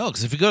 No. No,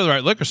 because if you go to the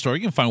right liquor store,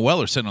 you can find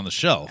Weller sitting on the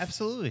shelf.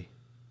 Absolutely.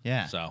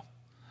 Yeah. So,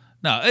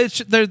 no,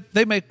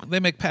 they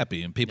make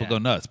Pappy, and people Yeah. go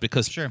nuts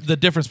because Sure. the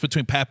difference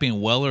between Pappy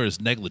and Weller is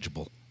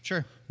negligible.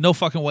 Sure. No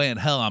fucking way in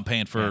hell I'm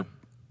paying for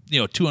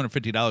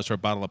 $250 for a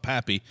bottle of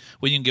Pappy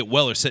when you can get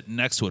Weller sitting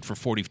next to it for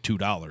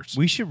 $42.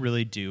 We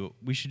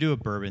should do a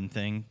bourbon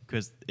thing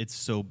because it's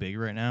so big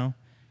right now.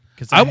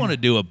 Because I want to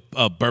do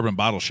a bourbon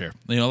bottle share.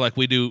 Like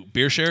we do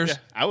beer shares. Yeah,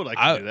 I would like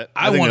to do that.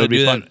 I think want to would be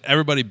do fun. that.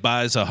 Everybody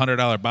buys a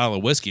 $100 bottle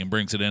of whiskey and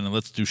brings it in, and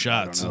let's do I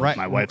shots. don't know Right. if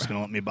my wife's going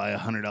to let me buy a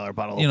 $100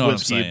 bottle You know of what I'm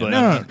whiskey, saying. but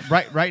No.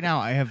 Right now,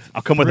 I have.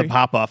 I'll come with a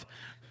pop off.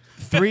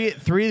 three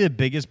of the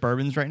biggest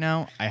bourbons right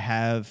now. I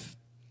have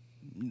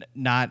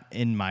not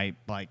in my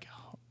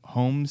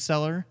home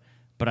cellar,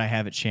 but I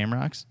have at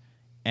Shamrocks,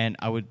 and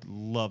I would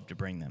love to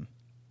bring them.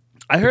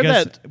 I heard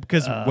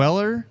because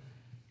Weller,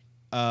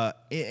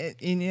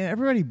 and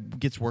everybody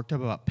gets worked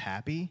up about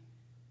Pappy,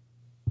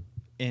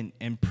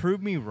 and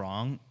prove me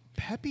wrong.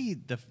 Pappy,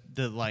 the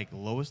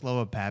lowest low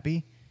of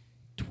Pappy,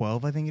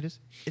 12, I think it is.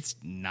 It's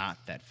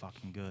not that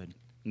fucking good.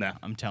 No.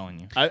 I'm telling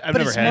you. I've But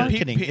never it's had it.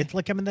 marketing. It's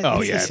like it's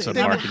a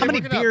marketing. How many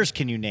Look it up. beers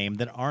can you name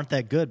that aren't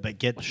that good but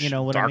get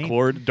what Dark I mean?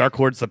 Lord. Dark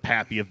Lord's the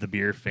Pappy of the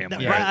beer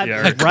family. Yeah, right? right. Yeah,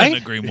 I right. couldn't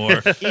agree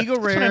more. Eagle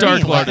Rare. Dark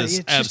mean, Lord like, is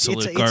it's just- absolute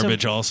it's a-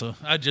 garbage. Also,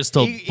 I just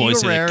told Eagle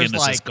Boise that Rare is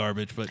Guinness is like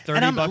garbage, but 30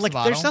 And I'm bucks like, a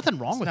bottle. there's nothing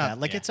wrong with It's that. not-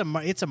 Like,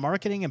 yeah. it's a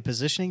marketing and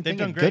positioning They've thing,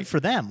 done and great. good for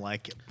them.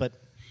 Like, but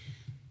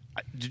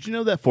Did you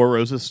know that Four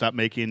Roses stopped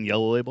making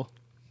Yellow Label?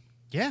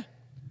 Yeah.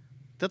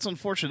 That's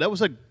unfortunate. That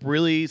was a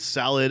really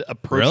solid,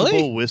 approachable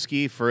Really?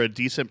 whiskey for a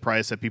decent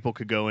price that people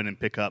could go in and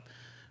pick up.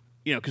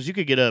 Because you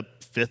could get a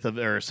fifth of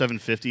or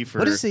 $7.50 for.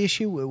 what is the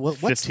issue? What's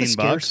the $15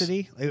 bucks?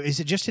 scarcity? Is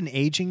it just an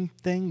aging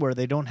thing where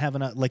they don't have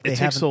enough? Like, they It takes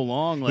haven't- so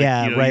long. Like,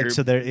 yeah, you know, right. you're-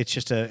 So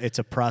it's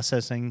a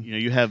processing.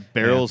 you have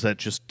barrels that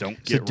just don't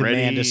So get ready.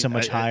 demand is so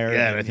much higher Yeah,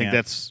 than- and I think yeah.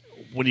 that's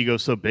when you go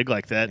so big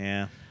like that.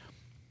 Yeah.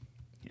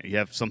 You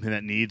have something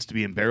that needs to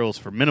be in barrels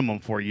for minimum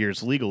 4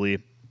 years legally.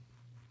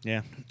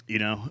 Yeah.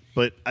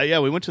 But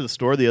we went to the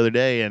store the other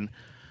day, and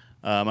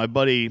my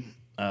buddy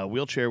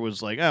Wheelchair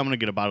was like, I'm going to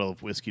get a bottle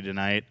of whiskey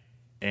tonight.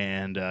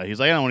 And he's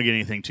like, I don't want to get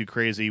anything too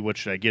crazy. What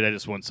should I get? I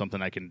just want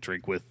something I can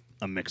drink with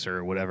a mixer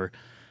or whatever.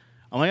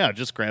 I'm like,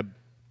 just grab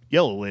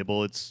Yellow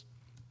Label. It's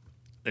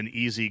an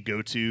easy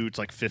go-to. It's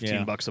like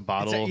 $15 a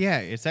bottle.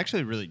 It's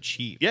actually really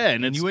cheap. Yeah,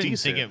 and it's you wouldn't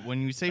decent. think it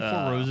when you say Four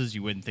Roses,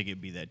 you wouldn't think it'd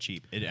be that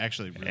cheap. It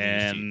actually really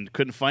is cheap. And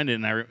couldn't find it,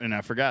 and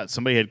I forgot.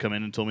 Somebody had come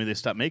in and told me they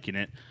stopped making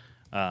it.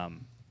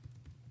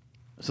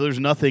 So there's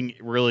nothing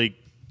really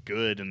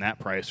good in that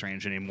price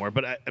range anymore.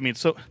 But I mean,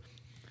 so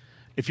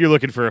if you're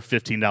looking for a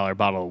 $15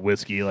 bottle of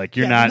whiskey, like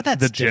you're Yeah, not but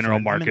the that's general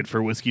different. I market mean-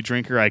 for whiskey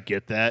drinker, I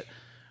get that.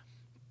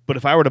 But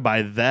if I were to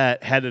buy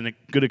that, had a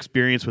good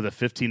experience with a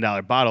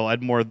 $15 bottle,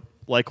 I'd more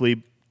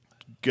likely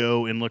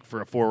go and look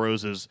for a Four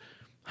Roses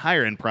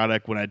higher end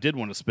product when I did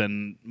want to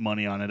spend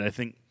money on it. I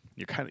think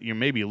you're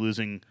maybe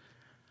losing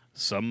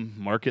some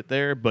market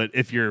there, but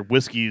if your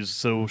whiskey's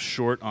so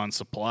short on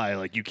supply,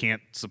 like you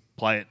can't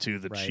supply it to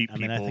the Right. cheap I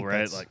mean, I people, think right?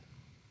 that's- Like,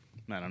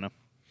 I don't know.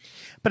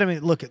 But I mean,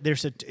 look,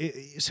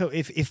 so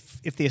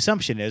if the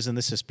assumption is, and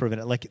this is proven,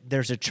 like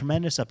there's a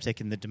tremendous uptick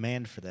in the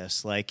demand for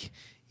this, like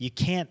you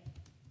can't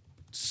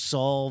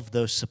solve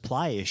those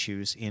supply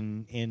issues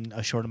in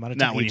a short amount of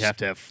time. Not when you just- have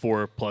to have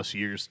 4+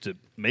 years to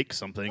make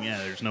something. Yeah,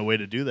 there's no way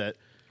to do that.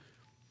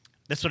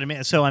 That's what I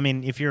mean. So I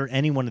mean, if you're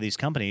any one of these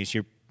companies,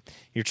 you're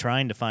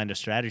trying to find a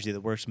strategy that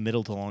works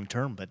middle to long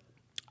term, but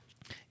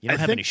you don't I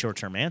have think any short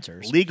term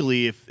answers.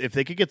 Legally, if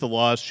they could get the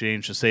laws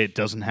changed to say it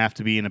doesn't have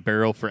to be in a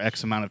barrel for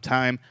X amount of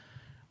time,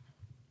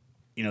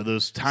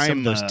 those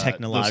those those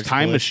technological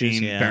time issues,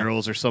 machine yeah.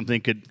 barrels or something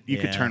could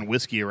Yeah. turn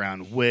whiskey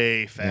around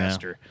way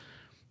faster.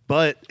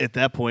 But at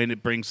that point,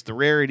 it brings the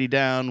rarity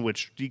down,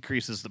 which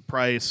decreases the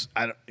price.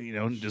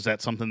 Is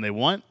that something they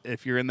want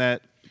if you're in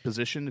that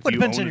position? If Well, it you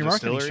depends own on a your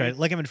marketing distillery? strategy.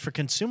 Like, I mean, for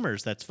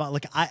consumers, that's fine.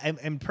 Like,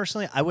 and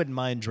personally, I wouldn't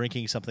mind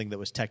drinking something that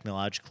was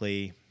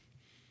technologically,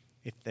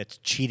 if that's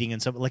cheating and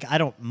something. Like, I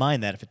don't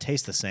mind that if it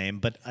tastes the same.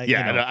 But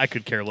I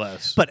could care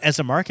less. But as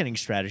a marketing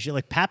strategy,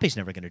 like Pappy's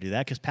never going to do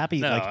that because Pappy,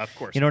 No, like, of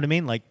course you know what I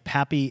mean? Like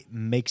Pappy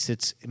makes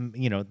its,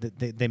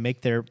 they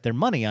make their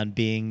money on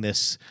being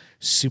this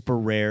super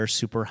rare,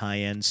 super high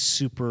end,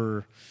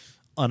 super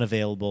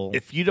unavailable.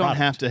 If you don't product.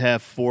 have to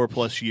have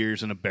 4+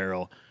 years in a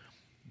barrel,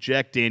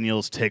 Jack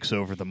Daniels takes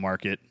over the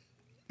market,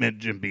 and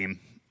Jim Beam,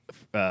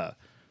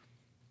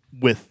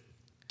 with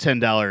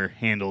 $10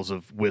 handles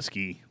of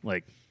whiskey,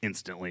 like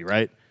instantly,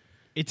 right?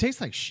 It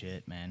tastes like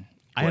shit, man.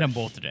 I had them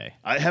both today.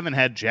 I haven't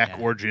had Jack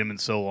or Jim in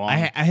so long. I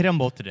had them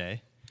both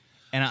today,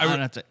 and I don't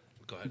have to.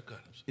 Go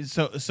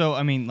ahead. So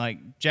I mean,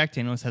 like Jack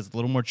Daniels has a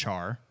little more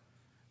char.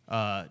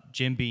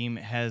 Jim Beam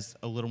has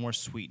a little more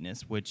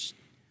sweetness, which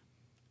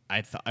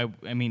I thought.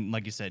 I mean,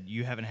 like you said,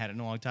 you haven't had it in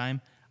a long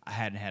time. I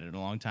hadn't had it in a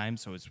long time,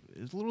 so it's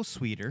a little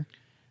sweeter.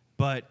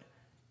 But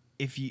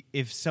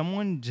if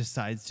someone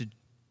decides to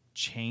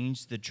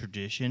change the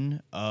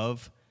tradition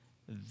of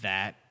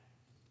that,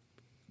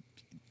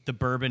 the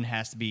bourbon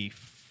has to be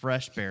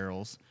fresh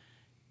barrels.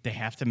 They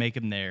have to make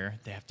them there.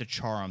 They have to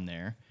char them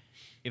there.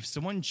 If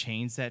someone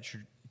changes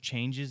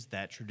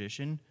that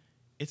tradition,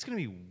 it's going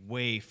to be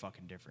way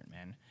fucking different,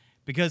 man.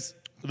 Because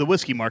the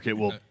whiskey market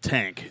will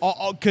tank.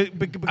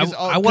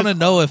 I want to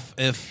know if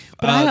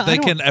I they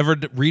don't- can ever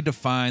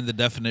redefine the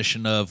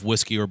definition of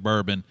whiskey or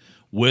bourbon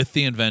with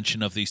the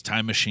invention of these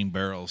time machine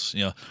barrels.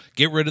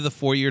 Get rid of the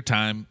 4-year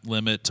time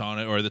limit on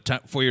it, or the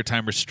 4-year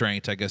time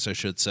restraint, I guess I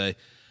should say.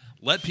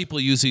 let people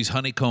use these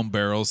honeycomb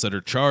barrels that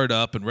are charred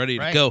up and ready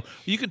to Right. go.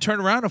 You can turn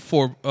around a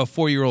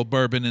 4-year-old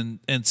bourbon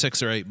in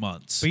 6 or 8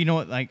 months. But you know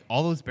what? Like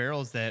all those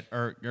barrels that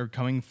are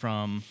coming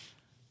from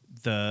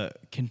the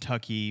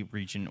Kentucky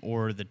region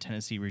or the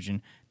Tennessee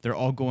region, they're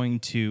all going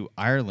to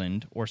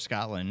Ireland or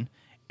Scotland,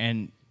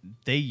 and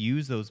they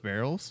use those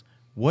barrels.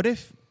 What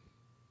if,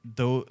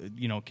 though,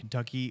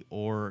 Kentucky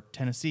or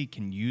Tennessee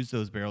can use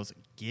those barrels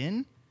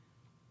again?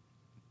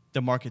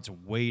 The market's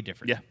way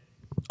different. Yeah.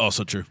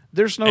 Also true.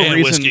 There's no and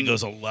reason. whiskey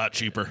goes a lot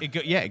cheaper.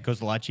 It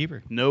goes a lot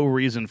cheaper. No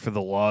reason for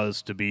the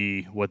laws to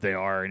be what they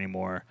are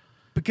anymore.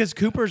 Because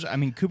Cooper's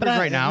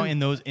right now in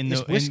those in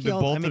is the whiskey in the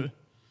all- both. I mean,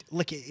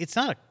 look, it's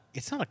not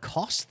a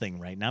cost thing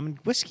right now. I mean,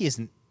 whiskey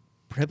isn't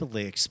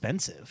prohibitively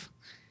expensive.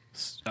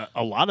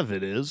 A lot of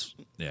it is.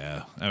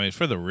 Yeah, I mean,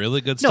 for the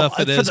really good stuff,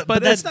 it for is, the-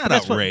 but that- it's not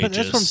that's outrageous. But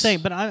that's what I'm saying.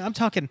 But I'm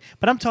talking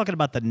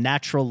about the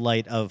natural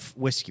light of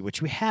whiskey,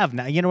 which we have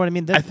now. You know what I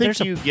mean? I think there's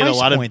you a get a price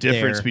lot of point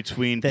difference there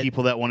between that-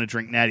 people that want to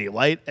drink Natty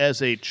Light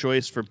as a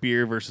choice for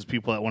beer versus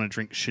people that want to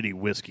drink shitty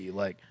whiskey.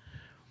 Like,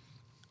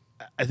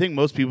 I think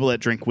most people that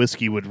drink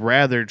whiskey would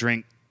rather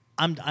drink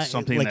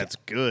something like, that's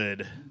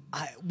good.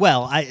 I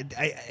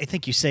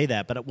think you say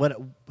that, but what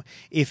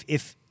if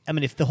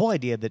the whole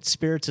idea that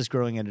spirits is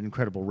growing at an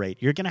incredible rate,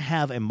 you're going to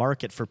have a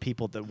market for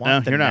people that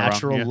want the you're not wrong.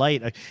 natural Yeah.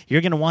 light.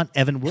 You're going to want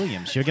Evan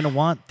Williams. You're going to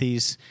want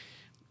these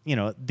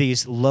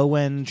low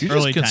end. Do you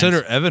Early just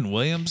consider times. Evan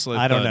Williams like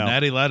I don't the know.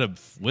 natty light of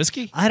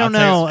whiskey? I don't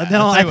I'll know. tell you-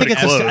 No, I'll I tell you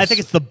think what I think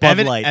it's the Bud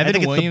Light. I think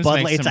it's the Williams Bud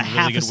makes Light. It's some a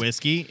half really good a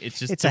whiskey. It's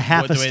just it's a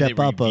half the a way step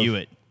they up of review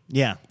it.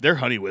 Yeah. Their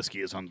honey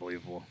whiskey is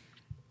unbelievable.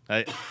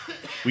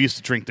 We used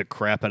to drink the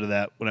crap out of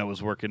that when I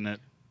was working at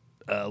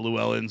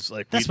Llewellyn's.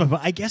 Like, That's my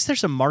point. I guess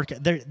there's a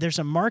market. There's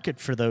a market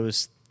for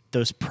those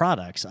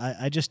products.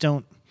 I just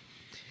don't.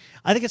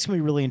 I think it's going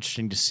to be really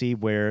interesting to see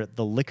where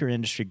the liquor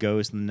industry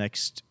goes in the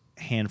next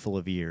handful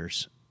of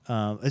years,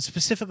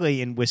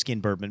 specifically in whiskey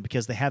and bourbon,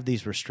 because they have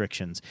these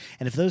restrictions.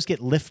 And if those get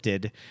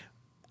lifted,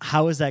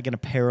 how is that going to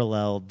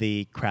parallel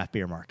the craft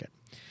beer market?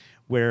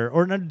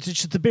 Or not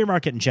just the beer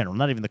market in general,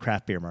 not even the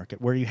craft beer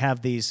market, where you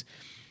have these.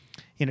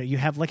 You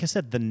have, like I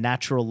said, the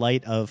natural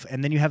light of,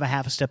 and then you have a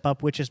half a step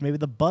up, which is maybe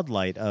the Bud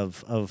Light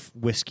of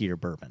whiskey or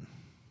bourbon.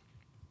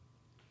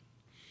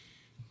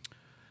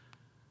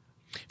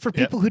 For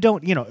people who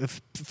don't,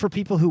 for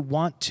people who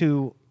want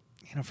to,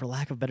 for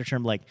lack of a better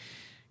term, like,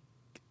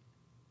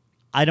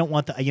 I don't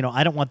want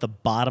the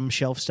bottom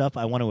shelf stuff.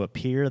 I want to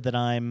appear that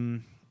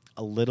I'm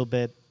a little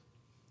bit.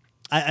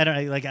 I don't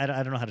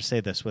know how to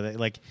say this with it.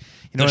 Like,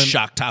 The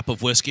shock top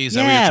of whiskey. Is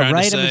that yeah, what you're trying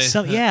right. to say?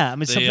 Something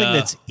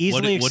that's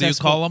easily what do you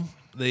accessible. call them?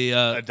 The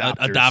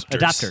adopters.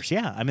 Adopters,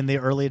 yeah. I mean, the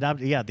early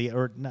adopters,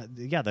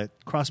 the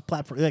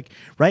cross-platform, like,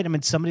 right? I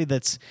mean, somebody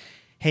that's,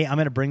 hey, I'm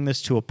going to bring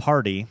this to a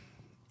party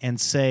and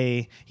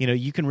say,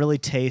 you can really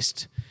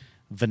taste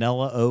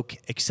vanilla, oak,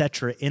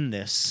 etc. in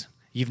this.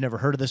 You've never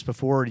heard of this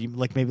before. You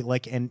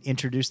and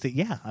introduce the.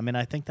 Yeah, I mean,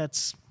 I think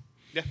that's.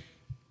 Yeah.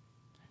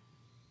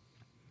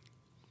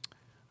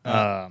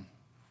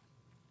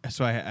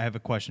 So I have a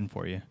question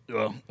for you.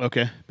 Well,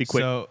 okay. Be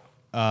quick. So,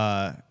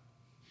 the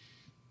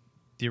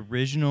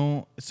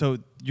original. So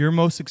your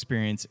most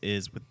experience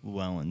is with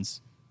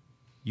Llewellyn's.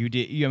 You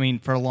did. I mean,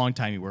 for a long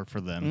time you worked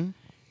for them. Mm-hmm.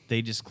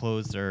 They just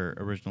closed their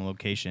original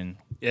location.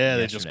 Yeah,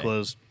 they just yesterday.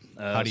 closed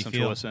How do you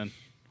Central feel? West End.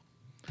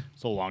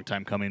 It's a long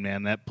time coming,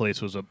 man. That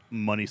place was a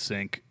money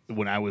sink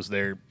when I was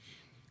there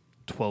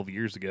 12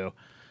 years ago.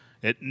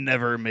 It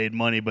never made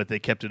money, but they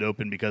kept it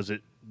open because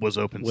it was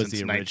open Was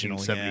since the original,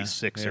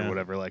 1976 yeah. or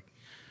whatever. Like,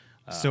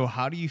 So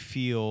how do you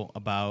feel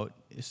about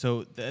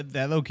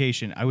that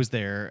location? I was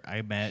there.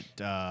 I met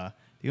the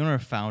owner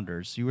of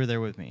Founders. You were there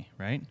with me,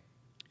 right?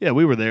 yeah,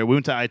 we were there. We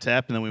went to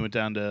ITAP, and then we went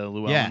down to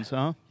Llewellyn's.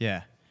 Huh?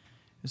 Yeah.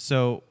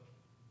 So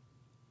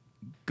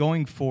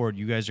going forward,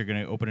 you guys are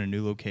going to open a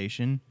new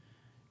location.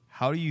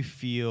 How do you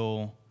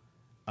feel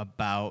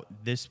about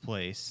this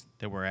place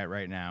that we're at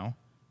right now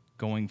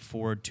going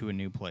forward to a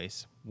new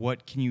place?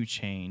 What can you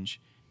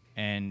change?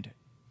 And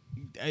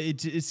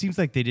it seems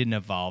like they didn't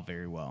evolve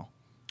very well.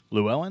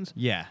 Llewellyn's?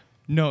 Yeah.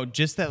 No,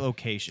 just that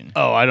location.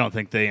 Oh, I don't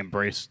think they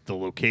embraced the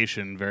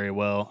location very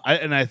well.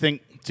 I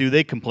think, too,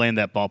 they complained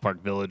that Ballpark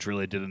Village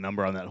really did a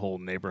number on that whole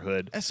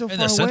neighborhood. That's so In far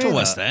the Central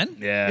away. West End?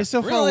 Yeah. It's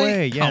so far Really?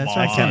 away. Yeah, Come that's what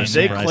I on. kinda They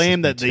surprises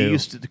claimed me, that they too.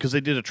 used to, because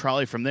they did a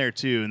trolley from there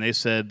too, and they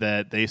said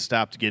that they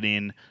stopped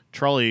getting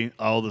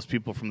all those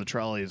people from the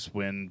trolleys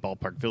when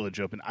Ballpark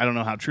Village opened. I don't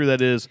know how true that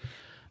is.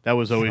 That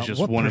was always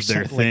just What one of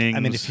their percent- like, things. I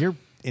mean, if your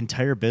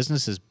entire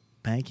business is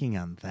banking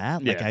on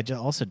that, like, Yeah. I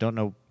also don't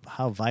know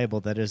how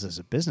viable that is as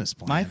a business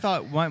plan. My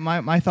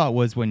thought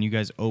was when you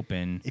guys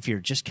open if you're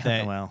just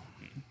kind that, of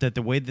that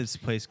the way this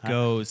place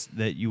goes,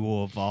 that you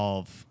will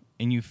evolve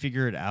and you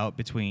figure it out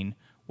between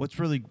what's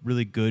really,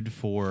 really good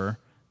for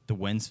the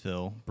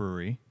Wentzville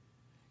Brewery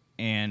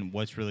and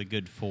what's really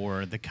good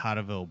for the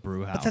Cotteville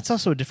Brew House. but that's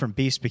also a different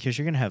beast because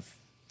you're going to have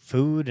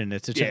food and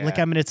it's Yeah.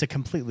 it's a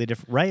completely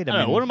different, right? I don't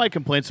know. One of my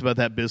complaints about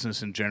that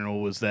business in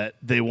general was that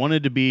they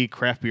wanted to be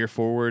craft beer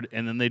forward,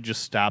 and then they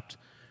just stopped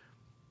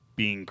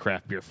being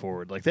craft beer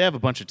forward. Like they have a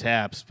bunch of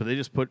taps, but they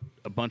just put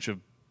a bunch of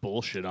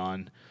bullshit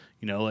on.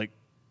 Like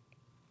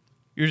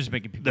You're just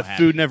making people the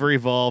happy. food never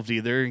evolved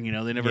either.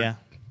 They never Yeah.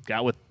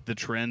 got with the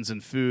trends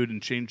in food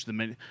and changed the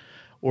menu,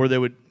 or they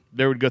would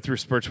go through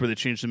spurts where they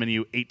changed the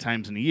menu 8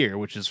 times in a year,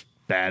 which is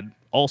bad.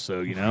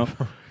 Also,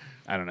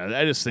 I don't know.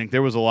 I just think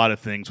there was a lot of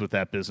things with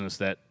that business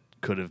that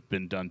could have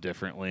been done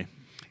differently.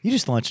 You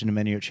just launched a new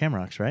menu at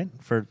Shamrocks, right?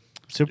 For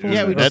Super Bowl?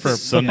 Yeah, we Or that did. for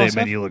Sunday football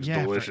stuff? menu looks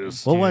Yeah,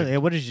 delicious. Well,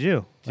 Dude. what did you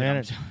do?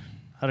 Dude,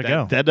 How'd it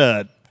go?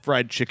 That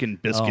fried chicken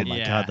biscuit Oh my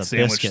Yeah. God, the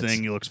sandwich biscuits.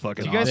 thing looks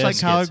fucking Do you guys awesome. like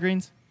Biscuits. collard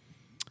greens?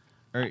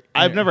 Or,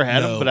 I've never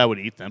had them, No. but I would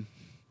eat them.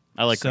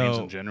 I like greens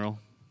So- in general.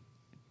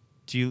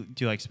 Do you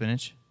like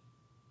spinach?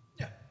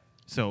 Yeah.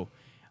 So,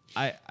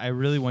 I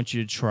really want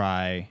you to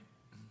try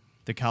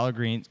the collard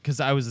greens because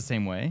I was the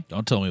same way.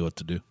 Don't tell me what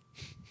to do.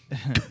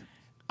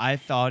 I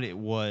thought it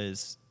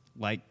was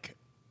like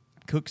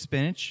cooked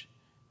spinach,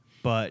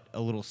 but a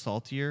little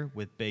saltier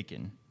with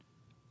bacon.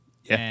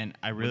 Yeah, And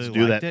I really let's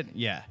do liked that. it.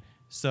 Yeah.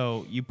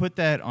 So you put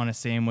that on a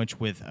sandwich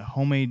with a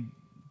homemade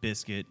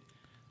biscuit.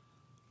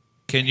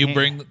 Can you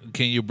Ham.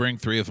 bring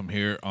 3 of them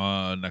here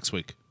next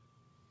week?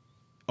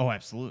 Oh,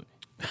 absolutely.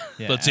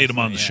 Yeah, Let's eat them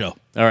on the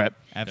absolutely, show. All right.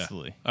 Yeah.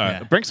 Absolutely. All right.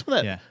 Yeah. Bring some of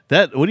that. Yeah.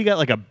 That what do you got?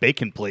 Like a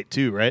bacon plate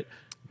too, right?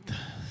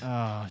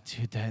 Oh,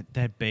 dude,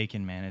 that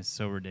bacon, man, is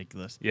so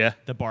ridiculous. Yeah.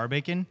 The bar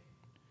bacon.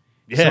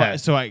 Yeah.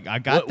 So I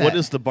got that. What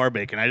is the bar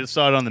bacon? I just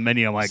saw it on the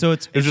menu. I'm like, So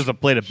it's it's just a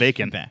plate of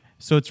bacon. Yeah.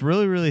 So it's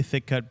really, really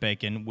thick cut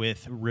bacon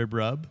with rib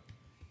rub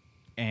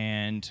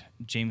and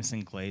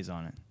Jameson glaze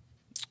on it.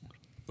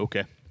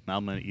 Okay, now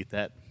I'm gonna eat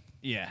that.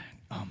 Yeah.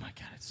 Oh my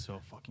god, it's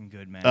so fucking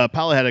good, man.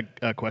 Paula had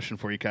a question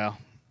for you, Kyle.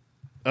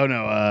 Oh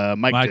no,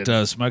 Mike Mike did.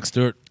 does. Mike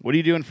Stewart. What are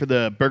you doing for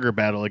the burger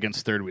battle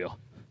against Third Wheel?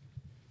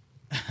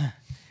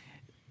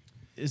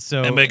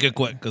 So And make it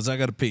quick because I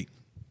got to pee.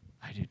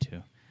 I do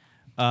too.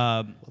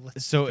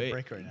 let's So take a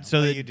break right now. so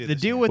Let the, you do the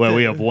this deal now. with Well, the,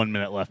 we have 1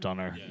 minute left on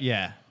our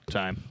yeah.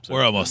 time. So.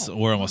 We're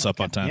almost up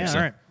on time. Yeah, so.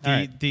 all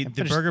right. The I'm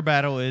finished. burger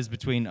battle is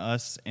between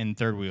us and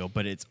Third Wheel,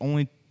 but it's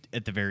only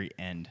at the very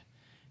end.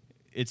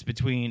 It's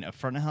between a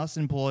front of house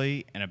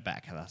employee and a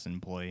back of house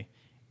employee,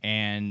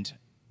 and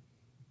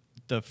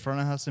the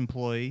front of house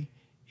employee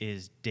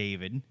is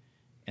David,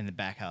 and the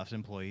back house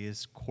employee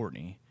is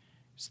Courtney.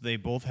 So they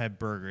both have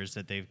burgers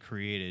that they've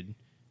created.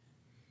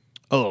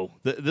 Oh,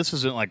 this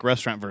isn't like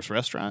restaurant versus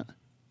restaurant.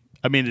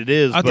 I mean, it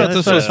is. I but thought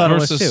this what I was thought it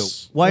was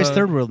versus too. Why is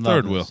Third Wheel involved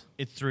Third in Wheel. this?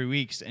 It's 3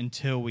 weeks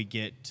until we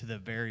get to the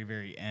very,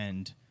 very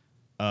end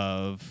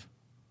of.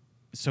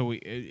 So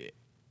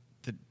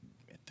the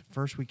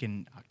first week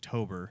in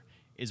October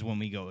is when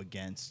we go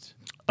against.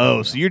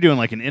 Oh, so you're doing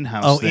like an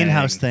in-house. Oh, thing.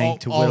 in-house thing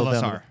to all whittle of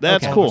us down. are.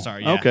 That's All of cool. us are,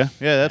 yeah. Okay,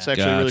 yeah, that's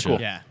actually really Gotcha.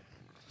 cool. Yeah.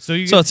 So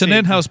you So get it's to an see-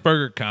 in-house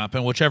burger comp,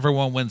 and whichever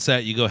one wins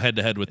that, you go head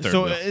to head with Third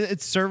So Wheel.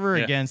 it's server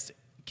Yeah. against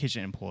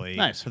kitchen employee.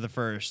 Nice. For the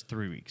first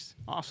 3 weeks.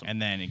 Awesome. And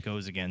then it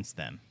goes against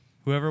them.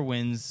 Whoever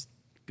wins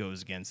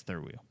goes against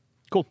Third Wheel.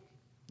 Cool.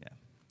 Yeah.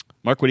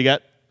 Mark, what do you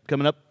got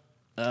coming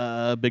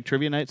up? Big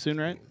trivia night soon,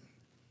 right?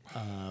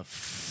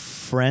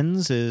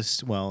 Friends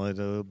is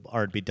it'll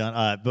already be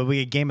done. But we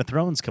get Game of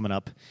Thrones coming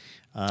up.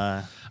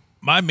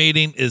 My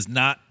meeting is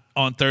not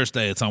on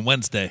Thursday; it's on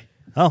Wednesday.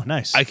 Oh,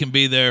 nice. I can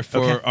be there for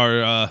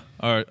Okay.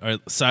 our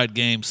side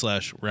game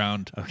 /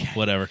 round,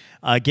 whatever.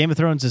 Game of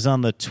Thrones is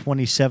on the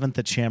 27th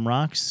at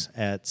Shamrocks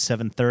at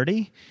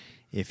 7:30.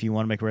 If you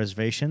want to make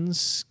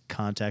reservations,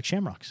 contact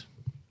Shamrocks.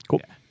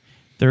 Cool.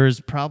 There's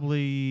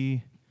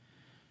probably,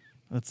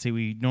 let's see,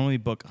 we normally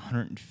book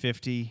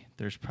 150.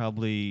 There's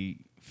probably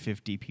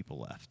 50 people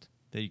left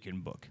that you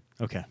can book.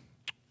 Okay.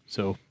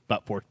 So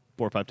about four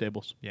or five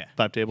tables. Yeah.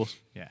 5 tables.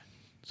 Yeah.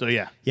 So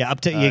yeah. Yeah, up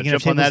to you can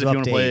have jump on that tables if of you up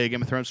want to to play 8.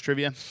 Game of Thrones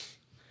trivia.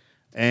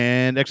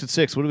 And Exit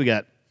 6, what do we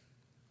got?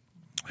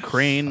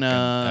 Crane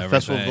Festival of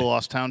the everything.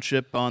 Lost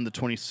Township on the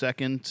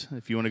 22nd.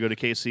 If you want to go to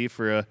KC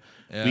for a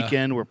Yeah.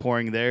 weekend, we're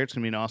pouring there. It's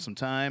gonna be an awesome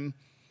time.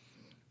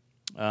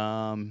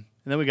 And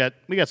then we got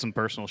some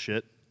personal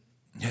shit.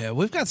 Yeah,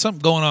 we've got something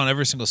going on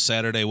every single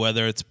Saturday,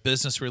 whether it's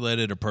business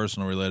related or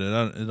personal related.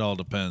 It all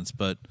depends.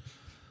 But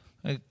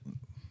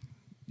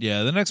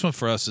yeah, the next one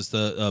for us is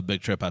the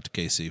big trip out to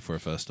KC for a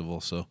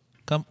festival. So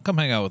come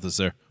hang out with us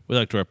there. We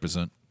like to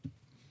represent.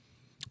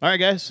 All right,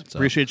 guys.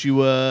 Appreciate you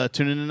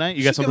tuning in tonight.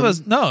 You got Should something? give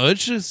us- no,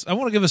 it's just I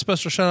want to give a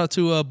special shout out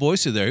to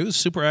Boise there. He was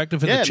super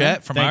active in Yeah, the chat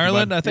man. from Thank you,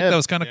 Ireland. bud. I think Yeah. that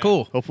was kind of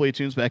cool. Hopefully he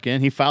tunes back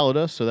in. He followed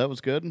us, so that was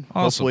good.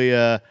 Awesome.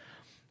 Hopefully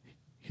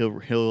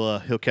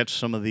he'll catch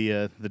some of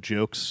the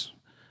jokes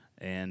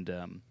and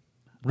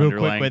Real quick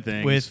underlying with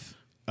things.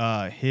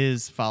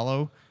 his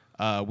follow,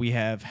 we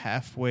have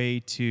halfway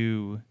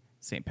to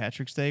St.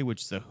 Patrick's Day,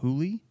 which is a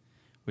hoolie,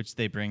 which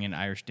they bring in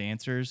Irish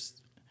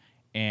dancers,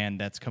 and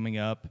that's coming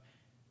up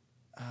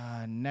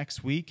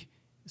next week.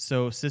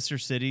 So Sister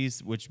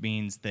Cities, which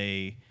means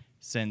they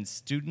send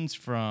students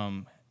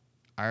from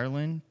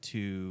Ireland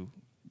to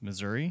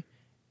Missouri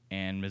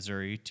and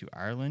Missouri to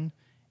Ireland,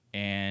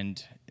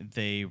 and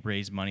they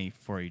raise money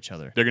for each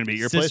other. They're gonna be at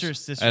your place?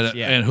 Sisters, And,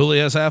 yeah. and Huli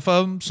has half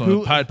of them, so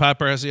Hul- Pied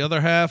Piper has the other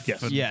half.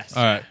 Yes. And- Yes.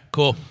 All right,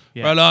 cool.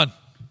 Yeah. Right on.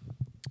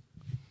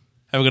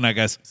 Have a good night,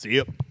 guys. See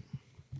you.